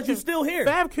 Yeah, Fab because can- you're still here.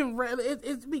 Fab can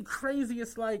it'd be crazy.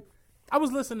 It's like I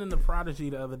was listening to Prodigy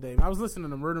the other day. I was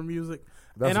listening to Murder Music.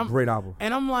 That's and a I'm, great album.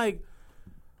 And I'm like,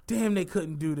 damn, they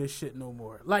couldn't do this shit no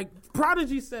more. Like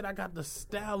Prodigy said, I got the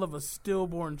style of a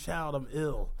stillborn child. I'm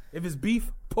ill. If it's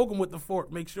beef, poke him with the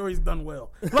fork. Make sure he's done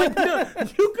well. Like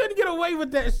you couldn't get away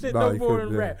with that shit No, no you more in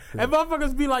couldn't, rap. yeah. And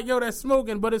motherfuckers be like, yo, that's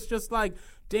smoking. But it's just like,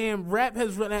 damn, rap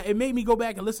has. It made me go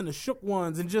back and listen to Shook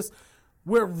Ones and just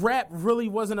where rap really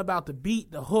wasn't about the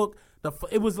beat, the hook.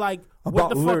 It was like, what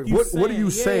the fuck you saying? what are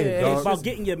you saying, Yeah, dog? It's it's about just-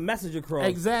 getting your message across.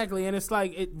 Exactly, and it's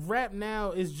like rap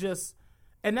now is just,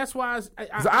 and that's why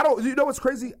I don't. You know what's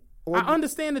crazy? I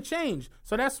understand the change.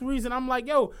 So that's the reason I'm like,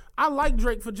 yo, I like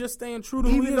Drake for just staying true to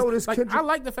who Even he though is. this Like, Kendrick- I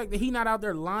like the fact that he not out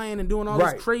there lying and doing all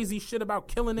Right. this crazy shit about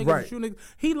killing niggas Right. and shooting niggas.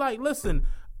 He like, listen,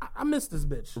 I miss this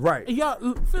bitch. Right. And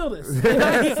y'all feel this.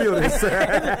 Feel this.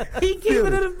 He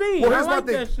keeping it a bean. Well, I here's my like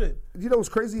thing. that shit. You know what's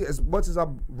crazy? As much as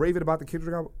I'm raving about the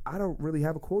Kendrick album, I don't really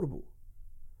have a quotable.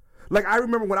 Like, I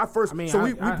remember when I first, we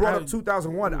brought up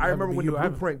 2001. I remember when the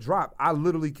Blueprint dropped, I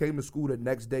literally came to school the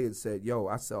next day and said, yo,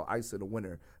 I sell ice in the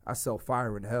winter. I sell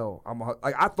fire in hell.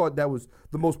 I thought that was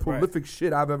the most prolific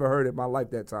shit I've ever heard in my life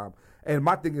that time. And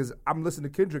my thing is, I'm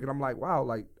listening to Kendrick and I'm like, wow,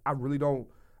 like, I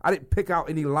didn't pick out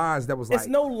any lines that was like. It's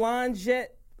no lines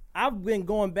yet. I've been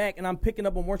going back and I'm picking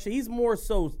up on more shit. He's more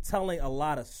so telling a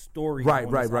lot of stories. Right.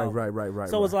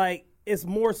 So it's like, it's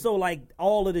more so like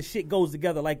all of the shit goes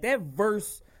together. Like that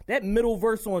middle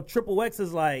verse on TRPEpac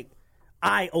is like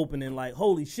eye-opening, like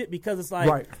holy shit, because it's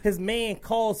like his man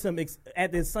calls him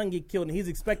after his son get killed and he's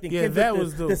expecting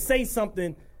Kendrick to say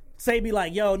something, be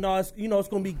like, yo, no, it's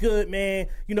gonna be good, man.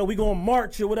 You know, we gonna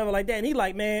march or whatever like that. And he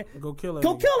like, man, go kill that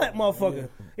motherfucker. You know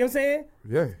what I'm saying?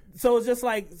 Yeah. So it's just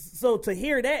like, so to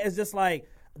hear that is just like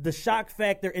the shock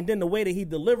factor, and then the way that he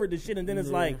delivered the shit, and then it's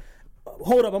like,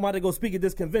 hold up, I'm about to go speak at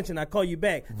this convention. I call you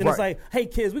back. Then it's like, hey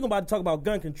kids, we're about to talk about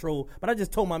gun control, but I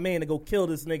just told my man to go kill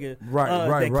this nigga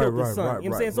that killed his son. You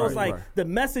know what I'm saying? So it's like the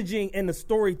messaging and the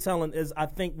storytelling is, I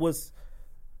think, was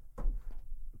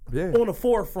on the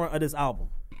forefront of this album.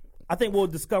 I think we'll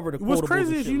discover the quotables. What's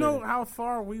crazy is, you know later. how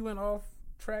far we went off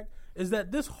track? Is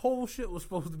that this whole shit was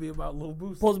supposed to be about Lil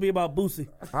Boosie. Supposed to be about Boosie.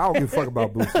 I don't give a fuck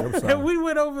about Boosie. I'm sorry. And we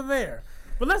went over there.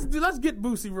 But let's get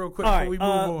Boosie real quick All before we move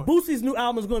on. Boosie's new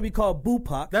album is going to be called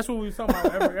BooPac. That's what we were talking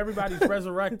about. Everybody's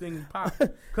resurrecting Pac.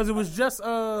 Because it was just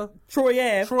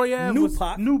Troy Ave,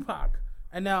 New Pac.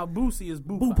 And now Boosie is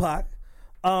BooPac.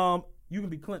 You can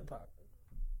be Clint Pac.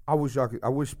 I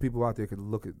wish people out there could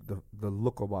look at the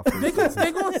look on my face.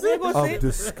 They gonna see it. Of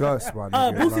disgust, my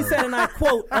nigga. Boosie said, and I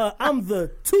quote, I'm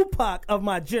the Tupac of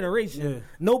my generation. Yeah.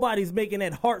 Nobody's making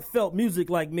that heartfelt music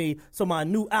like me, so my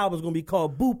new album's going to be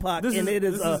called BooPac, and it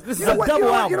is a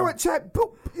double album. You know what, Chad?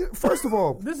 First of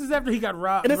all, this is after he got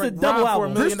robbed. And it's a double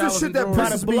album. This the shit that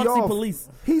pisses me off. Police.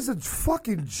 He's a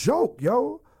fucking joke,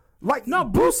 yo. Like, no,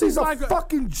 Boosie's a like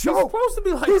fucking joke. He's supposed to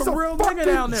be like he's a real nigga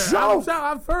down there. Joke.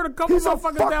 I've heard a couple he's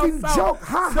motherfuckers down down south. He's a fucking joke.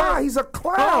 Ha ha. He's a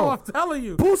clown. Oh, I'm telling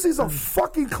you. Boosie's a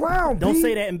fucking clown. Don't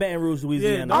say that in Baton Rouge,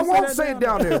 Louisiana. I won't say it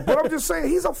down there, but I'm just saying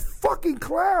he's a fucking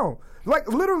clown. Like,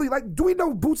 literally, like, do we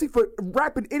know Boosie for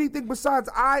rapping anything besides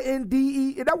INDE?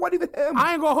 And that wasn't even him.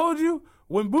 I ain't gonna hold you.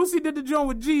 When Boosie did the joint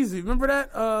with Jeezy, remember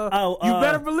that? You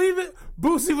better believe it.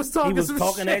 Boosie was talking some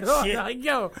shit. That shit. Like,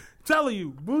 yo, telling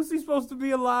you, Boosie's supposed to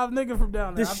be a live nigga from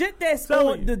down there. The shit that's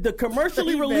on the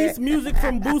commercially released music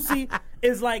from Boosie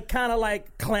is like kind of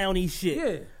like clowny shit.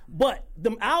 Yeah. But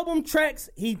the album tracks,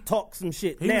 he talks some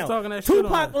shit. He now, was talking that shit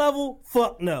Tupac on level,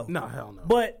 fuck no. No, hell no.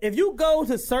 But if you go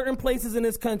to certain places in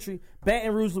this country,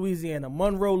 Baton Rouge, Louisiana,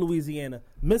 Monroe, Louisiana,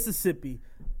 Mississippi,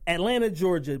 Atlanta,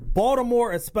 Georgia,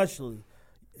 Baltimore especially,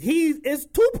 he is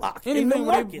Tupac in the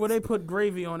markets. Where they put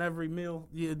gravy on every meal.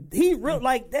 Yeah. He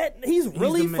like that. He's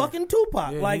really fucking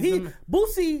Tupac. Yeah, like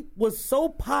Boosie was so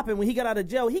popping when he got out of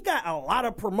jail. He got a lot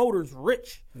of promoters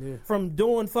rich from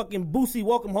doing fucking Boosie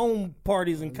welcome home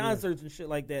parties and concerts and shit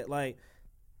like that. Like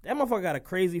that motherfucker got a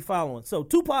crazy following. So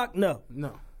Tupac, no.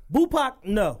 BooPac,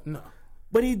 no.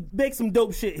 But he makes some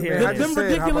dope shit here. Them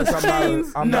ridiculous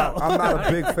chains. I'm not a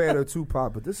big fan of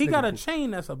Tupac, but this he got a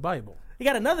chain that's a Bible. He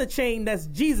got another chain that's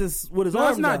Jesus with his arm.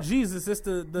 That's not down. Jesus. It's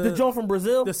the joint from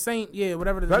Brazil. The saint,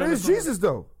 whatever. That is Jesus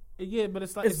though. Yeah, but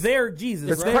it's like it's their Jesus.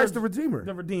 It's right? Christ the Redeemer.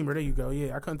 The Redeemer. There you go.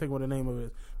 Yeah, I couldn't think what the name of it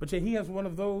is. But yeah, he has one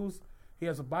of those. He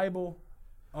has a Bible.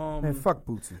 Man, fuck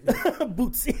Bootsy.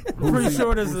 Bootsy. I'm pretty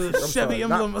sure there's a Chevy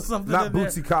emblem or something. Not in there.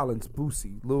 Bootsy Collins.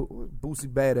 Bootsy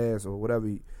Badass or whatever.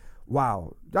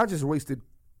 Wow, I just wasted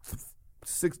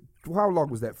how long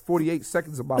was that? 48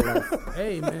 seconds of my life.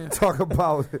 Hey man, talk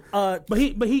about. But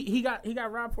he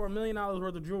got robbed for $1 million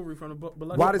worth of jewelry from the book.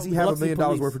 Why does he have $1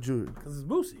 million worth of jewelry? Because it's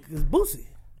Boosie. It's Boosie.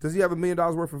 Does he have $1 million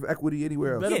worth of equity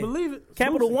anywhere else? Better believe it.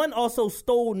 Capital One also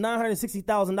stole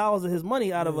 $960,000 of his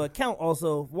money out of an account,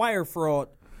 also wire fraud.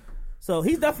 So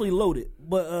he's definitely loaded.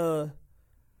 But oh,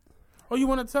 you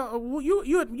want to tell?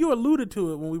 You alluded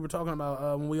to it when we were talking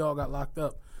about when we all got locked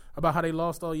up about how they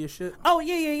lost all your shit. Oh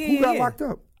yeah. Who got locked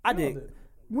up? I did.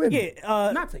 When?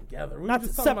 Yeah, not together. We not were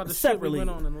just talking about the separately. shit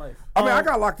we went on in life. I mean, I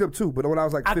got locked up too, but when I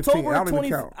was like 15, I don't even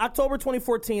count. October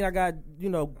 2014, I got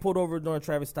pulled over during a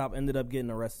traffic stop, ended up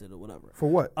getting arrested or whatever. For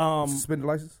what? Suspended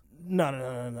license?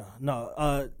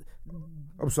 No.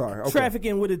 I'm sorry. Okay.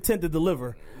 Trafficking with intent to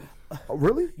deliver. Oh,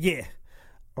 really? Yeah.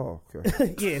 Oh,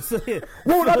 okay. Yeah, so yeah.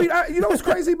 Well, I mean, you know what's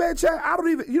crazy, man, Chad? I don't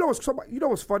even. You know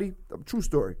what's funny? True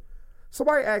story.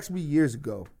 Somebody asked me years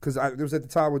ago because it was at the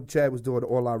time when Chad was doing the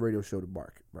online radio show to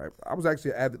Mark. Right, I was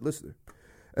actually an avid listener,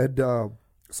 and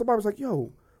somebody was like,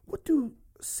 "Yo, what do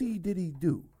C Diddy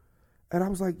do?" And I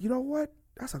was like, "You know what?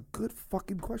 That's a good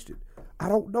fucking question. I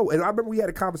don't know." And I remember we had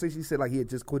a conversation. He said like he had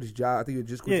just quit his job. I think he had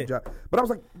just quit his job. But I was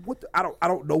like, "What? I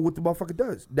don't know what the motherfucker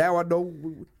does." Now I know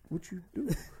what you do.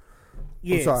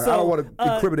 Yeah, I'm sorry, so, I don't want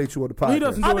to incriminate you on the podcast. He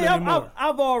doesn't do it anymore.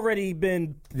 I've already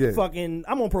been fucking.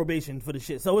 I'm on probation for the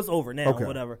shit, so it's over now. Okay.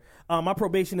 Whatever. My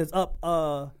probation is up.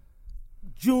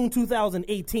 June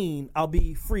 2018. I'll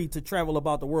be free to travel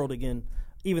about the world again,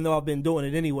 even though I've been doing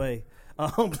it anyway.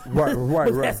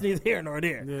 Right. That's neither here nor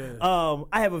there. Yeah.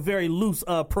 I have a very loose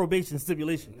probation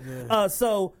stipulation. Yeah.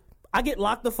 So I get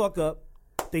locked the fuck up.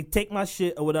 They take my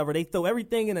shit or whatever. They throw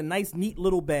everything in a nice, neat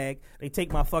little bag. They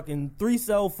take my fucking 3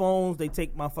 cell phones. They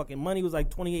take my fucking money. It was like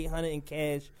 $2,800 in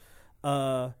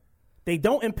cash. They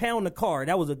don't impound the car.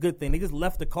 That was a good thing. They just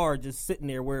left the car just sitting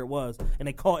there where it was. And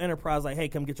they called Enterprise like, hey,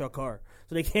 come get your car.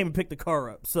 So they came and picked the car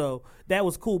up. So that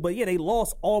was cool. But yeah, they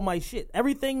lost all my shit.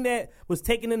 Everything that was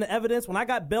taken into evidence, when I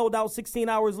got bailed out 16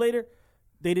 hours later,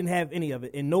 they didn't have any of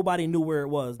it, and nobody knew where it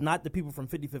was. Not the people from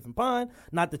 55th and Pine,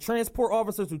 not the transport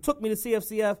officers who took me to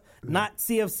CFCF, not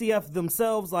CFCF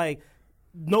themselves. Like,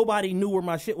 nobody knew where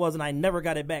my shit was, and I never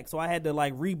got it back. So I had to,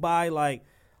 like, rebuy, like,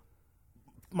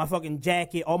 my fucking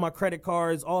jacket, all my credit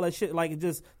cards, all that shit. Like, it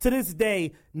just, to this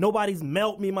day, nobody's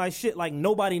mailed me my shit. Like,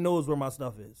 nobody knows where my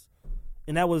stuff is.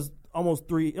 And that was almost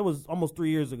 3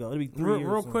 years ago. It'd be 3 years.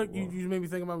 Real quick, you made me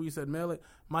think about when you said mail it.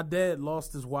 My dad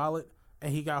lost his wallet.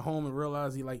 And he got home and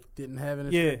realized he like didn't have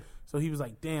it. Yeah. Shit. So he was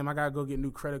like, "Damn, I gotta go get new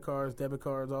credit cards, debit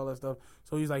cards, all that stuff."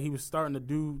 So he was starting to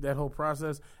do that whole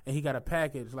process, and he got a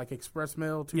package like express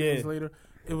mail 2 days later.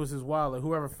 It was his wallet.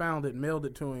 Whoever found it mailed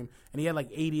it to him, and he had like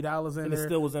 $80 in and there. It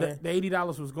still was in there. The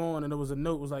 $80 was gone, and there was a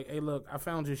note. It was like, "Hey, look, I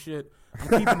found your shit. I'm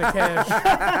keeping the cash,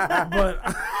 but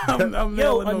I'm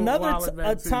mailing the wallet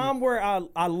back to time you." where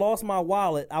I lost my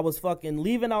wallet. I was fucking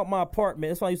leaving out my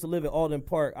apartment. That's why I used to live at Alden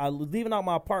Park. I was leaving out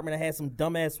my apartment. I had some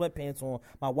dumbass sweatpants on.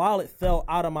 My wallet fell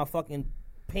out of my fucking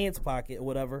pants pocket or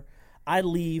whatever. I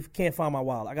leave, can't find my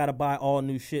wallet. I gotta buy all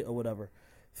new shit or whatever.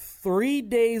 3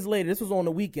 days later, this was on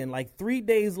the weekend, like 3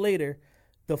 days later,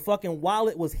 the fucking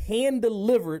wallet was hand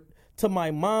delivered to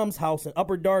my mom's house in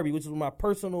Upper Darby, which is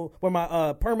where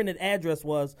my permanent address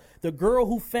was. The girl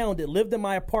who found it lived in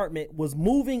my apartment, was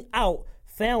moving out,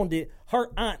 found it. Her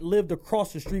aunt lived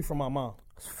across the street from my mom.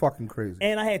 It's fucking crazy.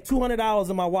 And I had $200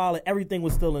 in my wallet. Everything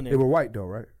was still in there. They were white though,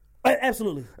 right?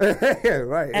 Absolutely. Yeah,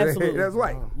 right. Absolutely. That's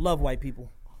white. Love white people.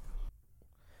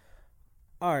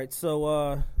 All right,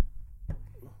 so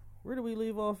where do we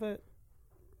leave off at?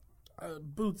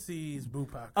 Bootsy's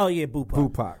Boopac. Oh yeah,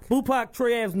 Boopac. Boopac,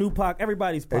 Troy Ave's New Pac.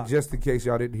 Everybody's Pac. And just in case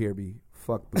y'all didn't hear me,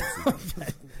 fuck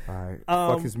Bootsy. All right.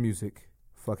 Fuck his music.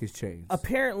 Fuck his chains.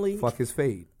 Apparently. Fuck his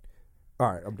fade.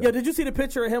 All right, I'm done. Yo, did you see the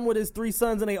picture of him with his 3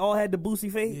 sons and they all had the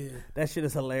Boosie fade? Yeah. That shit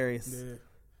is hilarious. Yeah.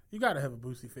 You gotta have a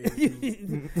Boosie fade.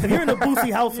 If you're in a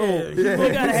Boosie household, you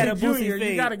gotta have a Boosie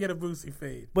fade. You gotta get a Boosie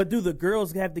fade. But do the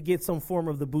girls have to get some form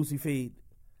of the Boosie fade?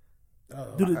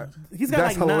 He's got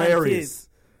that's like hilarious. 9 kids.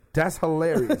 That's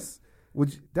hilarious.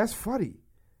 That's funny.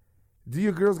 Do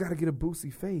your girls got to get a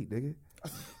Boosie fade, nigga?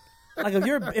 Like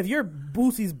if you're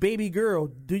Boosie's baby girl,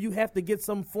 do you have to get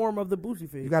some form of the Boosie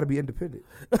fade? You got to be independent.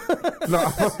 No,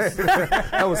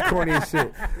 that was corny as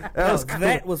shit. That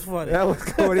was funny. That was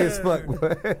corny as fuck.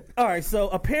 All right, so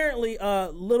apparently,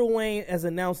 Lil Wayne has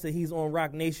announced that he's on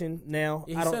Rock Nation now.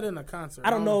 Yeah, he said in a concert. I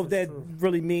don't know if that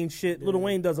really means shit. Yeah. Lil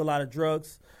Wayne does a lot of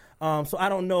drugs, so I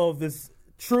don't know if it's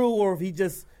true or if he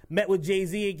just met with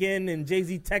Jay-Z again and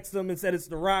Jay-Z texted him and said it's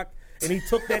The Rock. And he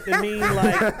took that to mean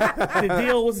like the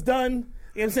deal was done. You know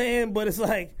what I'm saying? But it's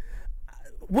like,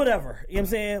 whatever. You know what I'm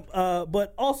saying?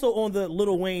 But also on the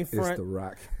Lil Wayne front. It's The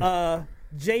Rock.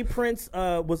 Jay Prince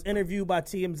was interviewed by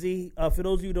TMZ. For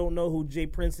those of you who don't know who Jay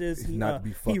Prince is,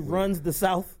 he runs the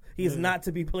South. He is not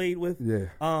to be played with.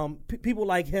 Yeah. People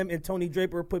like him and Tony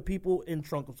Draper put people in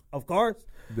trunk of cars.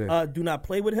 Yeah. Do not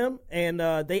play with him. And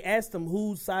they asked him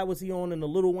whose side was he on in the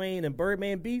Lil Wayne and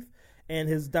Birdman beef. And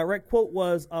his direct quote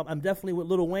was, I'm definitely with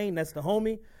Lil Wayne. That's the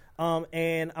homie.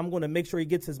 And I'm going to make sure he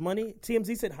gets his money.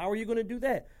 TMZ said, how are you going to do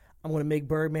that? I'm going to make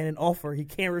Birdman an offer he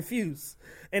can't refuse.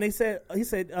 And he said,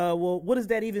 well, what does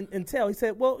that even entail? He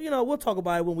said, well, we'll talk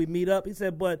about it when we meet up. He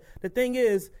said, but the thing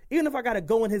is, even if I got to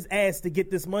go in his ass to get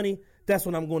this money, that's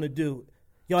what I'm going to do.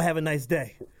 Y'all have a nice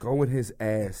day. Go in his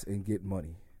ass and get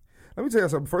money. Let me tell you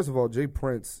something. First of all, Jay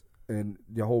Prince and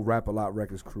the whole Rap A Lot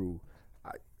Records crew,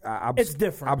 It's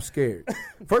different. I'm scared.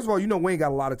 First of all, Wayne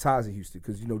got a lot of ties in Houston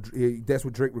because that's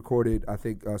what Drake recorded. I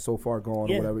think So Far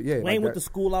Gone or whatever. Yeah, Wayne went to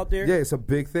school out there. Yeah, it's a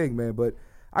big thing, man. But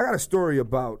I got a story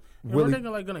about Willie. Are they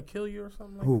like gonna kill you or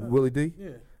something like that? Willie D?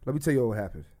 Yeah. Let me tell you what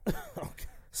happened. Okay.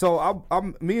 So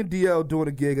I'm me and DL doing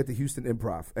a gig at the Houston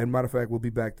Improv, and matter of fact, we'll be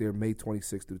back there May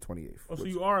 26th through the 28th. Oh, so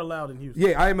you are allowed in Houston?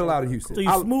 Yeah, I am allowed in Houston. So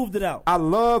you smoothed it out. I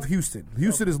love Houston.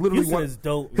 Houston is literally Houston is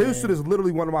dope. Houston man. is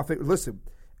literally one of my favorite. Listen,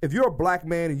 if you're a black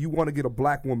man and you want to get a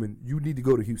black woman, you need to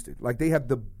go to Houston. Like they have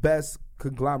the best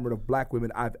conglomerate of black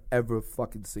women I've ever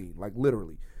fucking seen. Like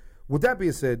literally. With that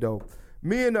being said, though.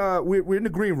 Me and we're in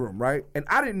the green room, right? And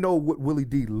I didn't know what Willie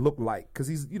D looked like because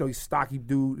he's stocky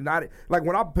dude, and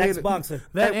when I'm paying ex-boxer.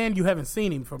 And you haven't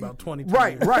seen him for about 20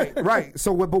 years. Right.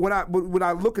 So, but when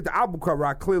I look at the album cover,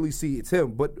 I clearly see it's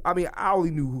him. But I mean, I only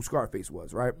knew who Scarface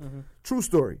was, right? Mm-hmm. True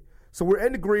story. So we're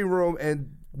in the green room, and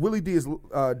Willie D is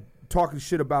talking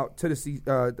shit about Texas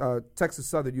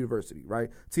Southern University, right?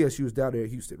 TSU is down there in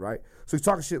Houston, right? So he's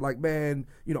talking shit like, man,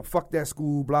 fuck that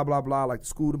school, blah, blah, blah. Like the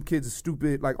school, them kids are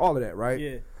stupid, like all of that, right?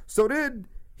 Yeah. So then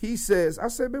he says, I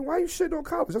said, man, why you shitting on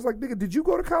college? I was like, nigga, did you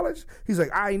go to college? He's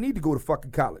like, I ain't need to go to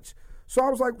fucking college. So I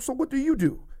was like, so what do you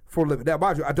do for a living? Now,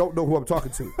 mind you, I don't know who I'm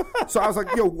talking to. So I was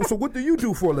like, yo, so what do you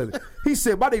do for a living? He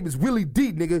said, my name is Willie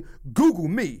D, nigga. Google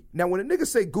me. Now, when a nigga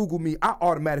say Google me, I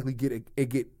automatically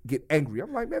get angry.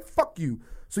 I'm like, man, fuck you.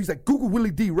 So he's like, Google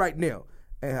Willie D right now.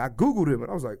 And I Googled him, and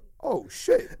I was like, oh,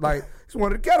 shit. Like, he's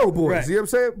one of the ghetto boys, right. You know what I'm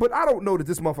saying? But I don't know that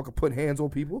this motherfucker put hands on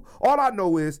people. All I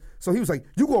know is, so he was like,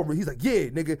 he's like, yeah,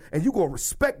 nigga, and you gonna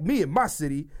respect me in my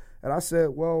city. And I said,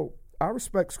 well, I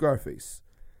respect Scarface.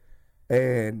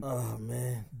 And oh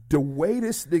man, the way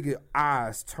this nigga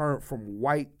eyes turned from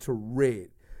white to red,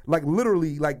 like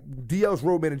literally, like DL's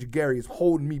road manager Gary is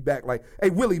holding me back, like, "Hey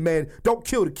Willie, man, don't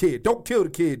kill the kid, don't kill the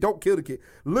kid, don't kill the kid."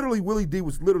 Literally, Willie D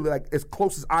was literally like as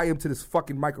close as I am to this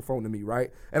fucking microphone to me, right?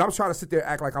 And I'm trying to sit there and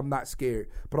act like I'm not scared,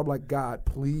 but I'm like, God,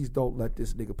 please don't let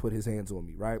this nigga put his hands on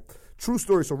me, right? True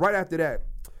story. So right after that,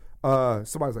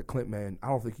 somebody's like, Clint, man, I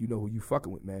don't think you know who you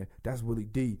fucking with, man. That's Willie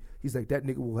D. He's like, that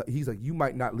nigga he's like, you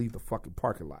might not leave the fucking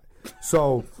parking lot.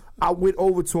 So I went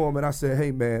over to him and I said,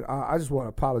 hey, man, I just want to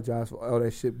apologize for all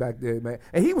that shit back there, man.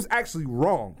 And he was actually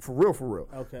wrong, for real.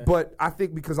 Okay. But I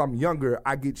think because I'm younger,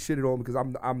 I get shitted on because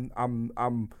I'm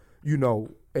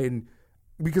and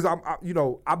because I'm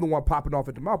the one popping off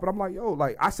at the mouth. But I'm like, yo,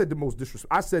 like I said the most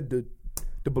disrespect. I said the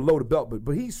below the belt,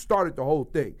 but he started the whole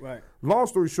thing. Right. Long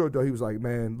story short, though, he was like,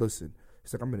 man, listen.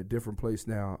 He's like, I'm in a different place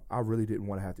now. I really didn't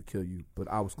want to have to kill you, but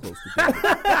I was close to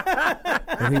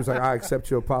death. And he was like, I accept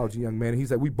your apology, young man. And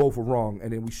he's like, we both were wrong.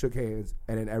 And then we shook hands,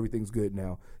 and then everything's good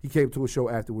now. He came to a show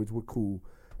afterwards. We're cool.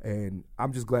 And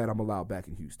I'm just glad I'm allowed back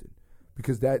in Houston.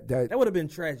 Because that would have been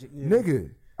tragic. Yeah.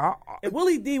 Nigga. If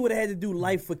Willie D would have had to do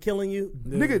life for killing you.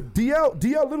 Nigga, DL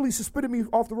literally suspended me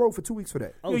off the road for 2 weeks for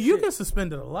that. Oh, you get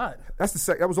suspended a lot.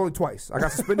 That was only twice. I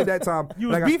got suspended that time. You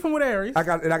was beefing with Aries. I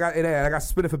got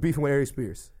suspended for beefing with Aries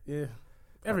Spears. Yeah.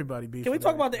 Everybody beefing. Can we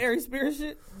talk about the Aries Spears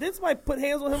shit? Did somebody put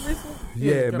hands on him recently?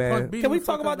 Yeah, man. Can we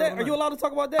talk about that? Are you allowed to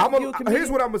talk about that? Here's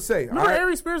what I'm going to say. Remember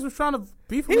Aries Spears was trying to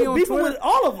beef with me on beefing Twitter? with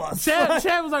all of us.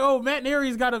 Chad was like, oh, Matt and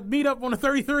Aries got to meet up on the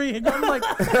 33. And I'm like,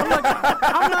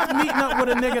 I'm not meeting up with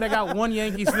a nigga that got one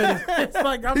Yankees finish. It's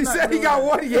like, he said he got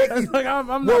one Yankees. Like, I'm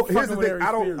not here's fucking the with thing.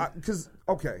 Aries Spears.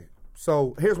 Okay.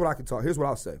 So here's what I can talk. Here's what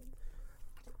I'll say.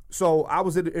 So I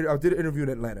did an interview in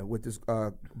Atlanta with this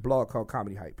blog called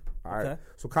Comedy Hype. All right. Okay.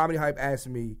 So Comedy Hype asked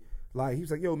me, like, he was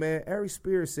like, yo, man, Aries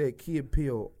Spears said Key and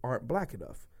Peele aren't black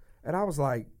enough. And I was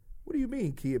like, what do you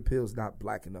mean Key and Peele's not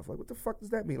black enough? Like, what the fuck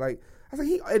does that mean? Like, I was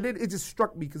like, and then it just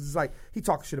struck me because it's like, he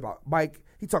talks shit about Mike,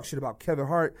 he talks shit about Kevin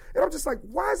Hart. And I'm just like,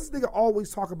 why is this nigga always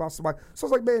talking about somebody? So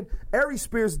I was like, man, Aries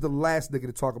Spears is the last nigga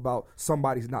to talk about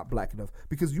somebody's not black enough.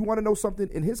 Because you want to know something?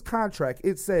 In his contract,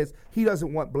 it says he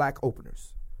doesn't want black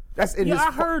openers. That's in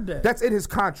I heard that. That's in his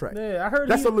contract. Yeah, I heard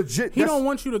that's a legit. He don't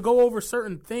want you to go over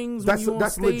certain things when you on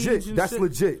stage. Legit. That's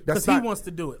legit. Because he wants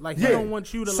to do it. Like, he don't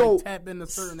want you to like tap into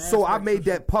certain aspects. So I made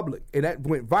that public, and that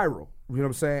went viral. You know what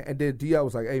I'm saying? And then DL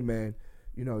was like, hey, man,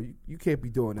 you can't be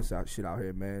doing this shit out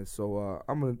here, man. So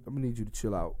I'm gonna need you to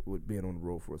chill out with being on the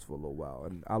road for us for a little while,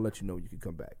 and I'll let you know you can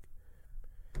come back.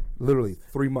 Literally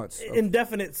 3 months.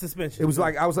 Indefinite suspension. It was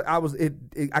like I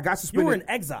got suspended. You were in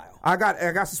exile. I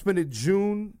got suspended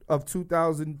June of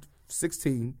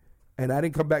 2016, and I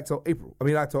didn't come back till April. I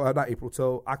mean, not April,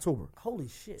 till October. Holy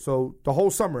shit! So the whole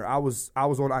summer I was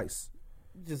on ice.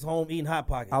 Just home eating Hot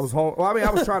Pockets. I was home. Well, I mean,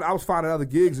 I was finding other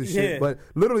gigs and shit. Yeah. But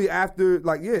literally after,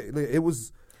 like, it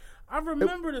was. I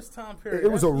remember this time period.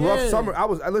 It was a rough summer.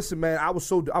 Listen, man. I was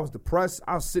depressed.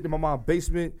 I was sitting in my mom's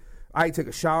basement. I ain't take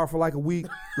a shower for like a week.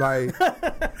 Like,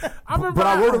 I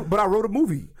remember but I wrote a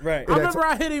movie. Right. I remember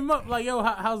I hit him up like, yo,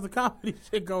 how's the comedy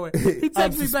shit going? He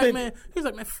texted me back, man. He's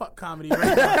like, man, fuck comedy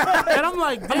right now. And I'm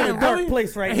like, damn, I'm in a dark really?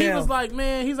 place right and he now. was like,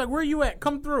 man, he's like, where you at?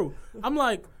 Come through. I'm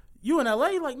like, you in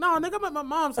LA? Like, no, nigga, I'm at my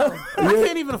mom's house. I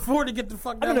can't even afford to get the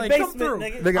fuck down. I'm in LA. the Come through.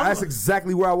 basement, Nigga, that's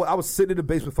exactly where I was sitting in the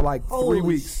basement for like 3 Holy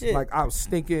weeks. shit. Like I was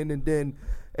stinking, and then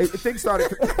things started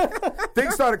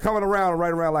coming around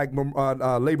right around like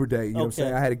Labor Day. You know what I'm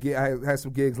saying? I had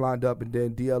some gigs lined up, and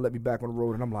then DL let me back on the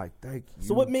road, and I'm like, thank you.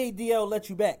 So what made DL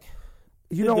let you back?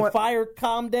 You Did know the what? fire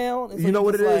calm down? You know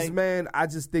what it is, man? I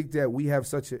just think that we have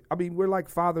we're like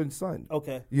father and son.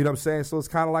 Okay. You know what I'm saying? So it's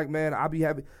kind of like, man, I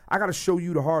got to show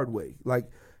you the hard way. Like,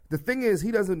 the thing is,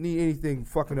 he doesn't need anything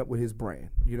fucking up with his brand.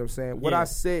 You know what I'm saying? What I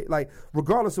said, like,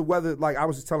 regardless of whether, like, I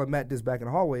was just telling Matt this back in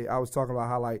the hallway, I was talking about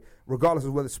how, like, regardless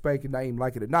of whether Spank and Naeem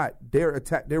like it or not, they are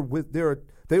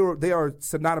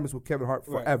synonymous with Kevin Hart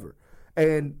forever. Right.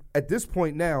 And at this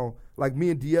point now, like,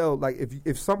 me and DL, like,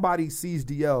 if somebody sees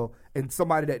DL and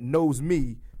somebody that knows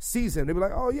me sees him, they be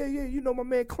like, oh, yeah, you know my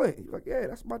man Clint. He's like, yeah,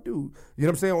 that's my dude. You know what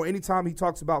I'm saying? Or anytime he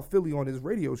talks about Philly on his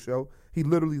radio show, he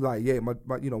literally like, yeah, my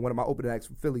one of my opening acts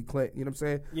from Philly, Clint. You know what I'm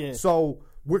saying? Yeah. So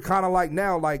we're kind of like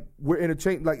now, like, we're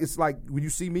interchanged. Like, it's like when you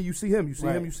see me, you see him. You see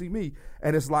him, you see me.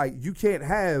 And it's like, you can't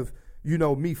have,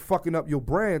 me fucking up your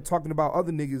brand, talking about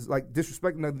other niggas, like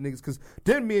disrespecting other niggas. Because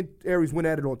then me and Aries went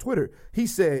at it on Twitter. He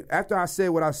said, after I said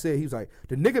what I said, he was like,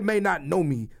 the nigga may not know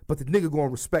me, but the nigga gonna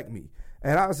respect me.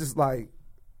 And I was just like,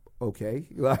 okay.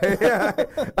 I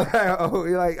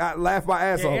laughed my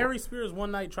ass off. Ari Spears one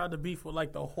night tried to beef with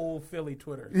like the whole Philly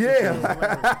Twitter.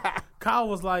 Yeah. Kyle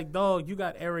was like, dog, you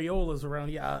got areolas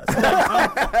around your eyes.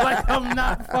 Like, I'm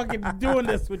not fucking doing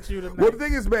this with you tonight. Well, the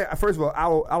thing is, man, first of all, I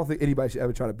don't think anybody should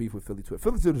ever try to beef with Philly Twitter.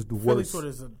 Philly Twitter is the worst.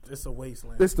 Philly Twitter is a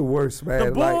wasteland. It's the worst,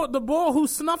 man. The bull who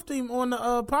snuffed him on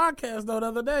the podcast, though, the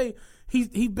other day,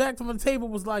 he backed him on the table,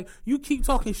 was like, you keep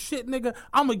talking shit, nigga,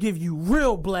 I'm going to give you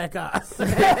real black eyes. And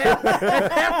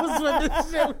that was when this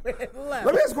shit went left.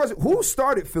 Let me ask a question. Who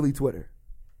started Philly Twitter?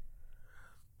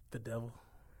 The devil.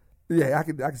 Yeah, I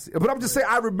can see. But I'm just saying,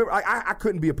 I remember, I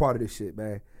couldn't be a part of this shit,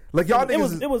 man. Like, y'all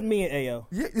niggas. It was me and Ayo.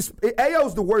 Yeah,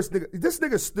 Ayo's the worst nigga. This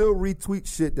nigga still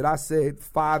retweets shit that I said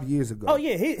 5 years ago. Oh,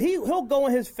 yeah. He'll go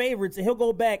in his favorites and he'll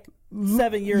go back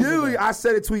 7 years ago. I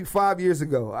said a tweet 5 years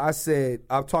ago. I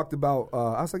talked about,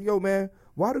 I was like, yo, man,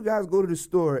 why do guys go to the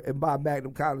store and buy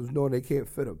Magnum condoms knowing they can't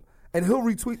fit them? And he'll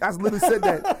retweet. I literally said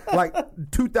that like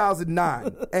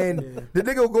 2009. And the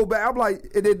nigga will go back. I'm like,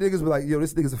 and then niggas be like, yo,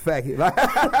 this nigga's a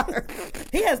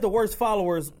faggot. He has the worst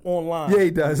followers online. Yeah,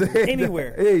 he does.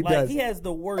 Anywhere. Yeah, he like, does. He has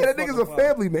the worst. And that nigga's a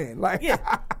family man. Like,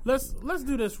 yeah. Let's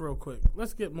do this real quick.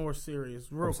 Let's get more serious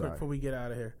real quick before we get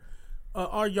out of here.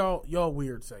 Our y'all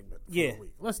weird segment. For the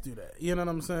week. Let's do that. You know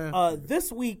what I'm saying? This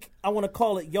week I want to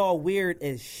call it y'all weird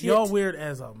as shit. Y'all weird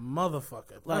as a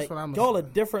motherfucker. That's what I'm. Y'all a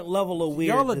different level of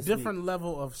weird. Y'all a different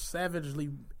level of savagely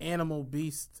animal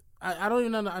beast. I don't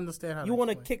even understand how. You want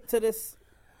to kick to this?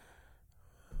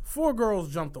 4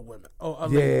 girls jumped a woman.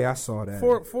 I saw that.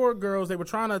 Four girls. They were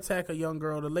trying to attack a young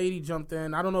girl. The lady jumped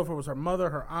in. I don't know if it was her mother,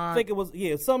 her aunt. I think it was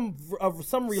some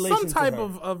relation. Some type to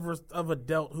her. of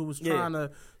adult who was trying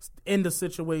to end the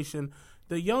situation.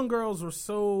 The young girls were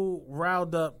so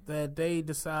riled up that they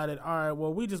decided, all right,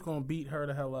 well, we just gonna beat her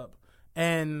the hell up,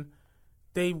 and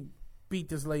they beat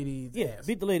this lady.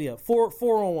 Beat the lady up.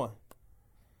 4-on-1.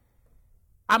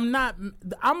 I'm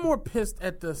more pissed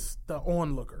at the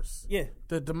onlookers. Yeah.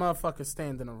 The motherfuckers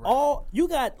standing around. You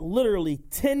got literally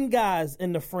 10 guys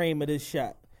in the frame of this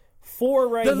shot. 4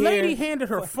 right here. The here. lady handed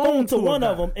her phone to one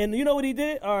of them, and you know what he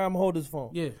did? All right, I'm gonna hold his phone.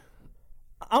 Yeah.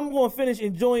 I'm going to finish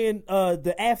enjoying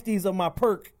the afties of my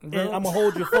perk, and I'm going to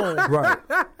hold your phone. Right.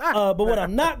 But what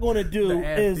I'm not going to do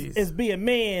is be a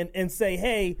man and say,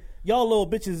 hey, y'all little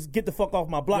bitches, get the fuck off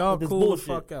my block y'all with this cool bullshit.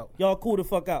 The fuck out. Y'all cool the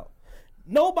fuck out.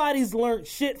 Nobody's learned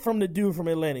shit from the dude from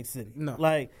Atlantic City.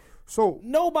 No.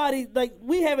 Nobody,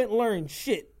 we haven't learned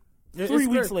shit. 3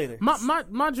 weeks later.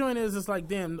 My joint is, it's like,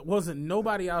 damn, wasn't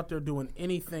nobody out there doing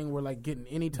anything where, like, getting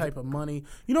any type of money.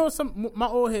 You know what, my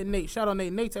old head Nate, shout out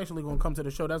Nate. Nate's actually going to come to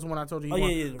the show. That's the one I told you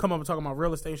he come up and talk about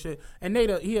real estate shit. And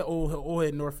Nate, he an old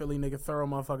head North Philly nigga, thorough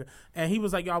motherfucker. And he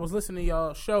was like, yo, I was listening to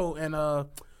y'all show, and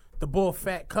the bull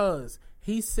Fat Cuz,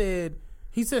 he said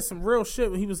some real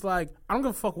shit. He was like, I don't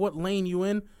give a fuck what lane you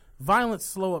in. Violence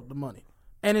slow up the money.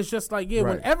 And it's just like, yeah,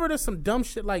 whenever there's some dumb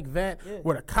shit like that,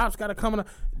 where the cops got to come in,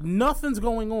 nothing's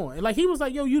going on. And like, he was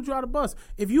like, yo, you drive the bus.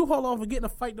 If you hold off and get in a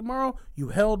fight tomorrow, you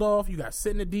held off, you got to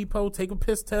sit in the depot, take a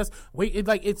piss test, wait.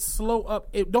 It's slow up.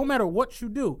 It don't matter what you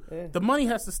do. The money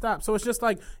has to stop. So it's just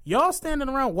like, y'all standing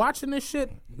around watching this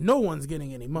shit, no one's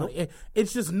getting any money.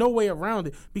 It's just no way around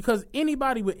it. Because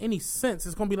anybody with any sense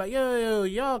is going to be like, yo,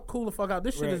 y'all cool the fuck out.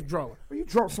 This shit is drama. You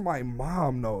drop somebody's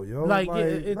mom, though, yo. Like,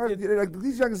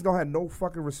 these youngins don't have no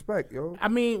fucking respect, yo. I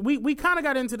mean, we kind of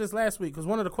got into this last week because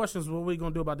one of the questions was what we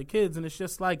gonna do about the kids, and it's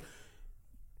just like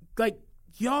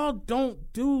y'all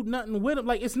don't do nothing with them.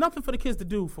 Like, it's nothing for the kids to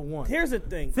do, for one. Here's the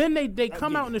thing. Then they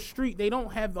come out in the street. They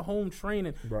don't have the home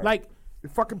training. Right. Like, The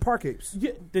fucking park apes.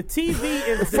 Yeah, the TV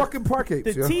is the fucking park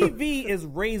apes. The TV is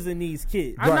raising these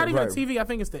kids. I'm not even TV. I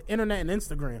think it's the internet and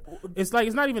Instagram. It's like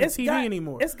it's not even the TV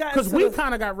anymore. Because we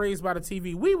kind of got raised by the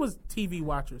TV. We was TV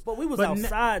watchers, but we was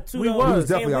outside too. We was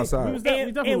definitely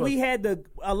outside. We had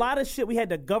a lot of shit. We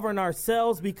had to govern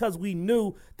ourselves because we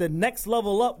knew the next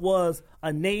level up was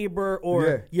a neighbor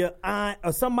or your aunt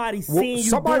or somebody seeing you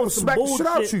doing some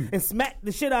bullshit and smack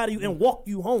the shit out of you and walk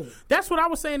you home. That's what I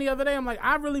was saying the other day. I'm like,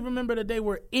 I really remember the day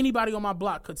where anybody on my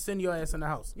block could send your ass in the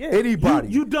house. Yeah. Anybody.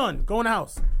 You done. Go in the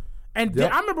house. And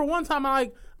I remember one time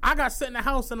I got sent in the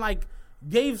house and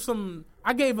gave a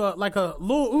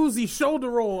Lil Uzi shoulder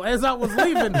roll as I was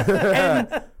leaving.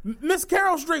 And Miss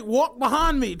Carol straight walked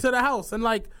behind me to the house and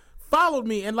followed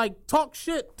me and talked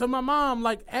shit to my mom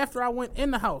after I went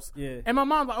in the house. Yeah. And my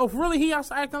mom oh really, he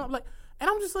outside acting up and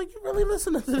I'm just like, you really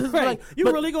listening to this? Right. You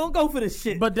really gonna go for this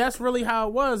shit? But that's really how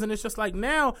it was, and it's just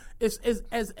now it's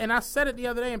as and I said it the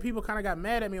other day, and people kind of got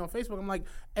mad at me on Facebook. I'm like,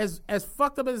 as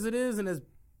fucked up as it is, and as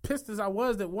pissed as I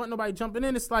was that wasn't nobody jumping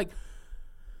in, it's like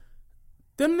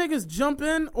them niggas jump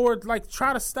in or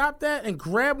try to stop that and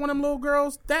grab one of them little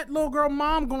girls. That little girl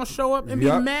mom gonna show up and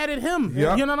be mad at him. You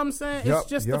know what I'm saying? It's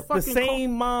just the fucking the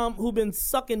same mom who been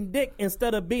sucking dick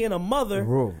instead of being a mother.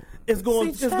 Bro. It's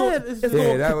going. He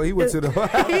went to the.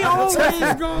 He always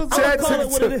goes.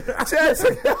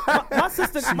 My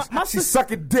sister. She's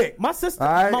sucking dick. My sister.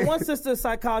 Right. My one sister is a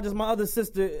psychologist. My other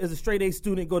sister is a straight A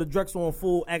student. Go to Drexel on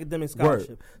full academic scholarship.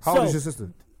 Word. How old is your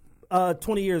sister?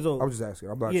 20 years old. I was just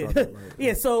asking. I'm not trying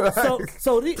to. So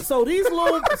these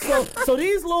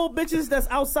little bitches that's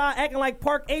outside acting like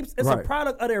park apes is a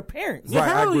product of their parents. Right,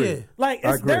 hell yeah.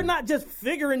 They're not just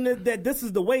figuring that this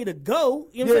is the way to go.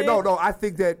 You know what I'm saying? No. I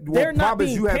think that they're not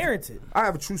being parented. I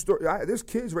have a true story. There's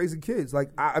kids raising kids. I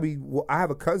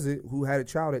have a cousin who had a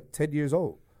child at 10 years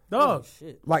old. Dog.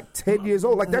 Shit. 10 years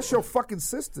old. That's your fucking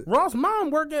sister. Ross'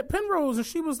 mom worked at Penrose, and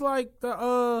she was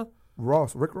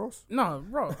Rick Ross? No,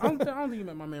 Ross. I don't think you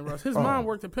met my man Ross. His mom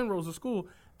worked at Penrose at school,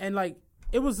 and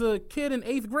it was a kid in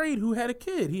 8th grade who had a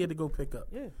kid he had to go pick up.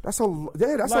 Yeah, that's a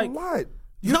lot.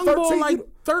 Young 13, boy,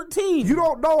 13. You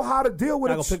don't know how to deal with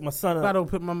it. I gotta pick my son up. I gotta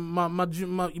pick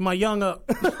my young up.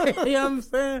 You know what I'm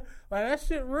saying? That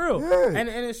shit real. Yeah. And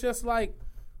it's just like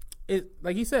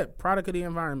he said, product of the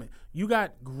environment. You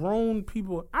got grown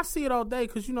people. I see it all day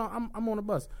because I'm on a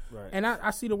bus, and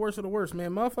I see the worst of the worst.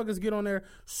 Man, motherfuckers get on there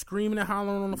screaming and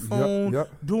hollering on the phone,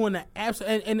 doing the apps,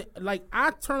 and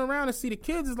I turn around and see the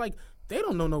kids is they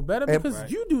don't know no better because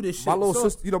you do this shit. My little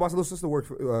sister worked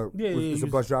for was a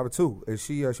bus driver too, and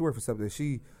she worked for something.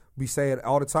 She be saying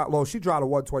all the time. She drive a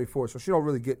 124, so she don't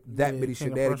really get that many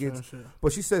shenanigans.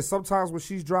 But she says sometimes when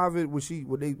she's driving, when she's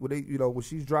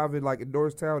driving in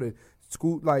Norristown and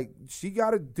school, she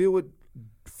got to deal with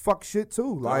fuck shit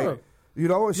too. To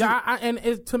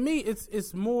me,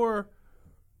 it's more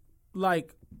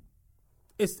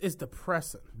it's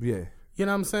depressing. Yeah, you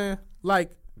know what I'm saying?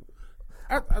 But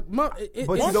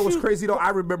you know what's crazy though?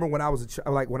 I remember when I was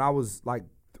when I was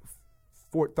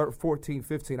 14,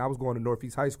 15, I was going to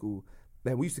Northeast High School.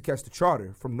 Man, we used to catch the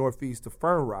charter from Northeast to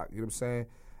Fern Rock. You know what I'm saying?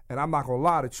 And I'm not gonna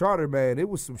lie, the charter, man, it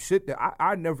was some shit that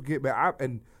I never forget,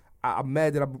 man. I'm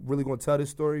mad that I'm really gonna tell this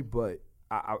story, but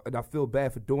I feel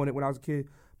bad for doing it when I was a kid.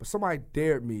 But somebody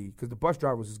dared me because the bus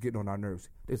driver was just getting on our nerves.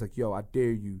 They was like, "Yo, I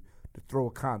dare you to throw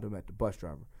a condom at the bus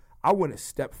driver." I went a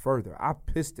step further. I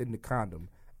pissed in the condom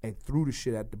and threw the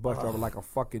shit at the bus driver like a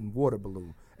fucking water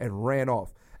balloon and ran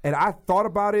off. And I thought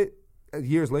about it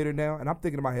years later now, and I'm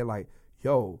thinking in my head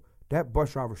yo, that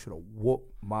bus driver should have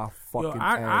whooped my fucking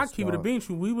ass. I keep it a bean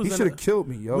true. He should have killed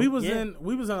me, yo. We was in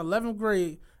 11th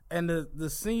grade, and the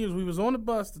seniors, we was on the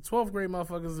bus. The 12th grade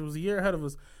motherfuckers, it was a year ahead of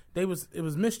us. It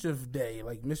was mischief day,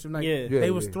 mischief night. Yeah. They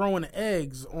was throwing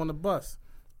eggs on the bus,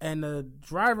 and the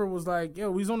driver was like, "Yo,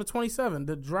 we was on the 27."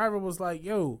 The driver was like,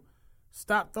 "Yo,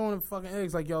 stop throwing the fucking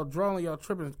eggs. Y'all drawing, y'all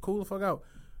tripping. Cool the fuck out."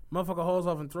 Motherfucker hauls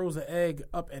off and throws an egg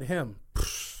up at him.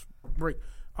 Break.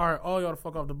 all right, all y'all to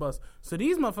fuck off the bus. So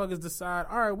these motherfuckers decide,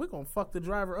 all right, we're going to fuck the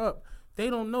driver up. They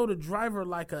don't know the driver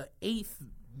like a 8th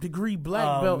degree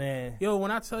black belt. Man. Yo, when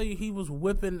I tell you he was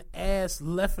whipping ass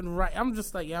left and right, I'm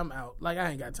just like, yeah, I'm out. Like, I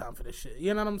ain't got time for this shit.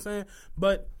 You know what I'm saying?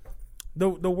 But the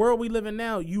world we live in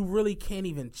now, you really can't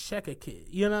even check a kid.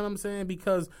 You know what I'm saying?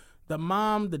 Because the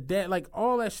mom, the dad, like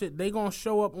all that shit, they gonna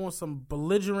show up on some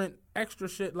belligerent extra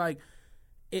shit. Like,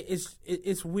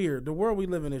 it's weird. The world we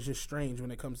live in is just strange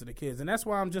when it comes to the kids. And that's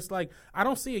why I'm just like, I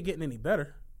don't see it getting any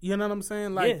better. You know what I'm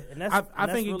saying? Like, yeah, and that's I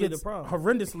think really it gets the problem.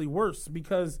 horrendously worse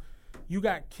because you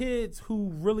got kids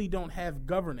who really don't have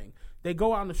governing. They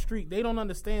go out on the street. They don't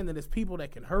understand that there's people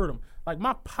that can hurt them. Like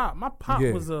my pop was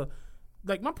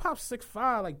my pop's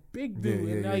 6'5", like big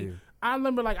dude. I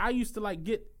remember like I used to like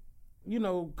get, you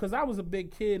know, because I was a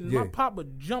big kid and my pop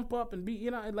would jump up and be,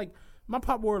 you know, like my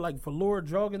pop wore like velour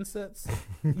jogging sets.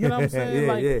 You know what I'm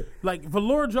saying? Like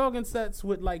velour jogging sets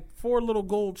with like 4 little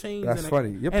gold chains. That's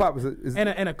funny. Your pop is and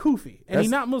a kufi, and he's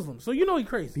not Muslim, so you know he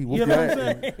crazy. He you know what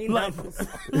I'm saying? Like,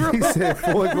 he said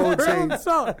 4 gold chains.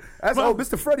 That's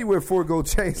Mr. Freddie wear 4 gold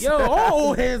chains. Yo, all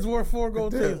old heads wore 4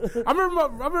 gold chains. I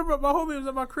remember my homie was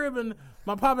at my crib and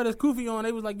my pop had his kufi on.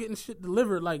 They was like getting shit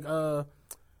delivered, like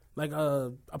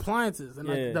appliances, and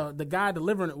like the guy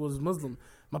delivering it was Muslim.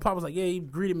 My pop was like, yeah, he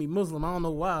greeted me Muslim. I don't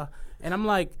know why. And I'm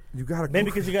like, you got a maybe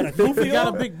because you got a kufi. You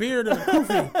got a big beard and a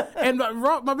kufi. And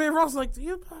my man Ross was like, do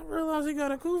you realize he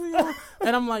got a kufi on?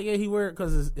 And I'm like, yeah, he wear it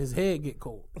because his head get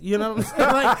cold. You know what I'm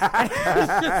saying? Like,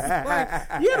 it's just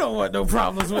like, you don't want no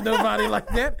problems with nobody like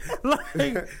that. But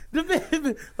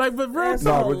real talk.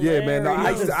 No, but yeah, man. No,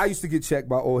 I used to get checked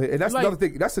by old head, and that's another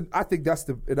thing. I think that's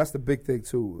the big thing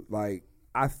too. Like,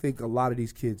 I think a lot of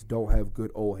these kids don't have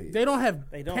good old heads. They don't have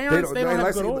parents. They don't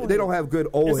have good old heads. They don't have good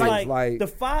old heads. Like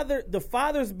the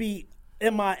fathers be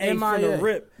MIA from the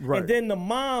rip, right. And then the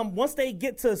mom, once they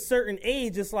get to a certain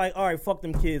age, it's like, all right, fuck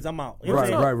them kids, I'm out. You know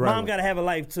right. Mom got to have a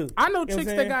life too. I know chicks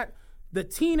that got the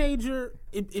teenager.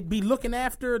 It be looking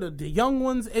after the young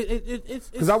ones.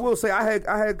 Because I will say I had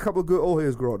a couple of good old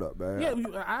heads growing up, man.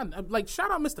 Yeah, I like shout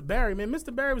out Mr. Barry, man.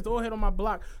 Mr. Barry was the old head on my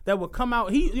block that would come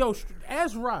out.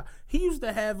 Ezra, he used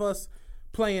to have us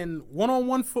playing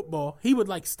 1-on-1 football. He would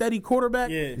like steady quarterback.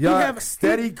 Yeah,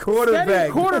 steady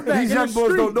quarterback. These young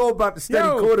boys don't know about the steady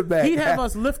quarterback. He'd have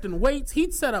us lifting weights.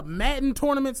 He'd set up Madden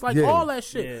tournaments, like all that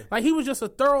shit. Yeah. Like he was just a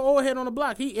thorough old head on the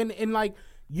block. And like.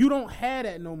 You don't have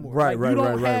that no more. Right.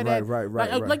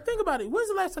 Like, think about it. When's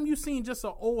the last time you seen just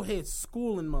an old head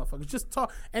schooling motherfuckers? Just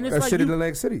talk. And it's that like shit in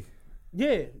Atlantic City.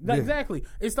 Yeah, exactly.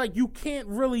 It's like you can't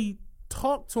really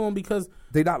talk to them because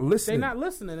they're not listening.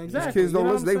 Exactly. These kids don't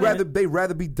listen. They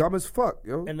rather be dumb as fuck,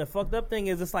 yo. And the fucked up thing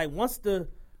is, it's like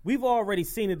we've already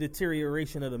seen a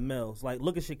deterioration of the males. Like,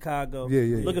 look at Chicago.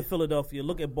 Look at Philadelphia.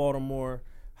 Look at Baltimore.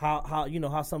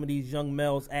 How some of these young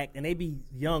males act, and they be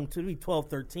young too. They be 12,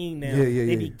 13 now.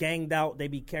 They be ganged out. They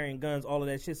be carrying guns, all of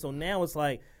that shit. So now it's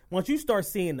like, once you start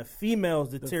seeing the females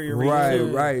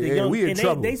deteriorate, we in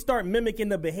trouble. They start mimicking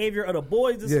the behavior of the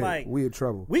boys. It's like we in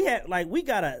trouble. We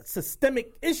got a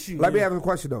systemic issue. Let me ask a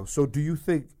question though. So do you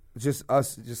think just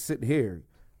us just sitting here?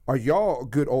 Are y'all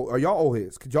old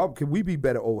heads? Can we be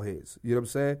better old heads? You know what I'm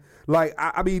saying? Like,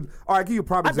 I mean, all right, give you a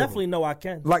prime example. I definitely know I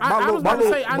can. Like, I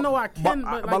know I can,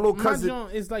 but like, my little cousin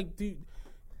is like, dude,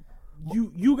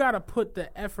 you got to put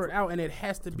the effort out, and it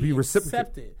has to be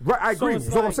accepted. Right, I agree.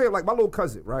 So I'm saying, like, my little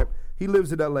cousin, right? He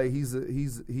lives in L.A. He's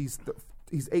 18.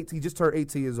 He just turned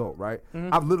 18 years old, right?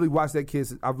 Mm-hmm. I've literally watched that kid.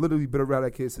 I've literally been around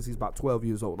that kid since he's about 12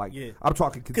 years old. Like, I'm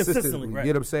talking consistently. Right.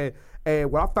 You know what I'm saying?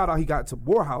 And when I found out he got into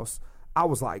Morehouse, I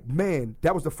was like, man,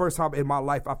 that was the first time in my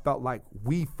life I felt like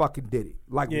we fucking did it.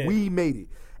 Like, we made it.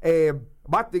 And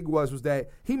my thing was that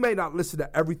he may not listen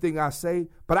to everything I say,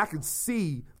 but I can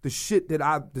see the shit that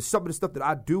some of the stuff that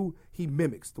I do, he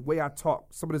mimics. The way I talk,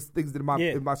 some of the things that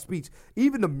in my speech,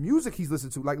 even the music he's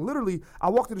listening to. Like, literally, I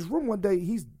walked in his room one day,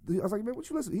 I was like, man, what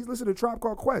you listen? He's listening to Tribe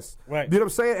Called Quest. Right. You know what I'm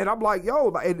saying? And I'm like,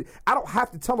 yo, and I don't have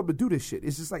to tell him to do this shit.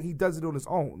 It's just like he does it on his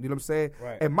own. You know what I'm saying?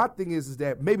 Right. And my thing is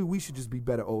that maybe we should just be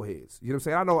better old heads. You know what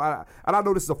I'm saying? I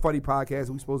know this is a funny podcast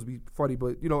and we're supposed to be funny,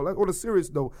 but, you know, like, on a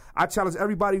serious note, I challenge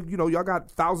everybody, you know, y'all got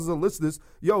thousands of listeners.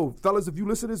 Yo, fellas, if you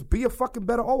listen to this, be a fucking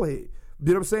better old head.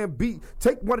 You know what I'm saying?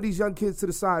 Take one of these young kids to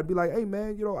the side and be like, hey,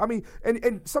 man, you know, I mean,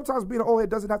 and sometimes being an old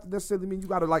head doesn't have to necessarily mean you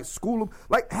got to, like, school them.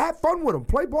 Like, have fun with them.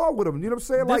 Play ball with them. You know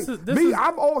what I'm saying?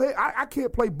 I'm old head. I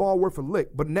can't play ball worth a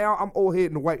lick, but now I'm old head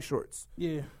in the white shorts. Yeah.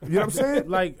 You know what I'm saying?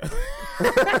 Like,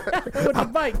 with the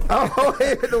bike. I'm old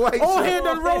head in the white shorts. Old head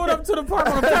done rolled up to the park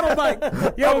on a pedal bike.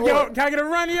 Yo, can I get a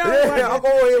run, yo? Yeah, I'm old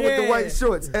head with the white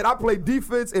shorts. And I play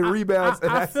defense and rebounds.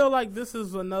 I feel like this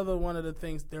is another one of the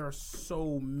things. There are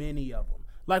so many of them.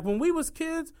 Like when we was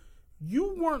kids,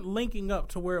 you weren't linking up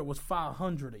to where it was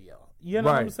 500 of y'all. You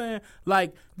know what I'm saying?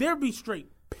 Like there'd be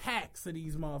straight packs of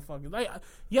these motherfuckers. Like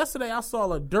yesterday, I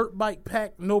saw a dirt bike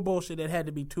pack, no bullshit, that had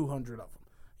to be 200 of them.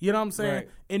 You know what I'm saying? Right.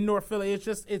 In North Philly,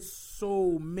 it's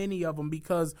so many of them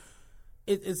because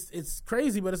it's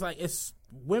crazy, but it's like it's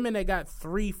women that got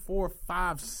 3, 4,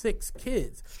 5, 6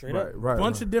 kids. Straight up.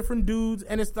 Bunch of different dudes,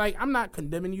 and it's like I'm not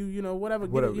condemning you, you know, whatever.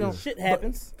 Shit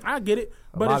happens. I get it,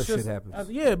 but a lot it's of just shit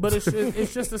happens. But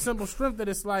it's just a simple strength that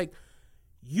it's like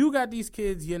you got these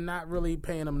kids, you're not really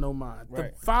paying them no mind.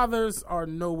 Right. The fathers are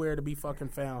nowhere to be fucking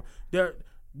found.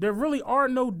 There really are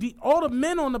no all the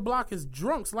men on the block is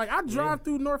drunks. Like I drive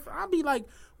through North, I'll be like,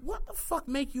 what the fuck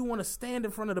make you want to stand in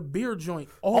front of the beer joint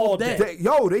all day?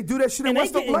 They do that shit in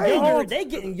West Oakland. They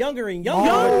getting younger and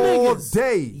younger. All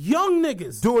day. Young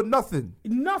niggas. Doing nothing.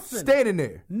 Standing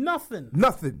there.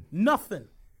 Nothing.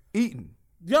 Eating.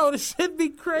 Yo, this shit be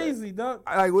crazy, dog.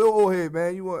 Like we old head,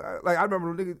 man. You want like I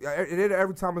remember the nigga.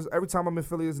 Every time I'm in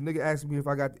Philly, there's a nigga asking me if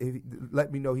he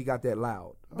let me know he got that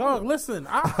loud. Dog, listen,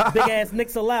 big ass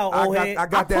Nicks allowed, old head. I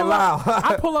got that loud.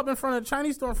 I pull up in front of the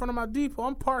Chinese store in front of my depot.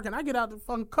 I'm parking. I get out the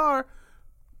fucking car.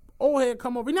 Old head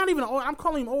come over. He's not even old. I'm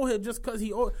calling him old head just because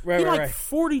he old. He like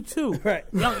 42. Right.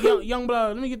 Young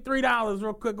blood. Let me get $3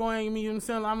 real quick. Go ahead and give me. You know what I'm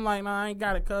saying? I'm like, nah, I ain't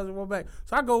got it, cuz. Roll back.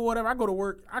 So I go whatever. I go to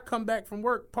work. I come back from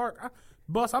work. Park.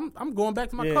 Bus, I'm going back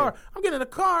to my car. I'm getting in the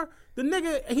car. The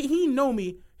nigga, he know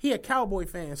me. He a Cowboy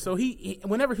fan. So he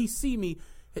whenever he see me,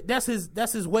 that's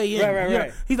his way in.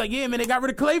 Right. He's like, yeah, man, they got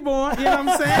rid of Claiborne. You know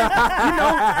what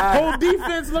I'm saying? Whole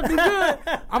defense looking good.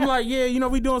 I'm like, yeah,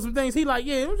 we doing some things. He like,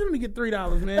 yeah, let me get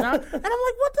 $3, man. And I'm like,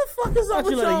 what the fuck is up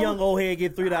with y'all? You let a young old head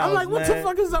get $3. I'm like, what the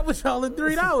fuck is up with y'all at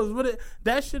 $3? But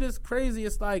that shit is crazy.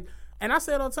 It's like, and I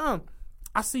say it all the time.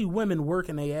 I see women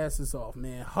working their asses off,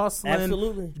 man, hustling,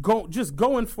 absolutely, just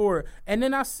going for it, and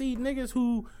then I see niggas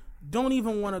who don't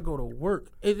even want to go to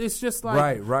work. It's just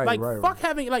like, fuck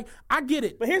having, like, I get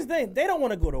it, but here's the thing: they don't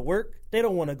want to go to work, they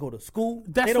don't want to go to school,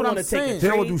 they don't want to take a trade, they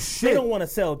don't want to do shit, they don't want to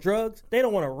sell drugs, they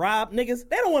don't want to rob niggas,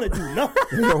 they don't want to do nothing.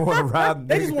 They don't want to rob.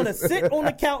 They just want to sit on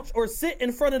the couch or sit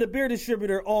in front of the beer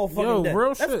distributor all fucking day.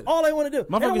 Real That's shit. all they want to do.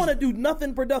 They don't want to do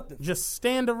nothing productive. Just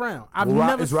stand around.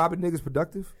 Is robbing niggas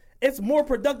productive? It's more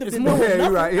productive than nothing.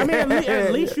 You're right. I mean,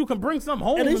 at least you can bring something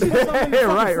home. At least you can something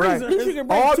right.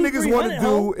 All niggas want to do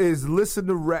home. is listen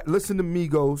to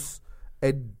Migos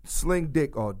and sling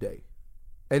dick all day,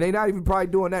 and they not even probably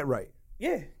doing that right.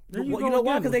 Yeah, you know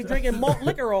why? Because they drinking malt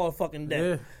liquor all fucking day.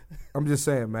 Yeah. I'm just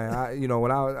saying, man.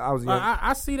 When I was young,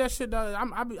 I see that shit.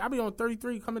 I be on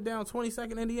 33 coming down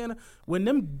 22nd Indiana. When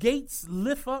them gates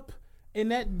lift up in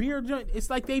that beer joint, it's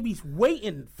like they be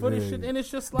waiting for this shit, and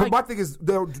it's just like. But my thing is,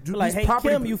 like, hey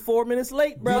Kim, you 4 minutes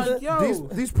late, brother.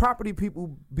 These property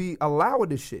people be allowing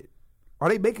this shit. Are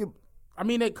they making? I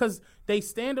mean, because they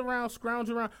stand around, scrounge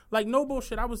around, like no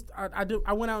bullshit. I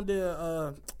went out and did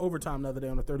overtime the other day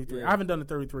on the 33. Yeah. I haven't done the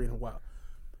 33 in a while.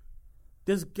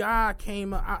 This guy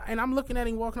came up, and I'm looking at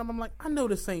him walking up. I'm like, I know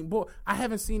this same bull. I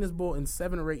haven't seen this bull in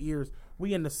 7 or 8 years.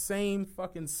 We in the same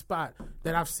fucking spot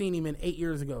that I've seen him in 8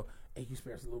 years ago. Hey, you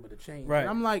spare us a little bit of change. Right. And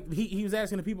I'm like, he was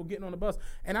asking the people getting on the bus.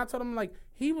 And I told him, like,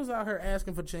 he was out here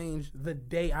asking for change the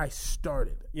day I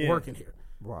started working here.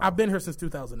 Wow. I've been here since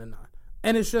 2009.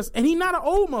 And it's just, and he not an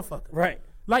old motherfucker. Right.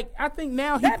 Like, I think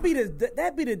now that be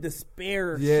the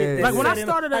despair shit. Like when I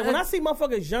started, when I see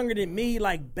motherfuckers younger than me,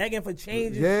 like begging for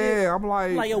change and shit, I'm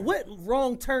like, yo, what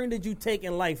wrong turn did you take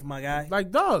in life, my guy?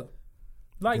 Like, dog.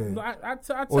 Like, I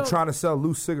tell, or trying to sell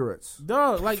loose cigarettes.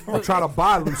 Dog, like. Or trying to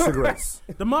buy loose cigarettes.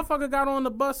 The motherfucker got on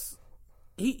the bus.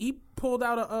 He pulled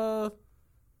out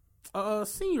a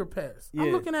senior pass. Yeah.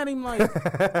 I'm looking at him like,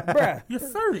 bruh, you're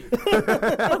 30.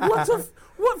 Like,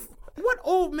 what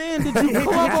old man did you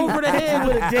club over the head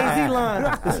with a Jay-Z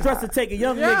line? It's stress to take a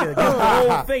young nigga, get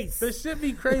the old face. This shit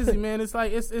be crazy, man. It's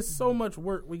like it's so much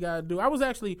work we gotta do. I was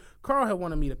actually, Carl had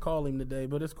wanted me to call him today,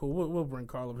 but it's cool. We'll bring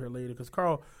Carl over here later because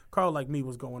Carl like me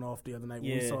was going off the other night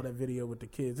when we saw that video with the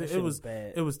kids. It was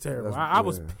bad. It was terrible. I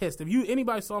was pissed. If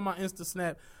anybody saw my Insta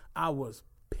snap, I was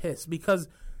pissed because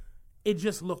it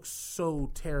just looks so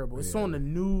terrible. It's on the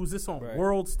news. It's on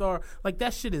World Star. Like,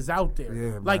 that shit is out there.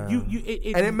 Yeah, like, and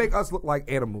it make us look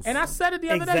like animals. And I said it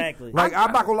the other day. Like,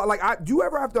 I'm not gonna like. Do you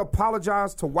ever have to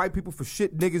apologize to white people for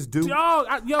shit niggas do?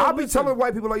 I'll be telling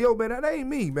white people like, yo, man, that ain't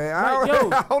me, man.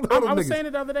 I was saying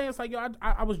it the other day. It's like, yo,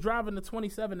 I was driving the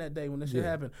 27 that day when this shit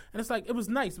happened, and it's like, it was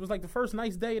nice. It was like the first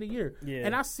nice day of the year. Yeah.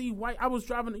 And I see I was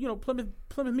driving, Plymouth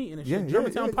meeting and shit,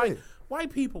 Germantown Pike.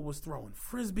 White people was throwing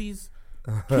frisbees,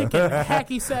 kicking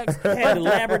hacky sacks. Had the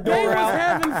Labrador they out. was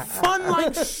having fun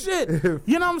like shit.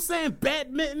 You know what I'm saying?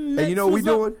 Badminton. And you know what we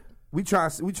doing? We try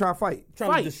to fight.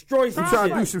 Trying to destroy We some try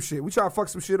shit. to do some shit. We try to fuck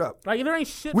some shit up. Like there ain't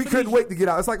shit. We for couldn't these- wait to get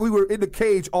out. It's like we were in the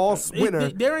cage all winter.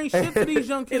 There ain't shit for these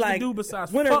young kids Like, to do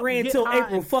besides winter fuck, ran get till high,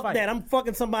 April. and Fuck fight. that. I'm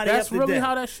fucking somebody That's up to really death.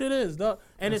 how that shit is, dog.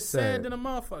 And That's it's sad sad. than a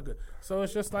motherfucker. So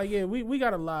it's just like, yeah, we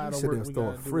got a lot You of said work they was we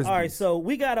throwing gotta do. frisbees. All right, so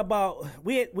we got about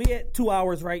we at 2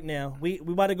 hours right now. We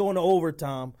about to go into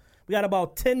overtime. We got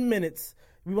about 10 minutes.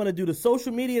 We want to do the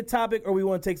social media topic, or we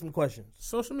want to take some questions.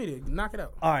 Social media, knock it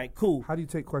out. All right, cool. How do you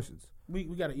take questions? We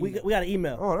got to We got an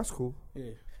email. Oh, that's cool.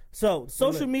 Yeah. So,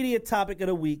 social media topic of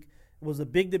the week was a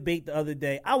big debate the other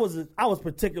day. I was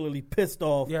particularly pissed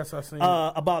off. Yes, I seen it.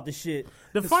 about the shit.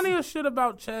 The funniest shit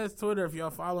about Chad's Twitter, if y'all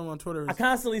follow him on Twitter, I is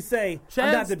constantly say I'm not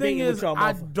Chad's thing debating with is y'all.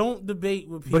 I motherfuckers. don't debate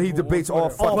with people. But he debates on all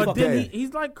Twitter. fucking But then day.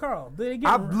 he's like Carl. They get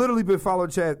I've literally been following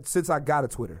Chad since I got a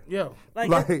Twitter. yo. like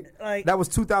That was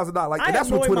 2009. Like, I and that's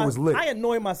when annoy Twitter my- was lit. I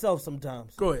annoy myself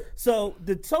sometimes. Go ahead. So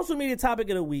the social media topic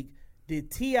of the week: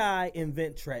 did T.I.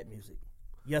 invent trap music?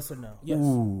 Yes or no? Yes.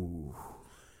 Ooh.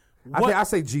 What? I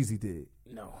say Jeezy did.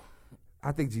 No.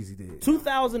 I think Jeezy did.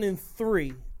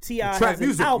 2003, T.I. Trap has an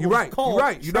music. album You're right. called You're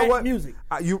right. You know Trap what? Music.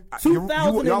 Y'all wouldn't.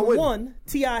 2001,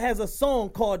 T.I. has a song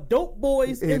called "Dope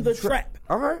Boys in the Trap."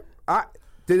 All right.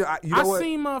 You know I what?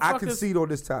 seen I motherfuckers- concede on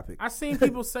this topic. I seen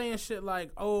people saying shit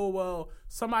like, "Oh well,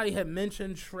 somebody had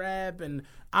mentioned trap, and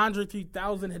Andre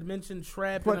 3000 had mentioned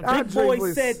trap." But And I- Big Andre Boy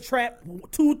was- said trap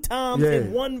 2 times Yeah.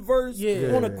 in one verse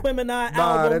Yeah. on a Quemini Nah,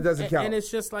 album. that doesn't count. and it's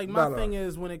just like my No. thing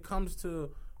is when it comes to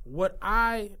when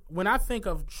I think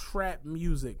of trap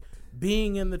music,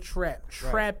 being in the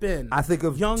trap in. I think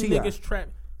of young T.I. niggas trap.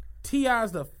 T.I.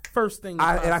 is the first thing. And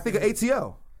I think of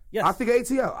ATL. Yes. I think of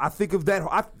ATL. I think of that.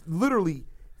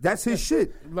 That's his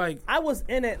shit. like I was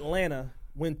in Atlanta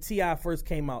when T.I. first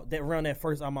came out. That around that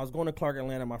first album, I was going to Clark,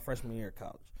 Atlanta, my freshman year of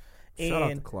college. Shout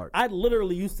out And to Clark. I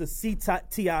literally used to see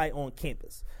T.I. on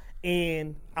campus.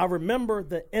 And I remember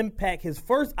the impact his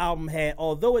first album had.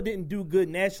 Although it didn't do good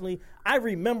nationally, I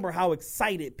remember how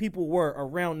excited people were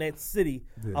around that city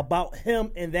about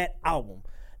him and that album.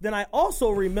 Then I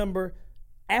also remember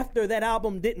after that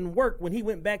album didn't work, when he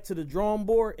went back to the drawing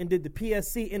board and did the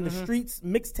PSC in the streets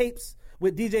mixtapes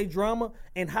with DJ Drama,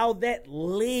 and how that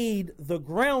laid the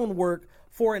groundwork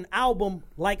for an album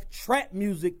like Trap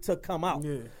Music to come out.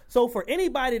 Yeah. So for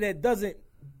anybody that doesn't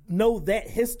know that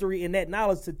history and that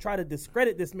knowledge, to try to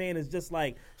discredit this man is just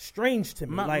like strange to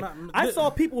me. I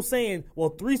saw people saying, well,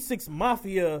 3-6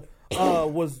 Mafia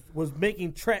was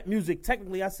making trap music.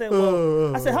 Technically, I said,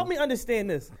 help me understand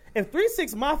this. If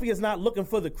 3-6 Mafia is not looking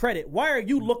for the credit, why are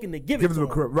you looking to give it to Him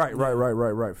him? a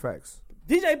right. Facts.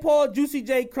 DJ Paul, Juicy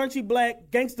J, Crunchy Black,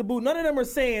 Gangsta Boo, none of them are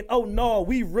saying, oh no,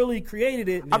 we really created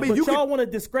it. I mean, but you y'all could- want to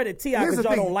discredit T.I. Here's because the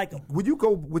y'all thing. don't like him. When you go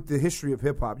with the history of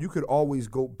hip hop, you could always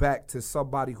go back to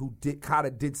somebody who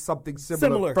did something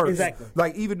similar first. Exactly.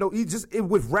 Like, even though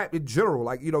with rap in general,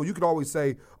 like, you know, you could always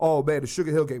say, oh man, the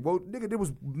Sugar Hill Gang. Well, nigga, there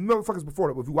was motherfuckers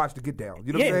before that. If you watch the Get Down,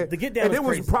 you know what I'm saying? The Get Down and was there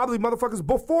was crazy. probably motherfuckers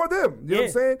before them. You know what I'm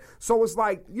Yeah. saying? So it's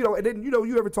like, you know, and then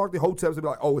you ever talk to hotels and be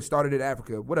like, oh, it started in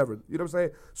Africa, whatever. You know what I'm saying?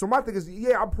 So my thing is,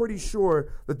 I'm pretty sure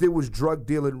that there was drug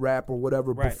dealing rap or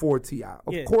whatever Right. before T.I.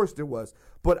 Of Yeah. course there was,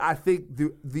 but I think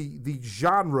the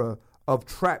genre of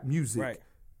trap music, Right.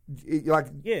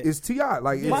 is T.I.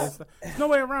 Like, there's no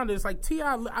way around it. It's like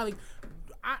T.I.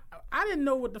 I didn't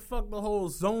know what the fuck the whole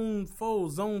Zone 4,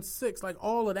 Zone 6, like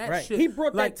all of that Right. shit. He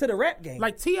brought like, that to the rap game.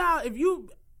 Like T.I.,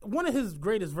 one of his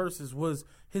greatest verses was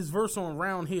his verse on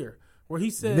Round Here, where he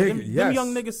said, Nigga, them yes.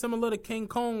 young niggas similar to King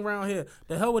Kong round here.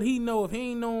 The hell would he know if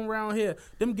he ain't known round here?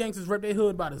 Them gangsters rep their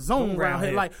hood by the zone round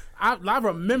here. Like, I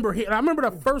remember I remember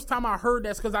the first time I heard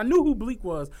that because I knew who Bleak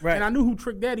was, Right. and I knew who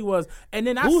Trick Daddy was. And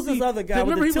then Who's this other guy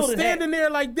with remember the he was tilted standing hat? there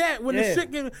like that when the Yeah.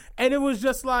 shit came, and it was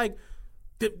just like,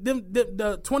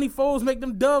 the 24s make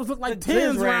them dubs look like The 10s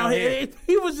Tims round round here. here.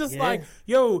 He was just Yeah. like,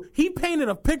 yo, he painted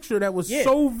a picture that was Yeah.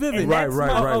 so vivid. And that's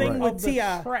my thing right. with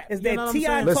T.I. is You know that what I'm T.I.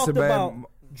 saying? talked Listen, man. about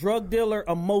drug dealer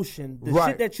emotion, the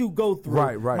Right. shit that you go through.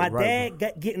 Right, my right.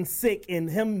 dad getting sick and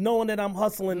him knowing that I'm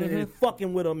hustling and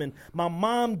fucking with him, and my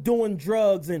mom doing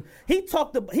drugs, and he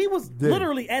was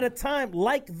literally at a time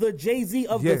like the Jay-Z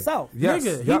of the South. Yes.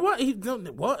 Nigga, Yep. he was. He He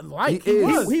is.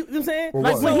 was. You know what I'm saying? Well,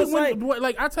 Like, was. when so he it's like,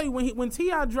 like I tell you, when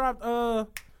T.I. dropped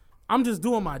I'm Just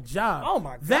Doing My Job. Oh,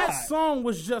 my God. That song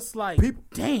was just like, People,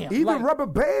 damn. even like, Rubber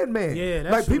Band Man. Yeah,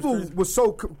 that like shit people was crazy. was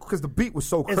so because the beat was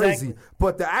so crazy, Exactly.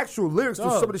 but the actual lyrics to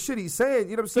Dog. some of the shit he's saying,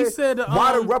 you know what I'm He saying? said,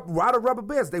 why the Rubber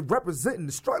Bands? They representing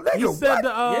the struggle. he said,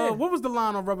 Yeah. what was the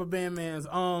line on Rubber Band Man's?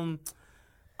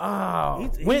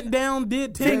 He- Went down,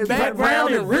 did 10 Yeah,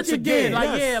 background, and rich again.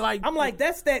 Like, Yes. yeah, like I'm like,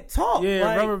 that's that talk. Yeah,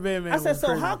 like, Rubber Band Man I said, was so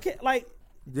crazy. how can, like,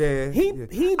 Yeah, He- yeah.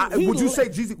 he would you le- say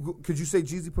Jeezy? Could you say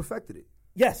Jeezy perfected it?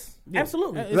 Yes,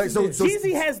 absolutely. Like, so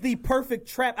Jeezy has the perfect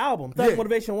trap album, Thug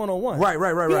Motivation 101.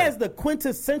 Right. He has the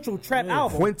quintessential trap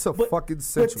album. Quintessential.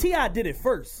 But T.I. did it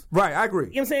first. Right, I agree.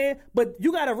 You know what I'm saying? But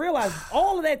you got to realize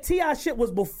all of that T.I. shit was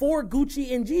before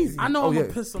Gucci and Jeezy. I know I'm going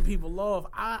to piss some people off.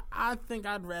 I think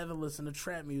I'd rather listen to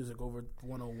trap music over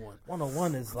 101.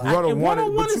 101 is like...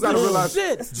 101 but is you gotta the realize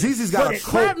shit. Jeezy's got But a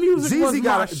cult. trap music was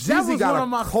Jeezy got one of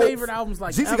my favorite albums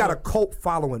like Jeezy ever. got a cult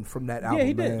following from that album,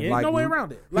 he did. man. Yeah, no way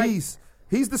around it. Like, he's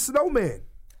the snowman.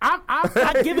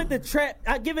 I give it the trap.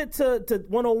 I give it to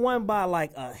 101 by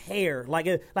like a hair. Like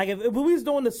if we was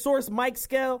doing the source mic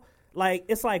scale, like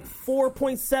it's like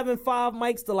 4.75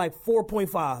 mics to like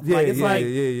 4.5. Yeah, like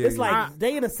it's yeah. like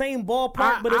they in the same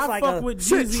ballpark, but it's like fuck with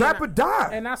Jeezy Trap or Die.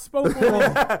 And I spoke on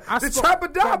the Trap or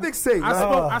Die mixtape.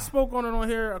 I spoke on it on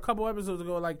here a couple episodes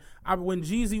ago. Like when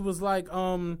Jeezy was like,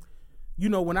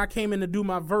 when I came in to do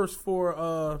my verse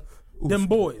for them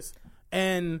boys,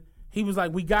 and he was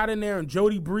like, we got in there and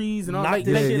Jody Breeze and all that.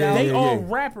 They all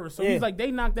rappers. So he's like,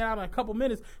 they knocked that out in a couple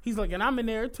minutes. He's like, and I'm in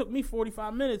there. It took me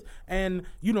 45 minutes. And,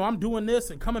 I'm doing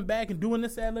this and coming back and doing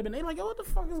this ad lib. And they like, yo, what the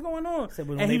fuck is going on?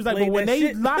 And he was like, but when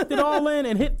they locked it all in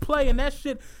and hit play and that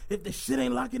shit, if the shit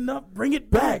ain't locking up, bring it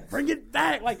back. Bring it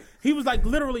back. Like, he was like,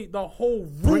 literally, the whole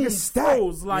room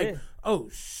froze. Like, oh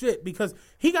shit, because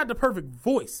he got the perfect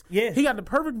voice. Yeah. He got the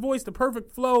perfect voice, the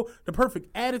perfect flow, the perfect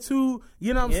attitude.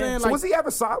 You know what I'm saying? So was he ever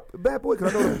signed Bad Boy?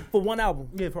 Cause I know that. For one album.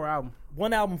 Yeah, for an album.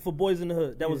 One album for Boys in the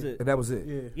Hood. That was it. And that was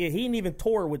it. Yeah, he didn't even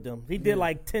tour with them. He did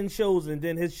like 10 shows and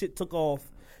then his shit took off.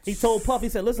 He told Puff, he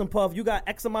said, listen, Puff, you got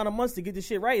X amount of months to get this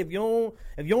shit right. If you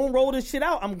don't roll this shit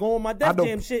out, I'm going my Def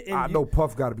Jam shit. And I know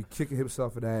Puff got to be kicking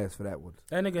himself in the ass for that one.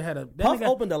 That nigga had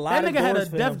opened a lot of doors. That nigga had a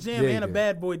for Def Jam and a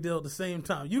Bad Boy deal at the same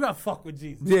time. You got fuck with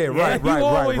Jeezy. Yeah, right.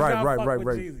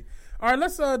 Jeezy. All right,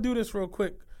 let's do this real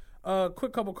quick.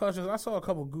 Quick couple questions. I saw a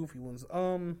couple goofy ones.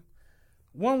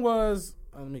 One was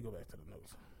let me go back to the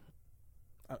notes.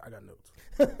 I got notes.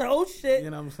 Oh shit!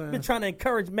 You know what I'm saying? Been trying to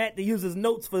encourage Matt to use his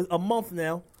notes for a month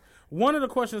now. One of the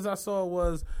questions I saw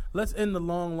was, let's end the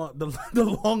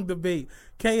long debate.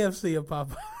 KFC or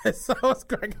Popeyes. So I was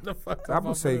cracking the fuck up.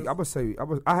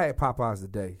 I had Popeyes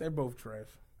today. They're both trash.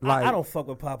 Like, I don't fuck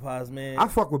with Popeyes, man. I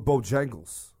fuck with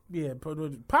Bojangles. Yeah,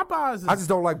 Popeyes is, I just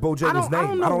don't like Bojangles'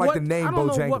 name. I don't like the name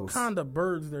Bojangles. I don't know what kind of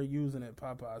birds they're using at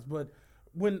Popeyes, but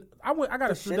when I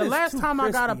got the last time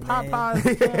I got a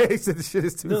Popeyes, he said the shit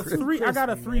is too crispy. I got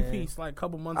a 3-piece like a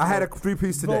couple months ago. I had a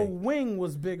 3-piece today. The wing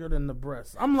was bigger than the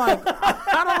breast. I'm like,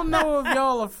 I don't know if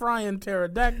y'all are frying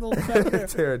pterodactyls back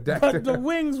there, but the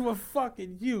wings were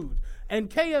fucking huge. And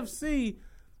KFC,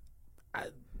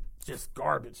 just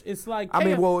garbage. It's like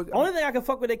only thing I can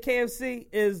fuck with at KFC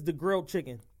is the grilled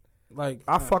chicken. Like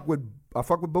I fuck with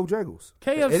Bojangles.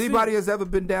 KFC, anybody has ever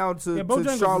been down to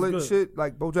Charlotte shit,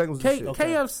 like Bojangles is shit.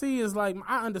 KFC is like,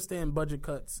 I understand budget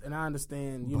cuts and I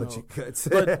understand budget cuts.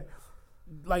 But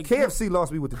like KFC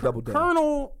lost me with the double down.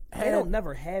 Colonel they don't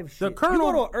never have shit. The Colonel,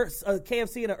 you go to a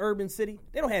KFC in an urban city,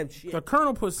 they don't have shit. The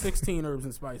Colonel put 16 herbs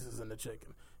and spices in the chicken.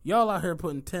 Y'all out here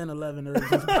putting 10, 11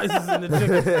 herbs and spices in the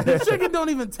chicken. The chicken don't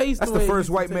even taste That's the way the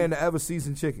first white man to ever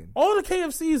season chicken. All the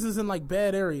KFCs is in like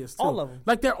bad areas too. All of them.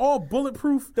 Like they're all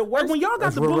bulletproof. The worst, like when y'all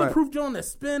got the bulletproof joint that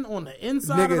spin on the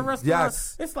inside of the restaurant,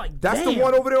 it's like, that's the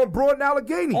one over there on Broad and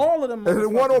Allegheny. All of them. The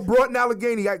one on Broad and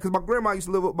Allegheny, because my grandma used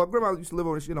to live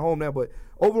over in the home there, but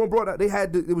over on Broad, they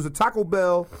had it was a Taco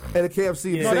Bell and a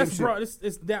KFC. Yeah, that's Broad.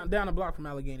 It's down the block from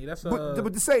Allegheny. That's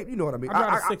but the same, you know what I mean. I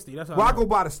drive 60. That's how I go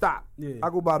by the stop. Yeah. I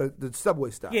go by the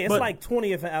subway stop. Yeah, it's like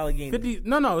 20th in Allegheny. 50,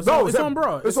 no, it's on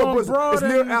Broad. It's on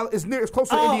Broad. It's close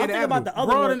to Indiana Avenue. About the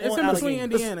other one it's in between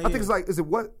Indiana. I think it's like, is it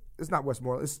what? It's not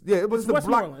Westmoreland. It was the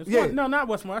Westmoreland. block. No, not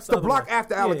Westmoreland. That's the block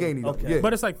after Allegheny. Okay.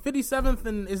 But it's like 57th,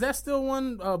 and is that still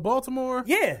one? Baltimore?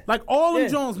 Yeah. Like all them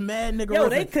Jones mad nigga. Yo,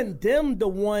 they condemned the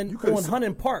one on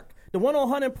Hunting Park. The one on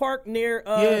Hunting Park near,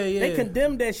 they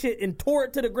condemned that shit and tore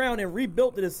it to the ground and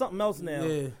rebuilt it as something else now.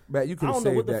 Yeah. Matt, you could have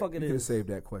saved that. You could have saved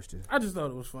that question. I just thought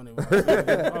it was funny.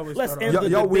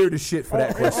 Y'all weird as shit for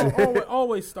that question.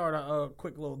 Always start a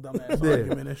quick little dumbass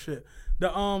argument and shit. The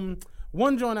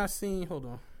one joint I seen, hold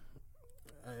on.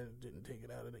 I didn't take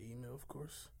it out of the email, of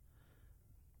course.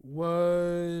 I'm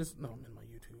in my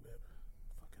YouTube app.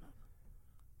 Fucking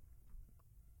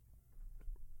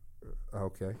up.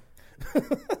 Okay.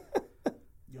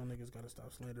 Y'all niggas gotta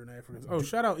stop slandering Africans. Oh,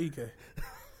 shout out EK.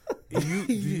 Do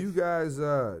you guys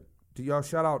do y'all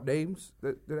shout out names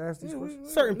that ask these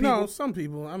questions? Certain people. No, some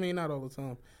people. I mean, not all the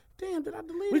time. Damn, did I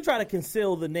delete it? We try to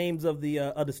conceal the names of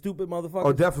the stupid motherfuckers.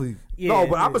 Oh, definitely. Yeah,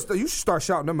 no, but you should start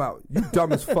shouting them out. You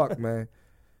dumb as fuck, man.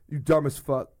 You dumb as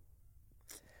fuck.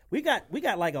 We got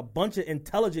like a bunch of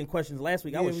intelligent questions last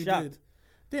week. I was shocked.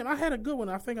 Damn, I had a good one.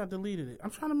 I think I deleted it. I'm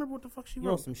trying to remember what the fuck she You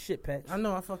wrote. on some shit, Pat. I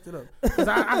know I fucked it up. 'Cause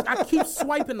I keep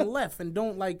swiping left and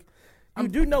don't like. You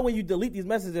do know when you delete these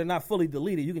messages, they're not fully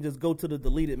deleted. You can just go to the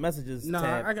deleted messages Nah,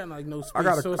 tab. I got like no space,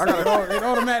 got a- it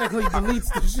automatically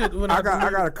deletes the shit. When I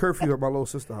got a curfew at my little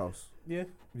sister house. Yeah.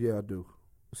 Yeah, I do.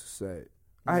 It's sad.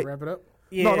 You wrap it up.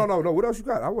 Yeah. No. What else you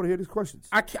got? I want to hear these questions.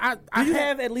 Do you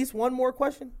have at least one more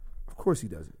question? Of course he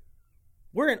doesn't.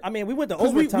 We went to 'Cause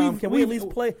overtime. Can we at least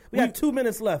play? We got 2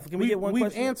 minutes left. Can we get one We've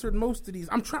question? answered most of these.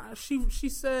 I'm trying. She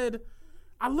said,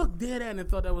 I looked dead at it and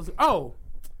thought that was. Oh,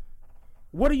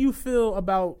 what do you feel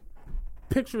about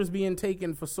pictures being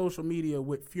taken for social media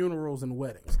with funerals and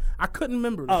weddings? I couldn't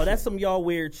remember. That's some y'all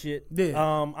weird shit. Yeah.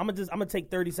 I'm gonna take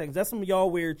 30 seconds. That's some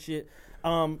y'all weird shit.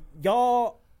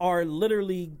 Y'all are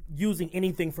literally using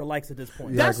anything for likes at this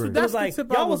point. Yeah, That's I agree. It was like the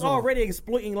tip I y'all was on. already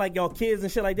exploiting like y'all kids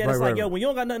and shit like that. Right, It's like, right, yo, right. when you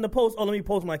don't got nothing to post, let me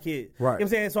post my kid. Right. You know what I'm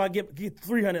saying? So I get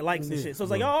 300 likes and shit. So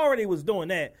it's like y'all already was doing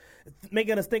that,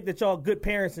 making us think that y'all good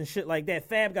parents and shit like that.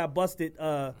 Fab got busted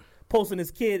posting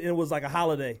his kid and it was like a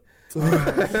holiday. So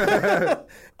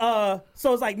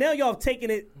it's like now y'all have taken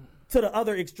it to the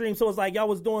other extreme. So it's like y'all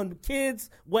was doing kids,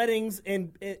 weddings,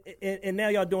 and now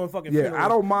y'all doing fucking Yeah, funerals. I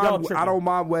don't mind. Y'all tripping. I don't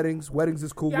mind weddings. Weddings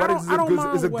is cool. Yeah, Weddings I don't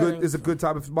mind is a weddings. good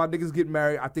time. If my niggas get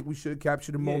married, I think we should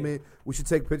capture the moment. We should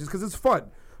take pictures because it's fun.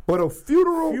 But a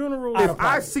funeral, if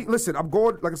I see, listen, I'm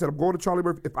going. Like I said, I'm going to Charlie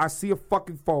Murphy. If I see a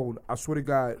fucking phone, I swear to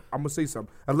God, I'm gonna say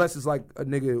something. Unless it's like a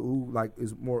nigga who like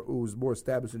is more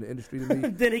established in the industry than me.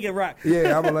 Then he get rocked.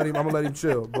 Yeah, I'm gonna let him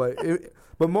chill.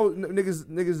 But most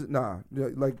niggas, nah.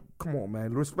 Like, come on,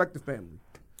 man, respect the family.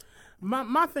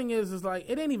 My thing is like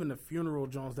it ain't even the funeral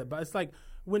Jones but it's like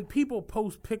when people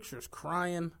post pictures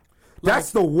crying.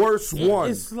 That's the worst one.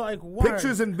 It's like why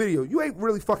Pictures and video. You ain't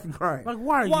really fucking crying. Like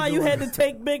why are you? Why you doing had this? to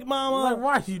take Big Mama? Like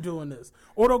why are you doing this?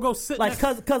 Or they'll go sit Like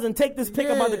next- cousin, take this pic.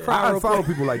 I'm about to Yeah. cry I real unfollow quick.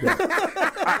 people like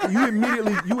that.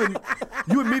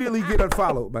 you immediately get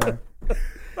unfollowed, man.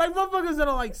 Like motherfuckers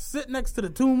that'll like sit next to the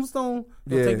tombstone.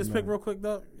 They'll Yeah, take this man. pic real quick,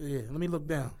 though. Yeah, let me look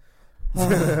down.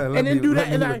 and And then do that.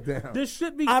 And like, this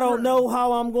shit be. I don't know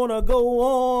how I'm gonna go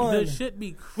on. This shit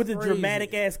be with the crazy.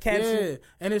 dramatic ass caption. Yeah,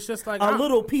 and it's just like A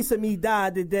little piece of me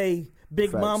died today,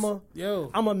 Big Facts. Mama.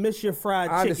 Yo, I'm gonna miss your fried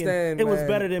I chicken. understand, It was man.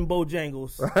 better than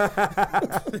Bojangles.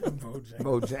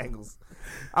 Bojangles.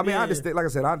 I mean, I understand. Like I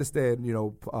said, I understand. You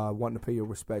know, wanting to pay your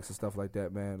respects and stuff like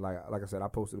that, man. Like I said, I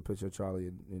posted a picture of Charlie,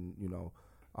 and you know,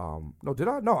 no, did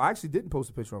I? No, I actually didn't post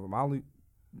a picture of him. I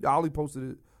only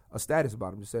posted a status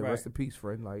about him. Just said, Right. "Rest in peace,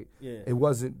 friend." Like, Yeah. it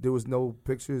wasn't. There was no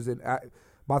pictures, and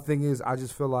my thing is, I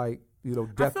just feel like I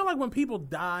death. feel like when people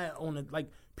die on it, like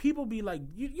people be like,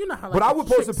 you know how. Like, But I the would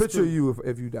post a chicks picture do. of you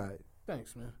if you died.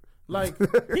 Thanks, man. Like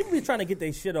People be trying to get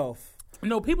their shit off.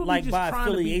 no, people Like be by just trying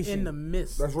to be affiliation. in the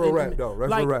midst. That's real In the rap, mi- though.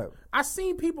 That's like, real rap. I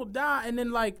seen people die, and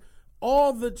then like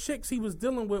all the chicks he was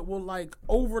dealing with were like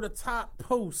over the top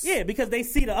posts. Yeah, because they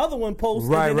see the other one post.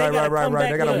 Right, and then they right, gotta right, come right.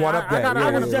 back They gotta with, one up I that. gotta- Yeah,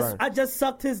 I yeah, was right. I just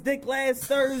sucked his dick last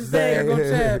Thursday. There go Yeah.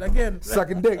 Chad again.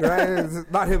 Sucking dick, right?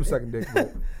 It's not him sucking dick.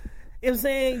 But. You know what I'm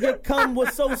saying? Your cum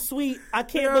was so sweet. I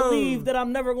can't Yo. believe that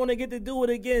I'm never going to get to do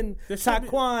it again. This should be-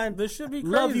 Taquan, This should be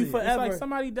crazy. love you It's forever. like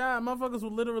somebody died, motherfuckers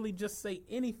would literally just say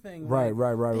anything. Right,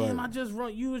 like, right. Damn, I just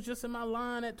run. You was just in my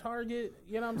line at Target.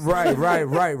 You know what I'm saying? Right.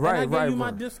 And I gave you my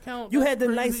right. discount. You That's had the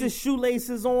crazy. nicest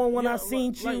shoelaces on when Yeah, I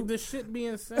seen you. Like, this shit be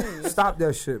insane. It's Stop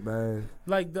that shit, man.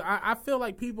 like I feel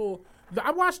like people. I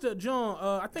watched a John.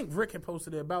 I think Rick had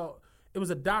posted it about. It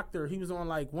was a doctor. He was on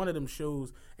like one of them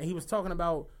shows, and he was talking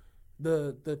about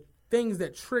the things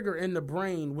that trigger in the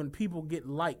brain when people get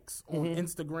likes on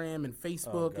Instagram and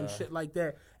Facebook and shit like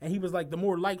that. And he was like, the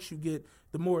more likes you get,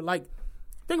 the more like.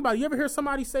 Think about it. You ever hear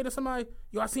somebody say to somebody,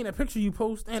 "Yo, I seen that picture you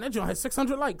post, and that joint has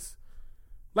 600 likes."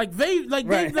 Like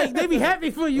they be happy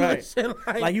for you and shit.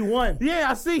 Like you won. Yeah,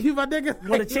 I see you, my nigga.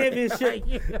 Won a championship.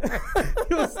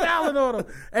 You was styling on them.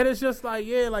 And it's just like,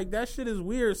 yeah, like that shit is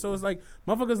weird. So it's like,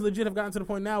 motherfuckers legit have gotten to the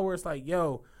point now where it's like,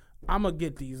 yo, I'm going to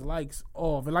get these likes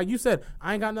off. And like you said,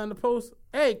 I ain't got nothing to post.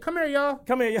 Hey, come here, y'all.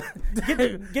 Come here,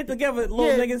 y'all. Get together,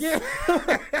 little niggas.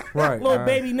 Yeah. Right. Little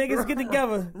baby niggas, get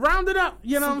together. Round it up.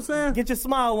 You know what I'm saying? Get your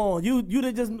smile on. You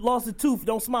that just lost a tooth.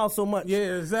 Don't smile so much.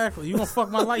 Yeah, exactly. You going to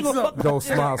fuck my lights up. Don't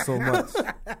smile so much.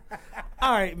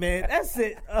 All right, man. That's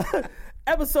it.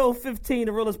 Episode 15,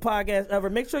 the realest podcast ever.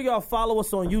 Make sure y'all follow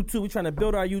us on YouTube. We're trying to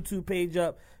build our YouTube page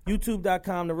up.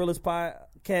 YouTube.com, the realest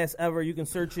podcast ever. You can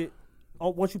search it.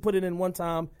 Once you put it in one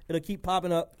time, it'll keep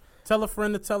popping up. Tell a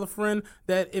friend to tell a friend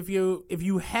that if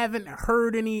you haven't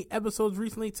heard any episodes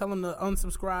recently, tell them to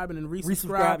unsubscribe and then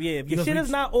resubscribe. Yeah, if your Because shit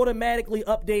is not automatically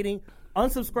updating,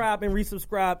 unsubscribe and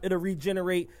resubscribe. It'll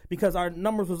regenerate because our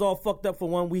numbers was all fucked up for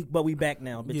 1 week, but we back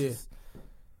now, bitches.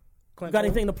 Clint Got Cole?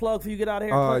 anything to plug before you get out of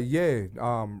here? Yeah.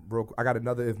 I got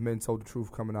another If Men Told the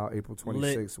Truth coming out April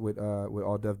 26th with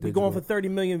All Def Digital. We going for 30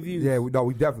 million views. Yeah, we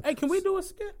definitely. Hey, can we do a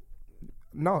skit?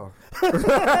 No.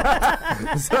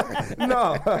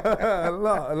 no,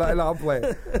 I'm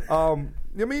playing.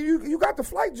 I mean, you got the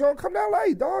flight, John. Come to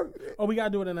LA, dog. Oh, we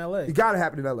gotta do it in LA. It gotta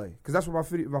happen in LA because that's where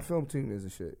my film team is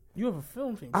and shit. You have a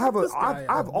film team. I have This guy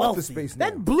I have is office wealthy. space now.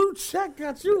 That blue check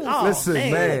got you. Oh,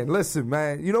 Listen,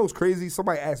 man. You know what's crazy?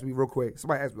 Somebody asked me real quick.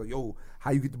 Somebody asked me, like, yo,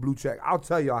 how you get the blue check? I'll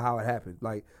tell y'all how it happened.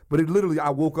 Like, but it literally, I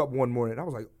woke up one morning and I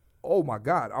was like, oh my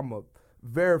God, I'm a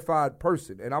verified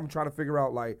person. And I'm trying to figure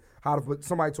out like how to put,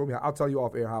 somebody told me, I'll tell you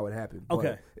off air how it happened. But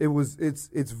Okay.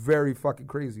 it's very fucking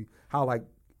crazy how like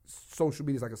social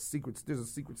media is like there's a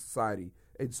secret society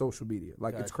in social media.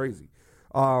 Like it's crazy.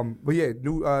 But yeah,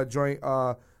 new joint,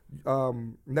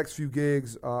 next few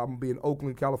gigs, I'm gonna be in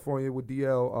Oakland, California with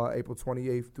DL, April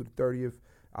 28th through the 30th.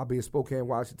 I'll be in Spokane,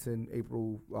 Washington,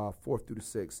 April 4th through the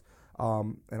 6th.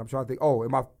 And I'm trying to think, and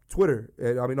my Twitter,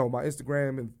 my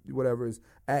Instagram and whatever is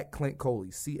at Clint Coley,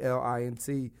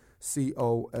 CLINTCOLEY.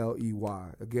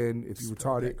 Again, if you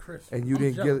retarded and you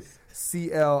didn't get it,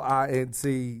 CLINTCOLEY.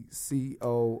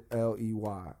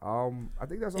 I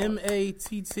think that's all.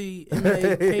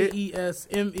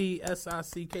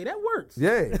 MATTMAKESMESICK. That works.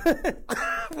 Yeah,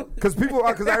 because people,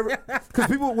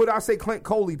 when I say Clint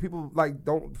Coley, people like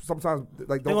don't sometimes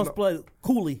like They don't. gonna play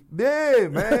Cooley. Yeah,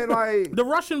 man, like The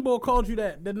Russian bull called you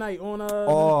that night on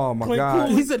oh my Clint God.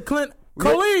 He said Clint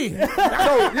Coley.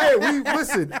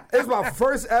 Listen, it's my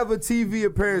first ever TV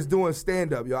appearance doing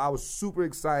stand-up, yo. I was super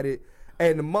excited.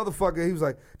 And the motherfucker, he was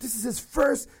like, this is his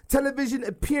first television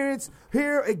appearance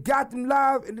here at Gotham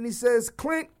Live. And then he says,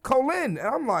 Clint Colin. And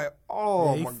I'm like,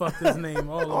 oh, He my God. fucked his name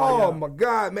all the way Oh, up. my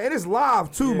God, man. It's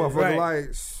live, too, motherfucker. right.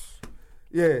 Like,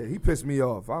 yeah, he pissed me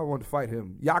off. I wanted to fight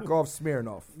him. Yakov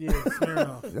Smirnov. Yeah,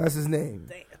 Smirnoff. That's his name.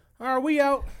 All right, we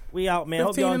out. We out, man.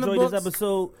 Hope 15 y'all in the enjoyed this books.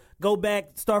 episode. Go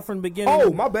back, start from the beginning.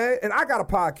 Oh, my bad. And I got a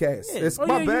podcast. It's Oh,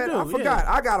 my yeah, you bad. do, I forgot.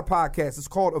 yeah. I got a podcast. It's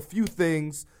called A Few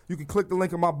Things. You can click the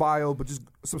link in my bio, but just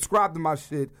subscribe to my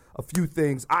shit. A Few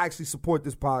Things. I actually support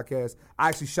this podcast. I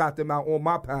actually shot them out on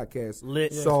my podcast.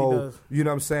 Lit. Yes, he So, does. you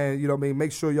know what I'm saying? You know what I mean?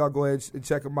 Make sure y'all go ahead and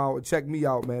check them out. And check me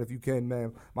out, man, if you can,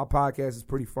 man. My podcast is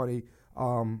pretty funny.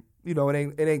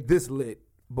 It ain't this lit,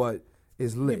 but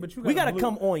it's lit. But you We got gotta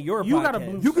come on your You podcast. got a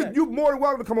blue You're more than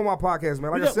welcome to come on my podcast, man.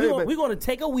 Like I said, We're going to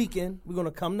take a weekend. We're going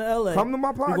to come to LA. come to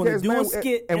my podcast, We're going to do man. a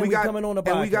skit, and we coming on the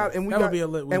podcast. That would be a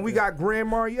lit and we weekend. got Grand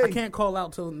Marnier. I can't call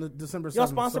out till December 7th. Y'all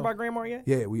sponsored so. by Grand Marnier?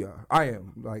 Yeah, we are. I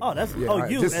am. Like, Oh, that's- yeah, oh,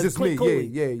 you, just as just Clint me. Coley.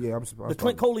 Yeah. I'm The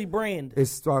Clint Coley brand.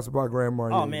 It's sponsored by Grand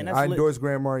Marnier. Oh, man, that's I lit. endorse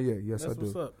Grand Marnier. Yes, That's I do.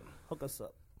 what's up. Hook us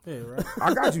up. Yeah, right.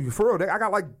 I got you for real. I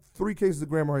got like 3 cases of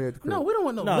Grand Marnier at the crib. No, we don't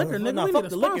want no liquor, nigga. no, We fuck need a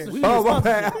the liquor. sponsorship. We need Oh, a my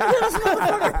bad.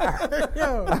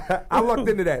 Yo, I looked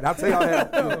into that. I'll tell y'all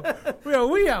that.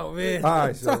 we out, man. All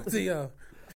right, Talk so. to y'all.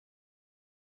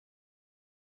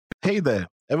 Hey there,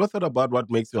 ever thought about what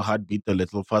makes your heart beat a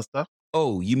little faster?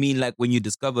 Oh, you mean like when you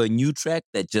discover a new track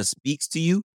that just speaks to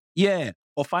you? Yeah,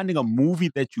 or finding a movie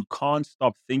that you can't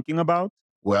stop thinking about.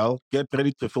 Well, get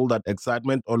ready to feel that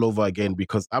excitement all over again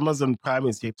because Amazon Prime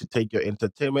is here to take your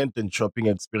entertainment and shopping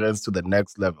experience to the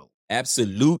next level.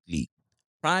 Absolutely.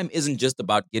 Prime isn't just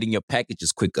about getting your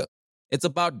packages quicker. It's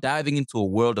about diving into a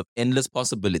world of endless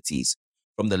possibilities,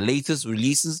 from the latest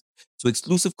releases to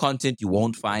exclusive content you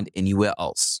won't find anywhere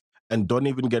else. And don't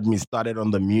even get me started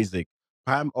on the music.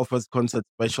 Prime offers concert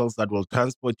specials that will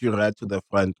transport you right to the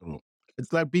front row.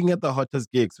 It's like being at the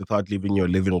hottest gigs without leaving your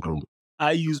living room.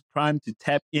 I use Prime to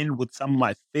tap in with some of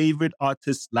my favorite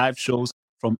artists' live shows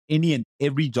from any and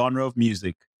every genre of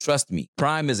music. Trust me,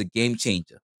 Prime is a game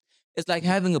changer. It's like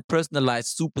having a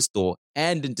personalized superstore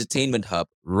and entertainment hub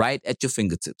right at your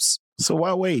fingertips. So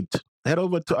why wait? Head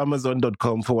over to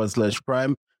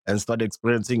amazon.com/Prime and start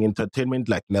experiencing entertainment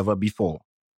like never before.